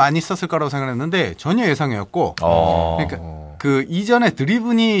이런 걸 많이 썼을 거라고 생각했는데 전혀 예상이었고 그러니까 그 이전에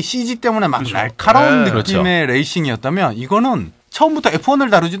드리븐이 CG 때문에 막 날카로운 느낌의 레이싱이었다면 이거는 처음부터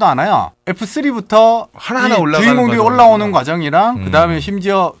F1을 다루지도 않아요. F3부터 하나하나 주인공들이 올라오는 과정이랑 그 다음에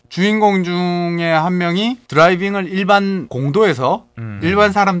심지어 주인공 중에 한 명이 드라이빙을 일반 공도에서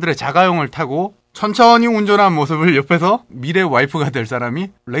일반 사람들의 자가용을 타고 천천히 운전하는 모습을 옆에서 미래 와이프가 될 사람이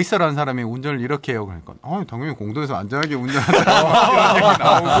레이서라는 사람이 운전을 이렇게 해요. 그러니까 당연히 공도에서 안전하게 운전한다 이런 얘기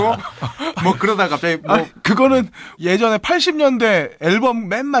나오고 뭐 그러다가 갑자기 뭐 그거는 예전에 80년대 앨범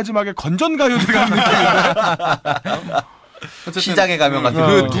맨 마지막에 건전가요 들어가는 느낌인데 시장에 가면 같은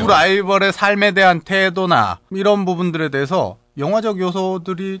그 두 라이벌의 삶에 대한 태도나 이런 부분들에 대해서 영화적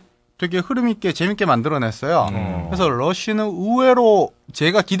요소들이 되게 흐름 있게 재밌게 만들어냈어요. 그래서 러시는 의외로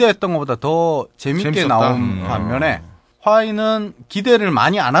제가 기대했던 것보다 더 재밌게 나온 반면에 화이는 기대를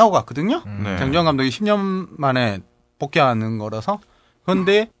많이 안 하고 갔거든요. 장준환 감독이 10년 만에 복귀하는 거라서.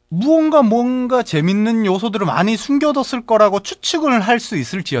 그런데 뭔가 재밌는 요소들을 많이 숨겨뒀을 거라고 추측을 할 수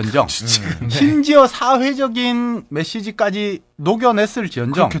있을지언정 심지어 사회적인 메시지까지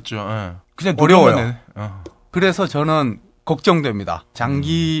녹여냈을지언정 그렇겠죠. 그냥 어려워요. 그래서 저는 걱정됩니다.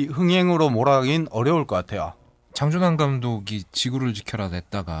 장기 흥행으로 몰아가긴 어려울 것 같아요. 장준환 감독이 지구를 지켜라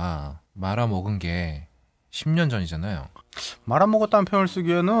냈다가 말아먹은 게 10년 전이잖아요. 말아먹었다는 표현을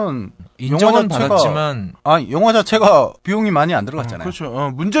쓰기에는 인정은 받았지만 영화 자체가 비용이 많이 안 들어갔잖아요.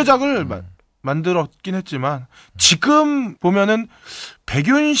 그렇죠. 문제작을 만들었긴 했지만 지금 보면은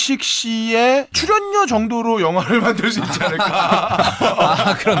백윤식 씨의 출연료 정도로 영화를 만들 수 있지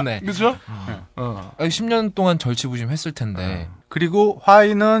않을까. 그렇네. 그렇죠? 10년 동안 절치부심했을 텐데. 그리고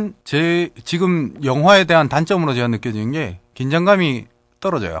화이는 제 지금 영화에 대한 단점으로 제가 느껴지는 게 긴장감이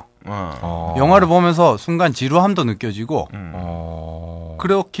떨어져요. 영화를 보면서 순간 지루함도 느껴지고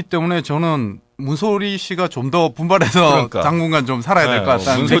그렇기 때문에 저는 문소리 씨가 좀 더 분발해서 당분간 좀 살아야 될 것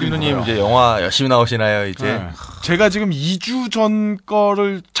같다는 문소리 누님 이제 영화 열심히 나오시나요 이제? 제가 지금 2주 전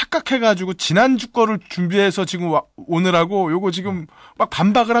거를 착각해가지고 지난주 거를 준비해서 지금 오느라고 요거 지금 막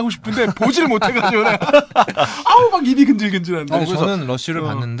반박을 하고 싶은데 보질 못해가지고 아우 막 입이 근질근질한데. 저는 러쉬를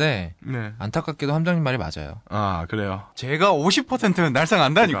봤는데 안타깝게도 함장님 말이 맞아요. 아 그래요? 제가 50%는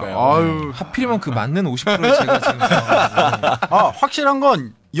날상한다니까요. 아유 하필이면 그 맞는 50%를 제가 지금 확실한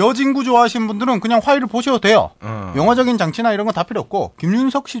건 여진구 좋아하시는 분들은 그냥 화이를 보셔도 돼요. 영화적인 장치나 이런 거 다 필요 없고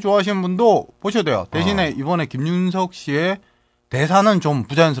김윤석 씨 좋아하시는 분도 보셔도 돼요. 대신에 이번에 김윤석 씨의 대사는 좀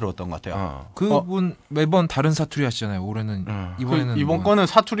부자연스러웠던 것 같아요. 그분 매번 다른 사투리 하시잖아요. 올해는 이번에는 이번 거는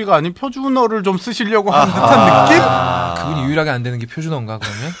사투리가 아닌 표준어를 좀 쓰시려고 하는 듯한 느낌? 그분이 유일하게 안 되는 게 표준어인가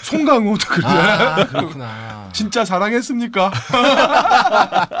그러면? 송강호도 그러잖아요. 그렇구나. 진짜 사랑했습니까?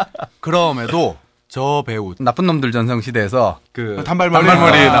 그럼에도 저 배우 나쁜 놈들 전성시대에서 그 단발머리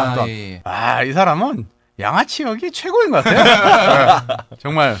나왔던 이 사람은 양아치 역이 최고인 것 같아요.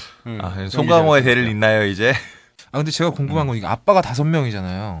 정말 송강호의 대를 잇나요 이제? 근데 제가 궁금한 건 이게 아빠가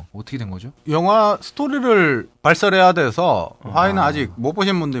 5명이잖아요. 어떻게 된 거죠? 영화 스토리를 발설해야 돼서 화이는 아직 못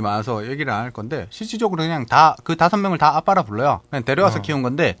보신 분들이 많아서 얘기를 안 할 건데 실질적으로 그냥 다 그 5명을 다 아빠라 불러요. 그냥 데려와서 키운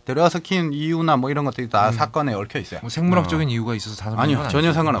건데 데려와서 키운 이유나 뭐 이런 것들이 다 사건에 얽혀 있어요. 뭐 생물학적인 이유가 있어서 5명은 아니요, 전혀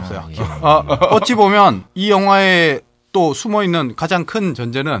아니죠. 상관없어요. 예. 어찌 보면 이 영화에 또 숨어 있는 가장 큰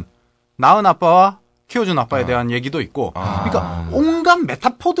전제는 낳은 아빠와 키워준 아빠에 대한 얘기도 있고, 그러니까 온갖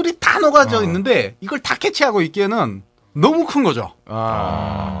메타포들이 다 녹아져 있는데 이걸 다 캐치하고 있기에는 너무 큰 거죠.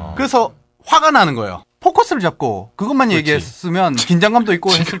 그래서 화가 나는 거예요. 포커스를 잡고 그것만 얘기했으면 긴장감도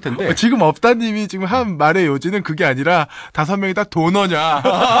있고 했을 텐데. 지금 업다님이 지금 한 말의 요지는 그게 아니라 5명이 다 도너냐.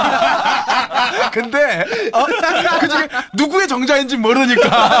 근데 그중에 누구의 정자인지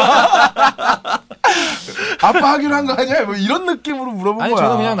모르니까 아빠 하기로 한 거 아니야? 뭐 이런 느낌으로 물어본 아니 거야.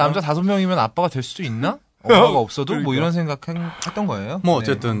 저는 그냥 남자 5명이면 아빠가 될 수도 있나? 엄마가 없어도 뭐 이런 생각했던 거예요. 뭐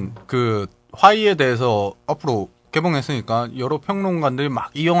어쨌든 그 화이에 대해서 앞으로 개봉했으니까 여러 평론가들이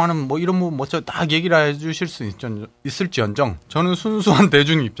막 이 영화는 뭐 이런 부분 뭐저 딱 얘기를 해주실 수 있을지언정 저는 순수한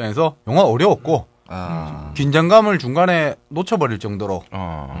대중 입장에서 영화 어려웠고 긴장감을 중간에 놓쳐버릴 정도로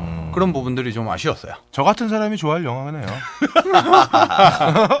그런 부분들이 좀 아쉬웠어요. 저 같은 사람이 좋아할 영화네요.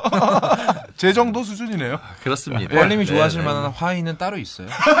 제 정도 수준이네요. 그렇습니다. 뻘님이 좋아하실 만한 화이는 따로 있어요.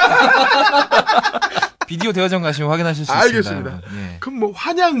 비디오 대여점 가시면 확인하실 수 있습니다. 알겠습니다. 예. 그럼 뭐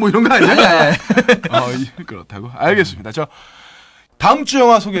환양 뭐 이런 거 아니야? 그렇다고. 알겠습니다. 저 다음 주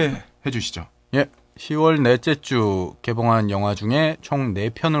영화 소개해 주시죠. 예, 10월 넷째 주 개봉한 영화 중에 총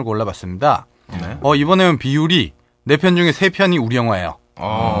 4편을 골라봤습니다. 네. 이번에는 비율이 4편 중에 3편이 우리 영화예요.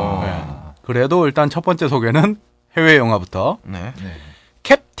 네. 그래도 일단 첫 번째 소개는 해외 영화부터. 네.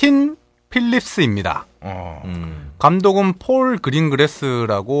 캡틴 필립스입니다. 감독은 폴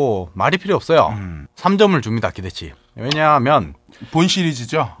그린그래스라고 말이 필요 없어요. 3점을 줍니다, 기대치. 왜냐하면 본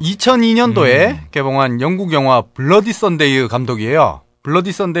시리즈죠. 2002년도에 개봉한 영국 영화 블러디 선데이 감독이에요.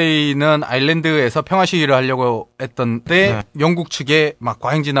 블러디 선데이는 아일랜드에서 평화 시위를 하려고 했던 때 영국 측의 막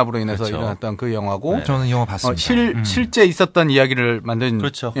과잉 진압으로 인해서 그렇죠. 일어났던 그 영화고 저는 이 영화 봤습니다. 실제 있었던 이야기를 만든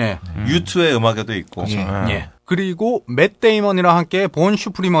그렇죠. 예. U2의 음악에도 있고. 예. 그리고 맷 데이먼이랑 함께 본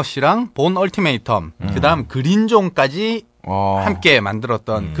슈프리머시랑 본 얼티메이텀 그다음 그린존까지 함께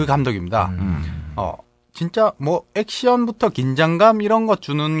만들었던 그 감독입니다. 진짜 뭐 액션부터 긴장감 이런 거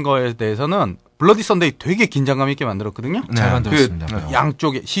주는 거에 대해서는 블러디 선데이 되게 긴장감 있게 만들었거든요. 잘 만들었습니다. 그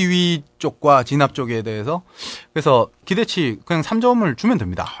양쪽에 시위 쪽과 진압 쪽에 대해서 그래서 기대치 그냥 3점을 주면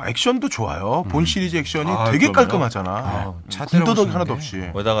됩니다. 액션도 좋아요. 본 시리즈 액션이 되게 그럼요. 깔끔하잖아. 군더더기 하나도 없이.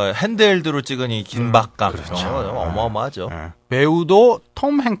 거기다가 핸드헬드로 찍은 이 긴박감. 그렇죠. 어마어마하죠. 네. 배우도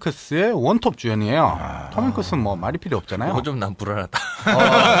톰 행크스의 원톱 주연이에요. 톰 행크스는 뭐 말이 필요 없잖아요. 그거 좀 난 불안하다.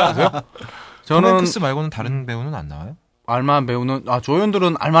 그러세요? 톰 저는 행크스 말고는 다른 배우는 안 나와요? 알만한 배우는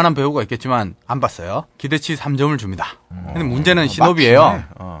조연들은 알만한 배우가 있겠지만 안 봤어요. 기대치 3점을 줍니다. 근데 문제는 신업이에요.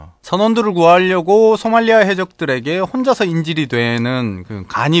 선원들을 구하려고 소말리아 해적들에게 혼자서 인질이 되는 그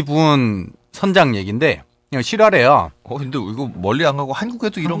간이 부은 선장 얘기인데 실화래요. 근데 이거 멀리 안 가고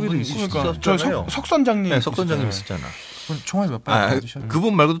한국에도 이런 분이 그러니까 저 있었잖아요. 석선장님. 네, 석선장님 있었잖아. 그건 총알 몇 발 받으셨나요?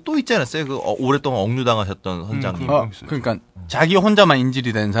 그분 말고도 또 있지 않았어요? 그 오랫동안 억류당하셨던 선장님. 그러니까 자기 혼자만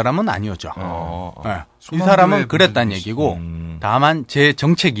인질이 된 사람은 아니었죠. 네. 이 소망교회 사람은 그랬다는 분들이 얘기고 다만 제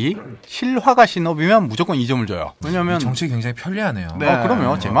정책이 실화가 신업이면 무조건 2점을 줘요. 왜냐면 정책이 굉장히 편리하네요.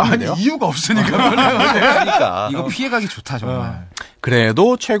 그럼요. 제 마음인데요. 아니, 이유가 없으니까. 그러니까. 이거 피해가기 좋다 정말.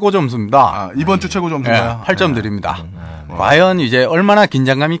 그래도 최고 점수입니다. 이번 주 최고 점수가요. 8점 드립니다. 과연 이제 얼마나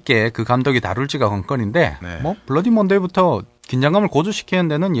긴장감 있게 그 감독이 다룰지가 관건인데 뭐 블러디 먼데이부터 긴장감을 고조시키는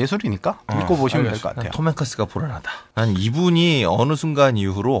데는 예술이니까 믿고 보시면 될 것 같아요. 톰 행크스가 불안하다. 난 이분이 어느 순간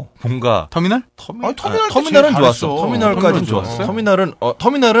이후로 뭔가 터미널? 터미널은 좋았어. 터미널까지는 좋았어요? 좋았어.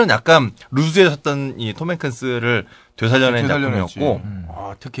 터미널은 약간 루즈해졌던 이 톰 행크스를 되살려낸 작품이었고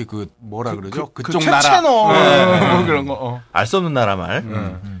특히 그 뭐라 그러죠? 그 그쪽 체체너 나라. 뭐 그런 거. 알 수 없는 나라 말.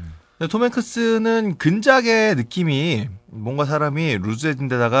 근데 톰 행크스는 근작의 느낌이 뭔가 사람이 루즈해진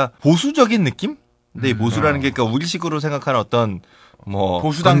데다가 보수적인 느낌? 근데 이 보수라는 게 그러니까 우리식으로 생각하는 어떤 뭐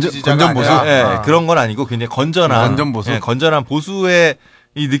보수당 지지자가 건전 보수? 아니라. 예, 그런 건 아니고 굉장히 건전한 건전 보수? 예, 건전한 보수의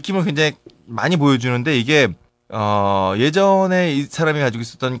이 느낌을 굉장히 많이 보여주는데 이게 예전에 이 사람이 가지고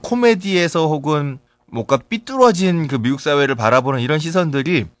있었던 코미디에서 혹은 뭔가 삐뚤어진 그 미국 사회를 바라보는 이런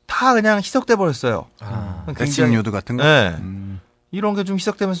시선들이 다 그냥 희석돼 버렸어요. 백신 뉴드 같은 거? 예. 이런 게 좀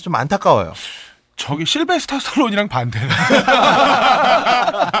희석되면서 좀 안타까워요. 저기 실베스타 스탈론이랑 반대.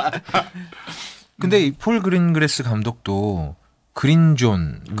 근데 이 폴 그린그래스 감독도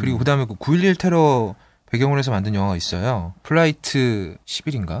그린존 그리고 그다음에 그 9.11 테러 배경으로 해서 만든 영화가 있어요. 플라이트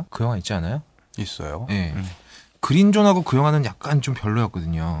 11인가? 그 영화 있지 않아요? 있어요. 예. 그린존하고 그 영화는 약간 좀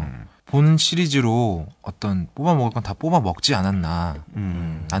별로였거든요. 본 시리즈로 어떤 뽑아 먹을 건 다 뽑아 먹지 않았나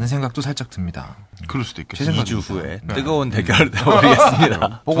라는 생각도 살짝 듭니다. 그럴 수도 있겠어요. 2주 후에 뜨거운 대결을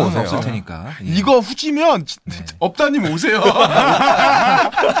벌이겠습니다. 보고 오세요. 없을 테니까. 예. 이거 후지면 업다님 오세요.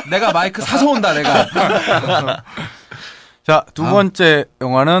 내가 마이크 사서 온다 내가. 자, 두 번째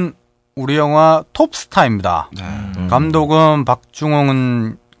영화는 우리 영화 톱스타입니다. 감독은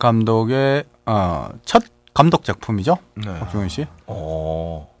박중홍 감독의 첫 감독 작품이죠. 박중홍 씨.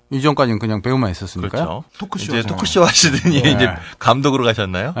 이전까지는 그냥 배우만 있었으니까요. 그렇죠. 토크쇼. 이제 토크쇼 하시더니 이제 감독으로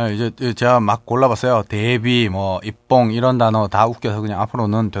가셨나요? 네, 이제 제가 막 골라봤어요. 데뷔, 입봉 이런 단어 다 웃겨서 그냥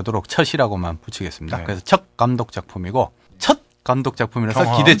앞으로는 되도록 첫이라고만 붙이겠습니다. 그래서 첫 감독 작품이고 첫 감독 작품이라서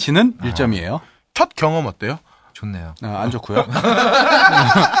경험. 기대치는 1점이에요. 첫 경험 어때요? 좋네요. 안 좋고요.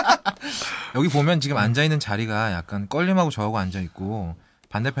 여기 보면 지금 앉아있는 자리가 약간 껄림하고 저하고 앉아있고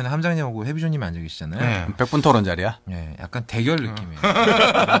반대편에 함장님하고 해비조님이 앉아 계시잖아요. 네. 100분 토론 자리야. 네, 약간 대결 느낌이에요.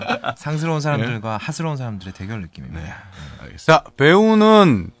 상스러운 사람들과 하스러운 사람들의 대결 느낌입니다. 자,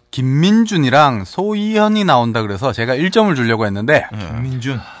 배우는 김민준이랑 소희연이 나온다 그래서 제가 1점을 주려고 했는데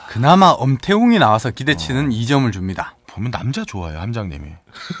김민준. 그나마 엄태웅이 나와서 기대치는 2점을 줍니다. 보면 남자 좋아해요, 함장님이.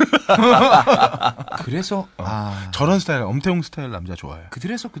 그래서 저런 스타일, 엄태웅 스타일 남자 좋아해요.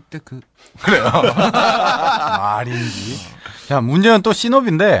 그래서 그때 그래요. 말인지. 자, 문제는 또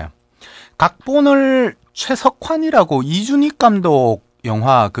신업인데 각본을 최석환이라고 이준익 감독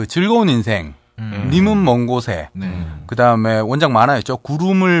영화 그 즐거운 인생, 님은 먼 곳에, 그 다음에 원작 만화였죠.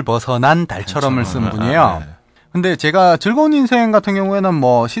 구름을 벗어난 달처럼을 쓴 분이에요. 근데 제가 즐거운 인생 같은 경우에는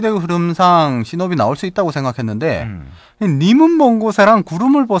시대의 흐름상 신업이 나올 수 있다고 생각했는데 님은 먼 곳에랑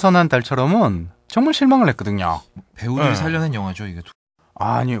구름을 벗어난 달처럼은 정말 실망을 했거든요. 배우들이 살려낸 영화죠 이게.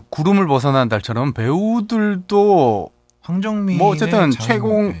 아니, 구름을 벗어난 달처럼 배우들도 황정민 어쨌든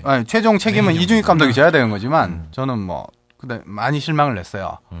최종 책임은 이준익 감독이 져야 되는 거지만 저는 근데 많이 실망을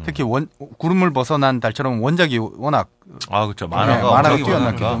했어요. 특히 구름을 벗어난 달처럼 원작이 워낙 그렇죠. 만화가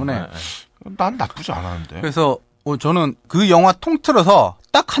뛰어났기 때문에 난 나쁘지 않았는데. 그래서 저는 그 영화 통틀어서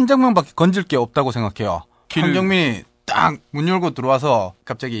딱 한 장면밖에 건질 게 없다고 생각해요. 황정민이 딱 문 열고 들어와서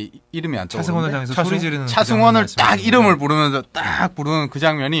갑자기 이름이 안 떠오르는데 차승원을 향해서 소리 지르는 차승원을 딱 이름을 부르면서 딱 부르는 그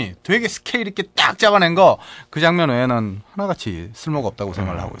장면이 되게 스케일 있게 딱 잡아낸 거 그 장면 외에는 하나같이 쓸모가 없다고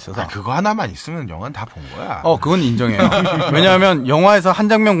생각을 하고 있어서 그거 하나만 있으면 영화는 다 본 거야. 그건 인정해요. 왜냐하면 영화에서 한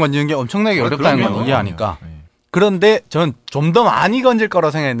장면 건지는 게 엄청나게 어렵다는 건 이해하니까. 그런데 전 좀 더 많이 건질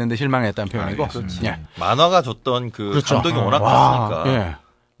거라고 생각했는데 실망했다는 표현이고. 예. 만화가 줬던 그렇죠. 감독이 워낙 컸으니까. 예.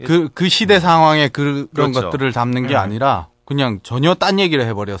 그 시대 상황에 그런 그렇죠. 것들을 담는 게 아니라 그냥 전혀 딴 얘기를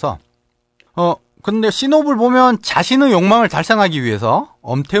해버려서. 근데 신업을 보면 자신의 욕망을 달성하기 위해서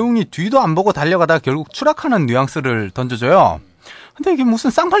엄태웅이 뒤도 안 보고 달려가다 결국 추락하는 뉘앙스를 던져줘요. 근데 이게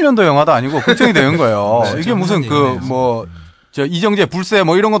무슨 쌍팔년도 영화도 아니고 걱정이 되는 거예요. 이게 무슨 이정재 불새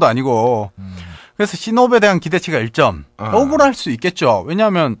이런 것도 아니고. 그래서 신업에 대한 기대치가 1점. 억울할 수 있겠죠.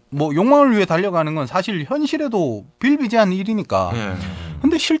 왜냐하면 욕망을 위해 달려가는 건 사실 현실에도 비일비재한 일이니까.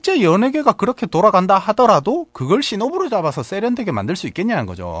 근데 실제 연예계가 그렇게 돌아간다 하더라도 그걸 신업으로 잡아서 세련되게 만들 수 있겠냐는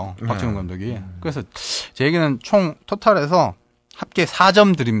거죠. 박준호 감독이. 그래서 제 얘기는 총 토탈해서 합계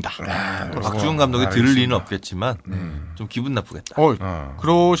 4점 드립니다. 박주훈 감독이 들을 리는 없겠지만 좀 기분 나쁘겠다.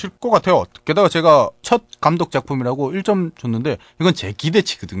 그러실 것 같아요. 게다가 제가 첫 감독 작품이라고 1점 줬는데 이건 제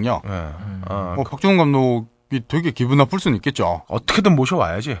기대치거든요. 박주훈 감독이 되게 기분 나쁠 수는 있겠죠. 어떻게든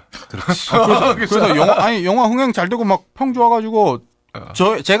모셔와야지. 그래서 영화 흥행 잘 되고 막 평 좋아가지고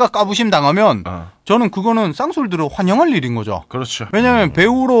제가 까부심 당하면 저는 그거는 쌍술들을 환영할 일인 거죠. 그렇죠. 왜냐하면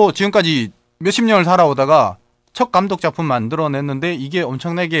배우로 지금까지 몇십 년을 살아오다가 첫 감독 작품 만들어냈는데 이게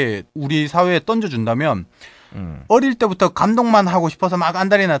엄청나게 우리 사회에 던져준다면 어릴 때부터 감독만 하고 싶어서 막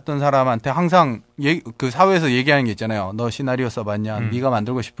안달이 났던 사람한테 항상 그 사회에서 얘기하는 게 있잖아요. 너 시나리오 써봤냐? 네가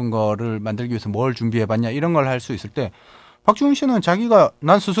만들고 싶은 거를 만들기 위해서 뭘 준비해봤냐? 이런 걸 할 수 있을 때 박주훈 씨는 자기가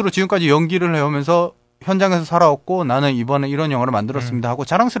난 스스로 지금까지 연기를 해오면서 현장에서 살아왔고 나는 이번에 이런 영화를 만들었습니다 하고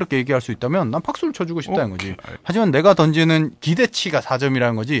자랑스럽게 얘기할 수 있다면 난 박수를 쳐주고 싶다는 거지. 하지만 내가 던지는 기대치가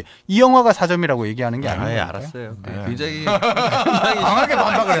 4점이라는 거지 이 영화가 4점이라고 얘기하는 게 아니에요. 알았어요. 굉장히 강하게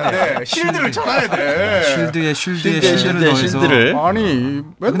반박을 했는데 실드를 쳐놔야 돼. 실드에 실드를. 아니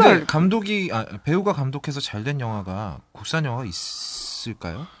맨날 근데 배우가 감독해서 잘된 영화가 국산 영화가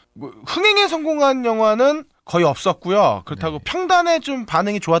있을까요? 흥행에 성공한 영화는 거의 없었고요. 그렇다고 평단에 좀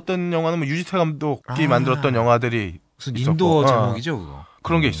반응이 좋았던 영화는 유지태 감독이 만들었던 영화들이 무슨 있었고. 인도 제목이죠 그거.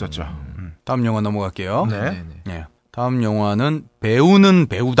 그런 게 있었죠. 다음 영화 넘어갈게요. 네. 다음 영화는 배우는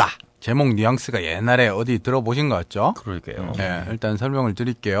배우다. 제목 뉘앙스가 옛날에 어디 들어보신 것 같죠? 그럴게요. 네, 일단 설명을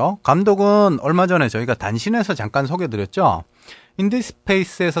드릴게요. 감독은 얼마 전에 저희가 단신에서 잠깐 소개드렸죠.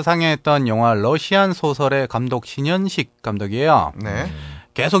 인디스페이스에서 상영했던 영화 러시안 소설의 감독 신현식 감독이에요. 네.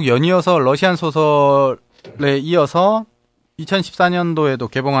 계속 연이어서 러시안 소설에 이어서 2014년도에도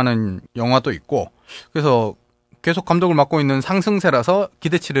개봉하는 영화도 있고 그래서 계속 감독을 맡고 있는 상승세라서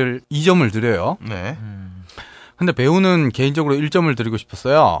기대치를 2점을 드려요. 네. 근데 배우는 개인적으로 1점을 드리고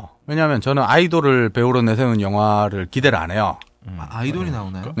싶었어요. 왜냐하면 저는 아이돌을 배우로 내세운 영화를 기대를 안 해요. 아이돌이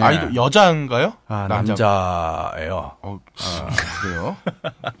나오나요? 네. 아이돌 여자인가요? 남자예요. 그래요?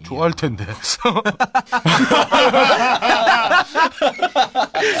 좋아할 텐데.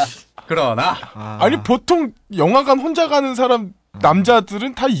 그러나 아니 보통 영화관 혼자 가는 사람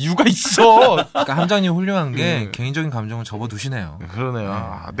남자들은 다 이유가 있어. 그러니까 함장님 훌륭한 게 개인적인 감정을 접어두시네요.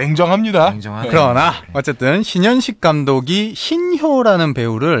 그러네요. 냉정합니다. 냉정하네요. 그러나 어쨌든 신현식 감독이 신효라는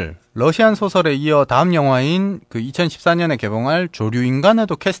배우를 러시안 소설에 이어 다음 영화인 그 2014년에 개봉할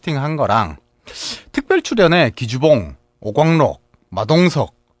조류인간에도 캐스팅한 거랑 특별 출연에 기주봉, 오광록,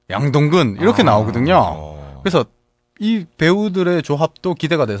 마동석, 양동근 이렇게 나오거든요. 그래서 이 배우들의 조합도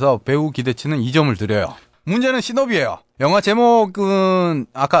기대가 돼서 배우 기대치는 2점을 드려요. 문제는 신업이에요. 영화 제목은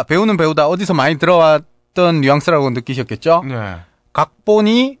아까 배우는 배우다 어디서 많이 들어왔던 뉘앙스라고 느끼셨겠죠? 네.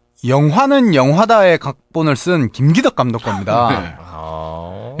 각본이 영화는 영화다의 각본을 쓴 김기덕 감독 겁니다.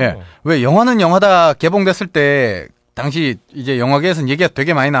 네. 예. 왜 영화는 영화다 개봉됐을 때 당시 이제 영화계에서는 얘기가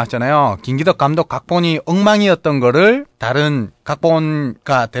되게 많이 나왔잖아요. 김기덕 감독 각본이 엉망이었던 거를 다른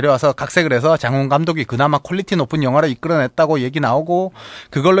각본가 데려와서 각색을 해서 장훈 감독이 그나마 퀄리티 높은 영화를 이끌어냈다고 얘기 나오고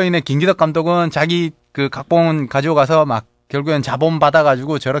그걸로 인해 김기덕 감독은 자기 그 각본 가지고 가서 막 결국엔 자본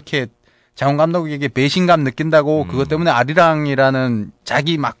받아가지고 저렇게 장훈 감독에게 배신감 느낀다고 그것 때문에 아리랑이라는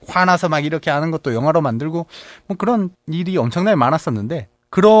자기 막 화나서 막 이렇게 하는 것도 영화로 만들고 뭐 그런 일이 엄청나게 많았었는데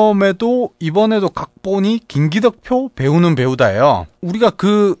그럼에도 이번에도 각본이 김기덕표 배우는 배우다예요. 우리가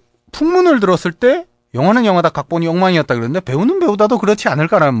그 풍문을 들었을 때 영화는 영화다 각본이 엉망이었다 그랬는데 배우는 배우다도 그렇지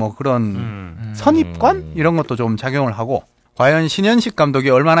않을까라는 뭐 그런 선입관 이런 것도 좀 작용을 하고 과연 신현식 감독이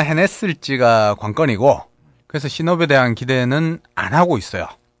얼마나 해냈을지가 관건이고 그래서 신업에 대한 기대는 안 하고 있어요.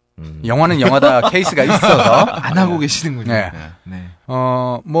 영화는 영화다 케이스가 있어서 안 하고 계시는군요. 네. 네.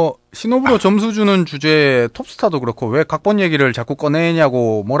 뭐 신업으로 점수 주는 주제에 톱스타도 그렇고 왜 각본 얘기를 자꾸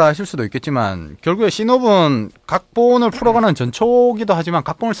꺼내냐고 뭐라 하실 수도 있겠지만 결국에 신업은 각본을 풀어가는 전초기도 하지만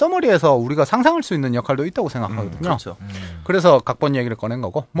각본을 써머리해서 우리가 상상할 수 있는 역할도 있다고 생각하거든요. 그렇죠. 그래서 각본 얘기를 꺼낸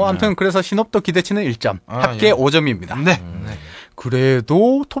거고 뭐 아무튼 그래서 신업도 기대치는 1점 합계 예. 5점입니다. 네.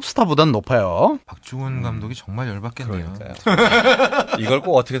 그래도 톱스타보단 높아요. 박중훈 감독이 정말 열받겠네요. 이걸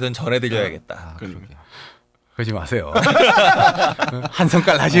꼭 어떻게든 전해드려야겠다. 그러게요. 그러지 마세요. 한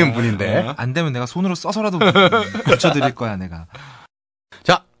성깔 나시는 분인데. 안 되면 내가 손으로 써서라도 고쳐드릴 거야, 내가.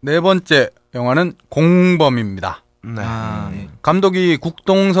 자, 네 번째 영화는 공범입니다. 네. 예. 감독이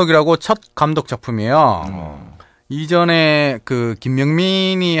국동석이라고 첫 감독 작품이에요. 이전에 그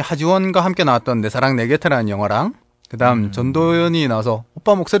김명민이 하지원과 함께 나왔던 내 사랑 내 곁에라는 영화랑 그다음 전도연이 나와서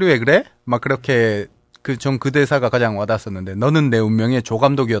오빠 목소리 왜 그래? 막 그렇게 그 대사가 가장 와닿았었는데 너는 내 운명의 조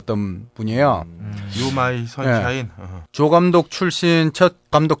감독이었던 분이에요. You My Sunshine. 조 감독 출신 첫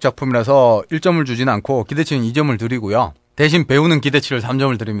감독 작품이라서 1점을 주진 않고 기대치는 2점을 드리고요. 대신 배우는 기대치를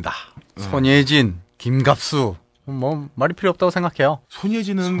 3점을 드립니다. 손예진, 김갑수 뭐 말이 필요 없다고 생각해요.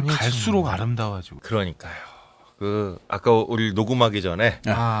 손예진은 갈수록 아름다워지고. 그러니까요. 아까 우리 녹음하기 전에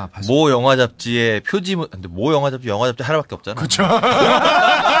봤습니다. 모 영화 잡지의 표지문, 근데 모 영화 잡지 하나밖에 없잖아. 그렇죠.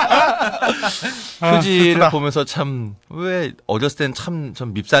 표지를 보면서 참 왜 어렸을 땐 참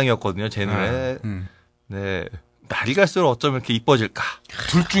밉상이었거든요. 제 눈에. 네. 날이 갈수록 어쩜 이렇게 이뻐질까?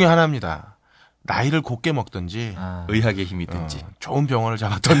 둘 중에 하나입니다. 나이를 곱게 먹든지 의학의 힘이 든지. 좋은 병원을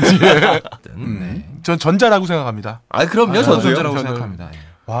잡았든지. 전 전자라고 생각합니다. 그럼요. 저도요. 전자라고 생각합니다. 예.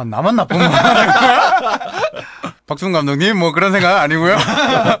 와, 나만 나쁜 거. 박준 감독님, 뭐 그런 생각 아니고요.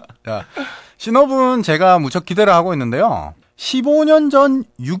 자, 신업은 제가 무척 기대를 하고 있는데요. 15년 전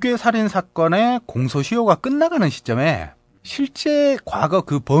유괴 살인 사건의 공소시효가 끝나가는 시점에 실제 과거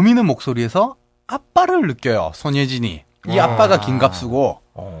그 범인의 목소리에서 아빠를 느껴요. 손예진이. 이 아빠가 김갑수고.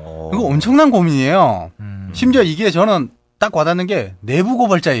 이거 엄청난 고민이에요. 심지어 이게 저는 딱 와닿는 게 내부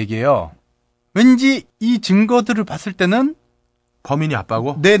고발자 얘기예요. 왠지 이 증거들을 봤을 때는 범인이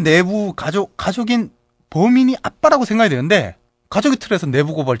아빠고? 내 내부 가족인 범인이 아빠라고 생각이 되는데 가족의 틀에서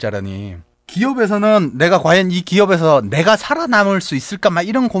내부 고발자라니. 기업에서는 내가 과연 이 기업에서 내가 살아남을 수 있을까 막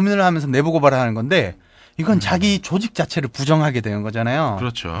이런 고민을 하면서 내부 고발을 하는 건데 이건 자기 조직 자체를 부정하게 되는 거잖아요.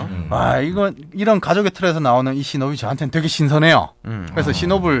 그렇죠. 이런 가족의 틀에서 나오는 이 신업이 저한테는 되게 신선해요. 그래서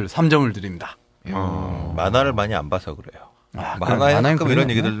신업을 3점을 드립니다. 만화를 많이 안 봐서 그래요. 만화에 가끔 이런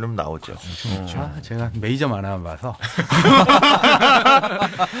얘기들 좀 나오죠. 제가 메이저 만화만 봐서.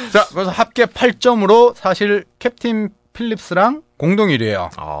 자, 그래서 합계 8점으로 사실 캡틴 필립스랑 공동 1위예요.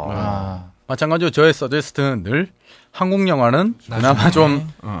 마찬가지로 저의 서제스트는 늘 한국 영화는 그나마 좀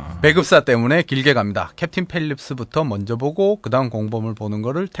배급사 때문에 길게 갑니다. 캡틴 필립스부터 먼저 보고 그다음 공범을 보는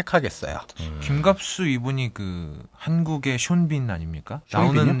거를 택하겠어요. 김갑수 이분이 그 한국의 숀빈 아닙니까?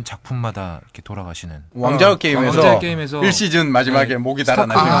 숀빈이요? 나오는 작품마다 이렇게 돌아가시는 왕자의 게임에서 왕자의 게임에서 1시즌 마지막에 목이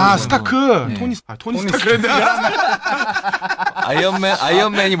달아나시는 스타크. 네. 토니 스타크.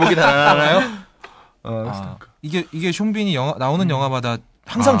 아이언맨이 목이 달아나나요? 이게 숀빈이 나오는 영화마다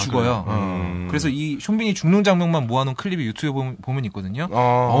항상 죽어요. 그래서 이 숀빈이 죽는 장면만 모아놓은 클립이 유튜브에 보면 있거든요.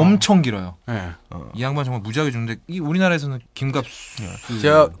 엄청 길어요. 네. 이 양반 정말 무지하게 죽는데 이 우리나라에서는 김갑수.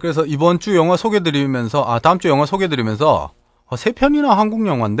 제가 그래서 이번 주 영화 소개드리면서 다음 주 영화 소개드리면서 세 편이나 한국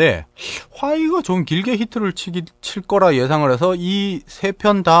영화인데 화이가 좀 길게 히트를 칠 거라 예상을 해서 이 세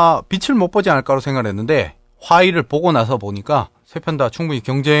편 다 빛을 못 보지 않을까로 생각을 했는데 화이를 보고 나서 보니까 세 편 다 충분히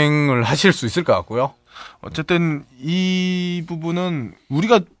경쟁을 하실 수 있을 것 같고요. 어쨌든 이 부분은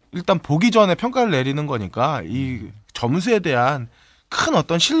우리가 일단 보기 전에 평가를 내리는 거니까 이 점수에 대한 큰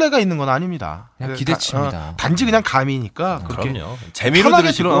어떤 신뢰가 있는 건 아닙니다. 그냥 기대치입니다. 단지 그냥 감이니까 그렇게 그럼요. 재미로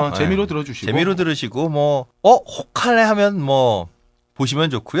들으시고 재미로 들어주시고 재미로 들으시고 뭐 혹할래 하면 뭐 보시면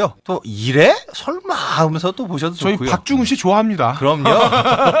좋고요. 또 이래 설마 하면서 또 보셔도 저희 좋고요. 박중훈 씨 좋아합니다. 그럼요.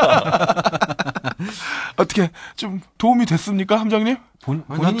 어떻게 좀 도움이 됐습니까, 함장님?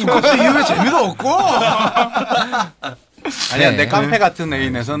 본인이 투캅스 이후에 재미도 없고. 아니야, 네. 내 깡패 같은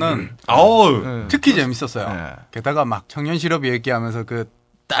애인에서는 아우 특히 재밌었어요. 네. 게다가 막 청년 실업 얘기하면서 그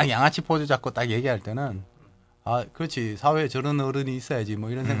딱 양아치 포즈 잡고 딱 얘기할 때는 그렇지 사회에 저런 어른이 있어야지 뭐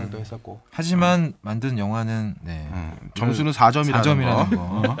이런 생각도 했었고. 하지만 만든 영화는 점수는 4점이라는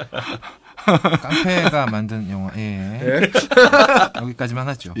거. 깡패가 만든 영화. 여기까지만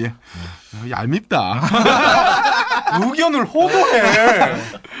하죠. 예. 얄밉다. 의견을 호도해.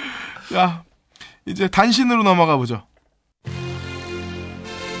 자, 이제 단신으로 넘어가 보죠.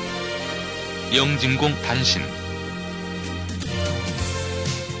 영진공 단신.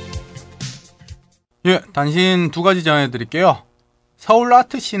 예, 단신 두 가지 전해드릴게요. 서울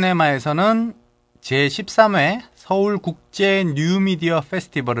아트 시네마에서는 제13회 서울국제 뉴미디어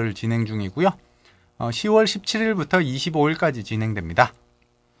페스티벌을 진행 중이고요. 10월 17일부터 25일까지 진행됩니다.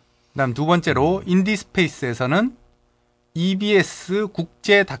 그다음 두 번째로 인디스페이스에서는 EBS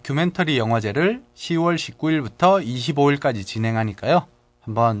국제 다큐멘터리 영화제를 10월 19일부터 25일까지 진행하니까요.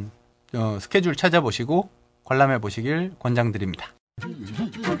 한번 스케줄 찾아보시고 관람해 보시길 권장드립니다.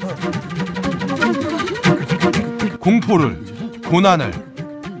 공포를, 고난을,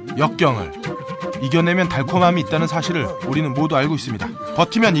 역경을 이겨내면 달콤함이 있다는 사실을 우리는 모두 알고 있습니다.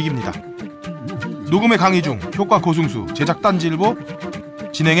 버티면 이깁니다. 녹음의 강의 중 효과 고승수, 제작 딴지일보,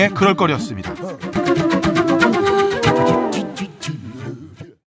 진행의 그럴거리였습니다.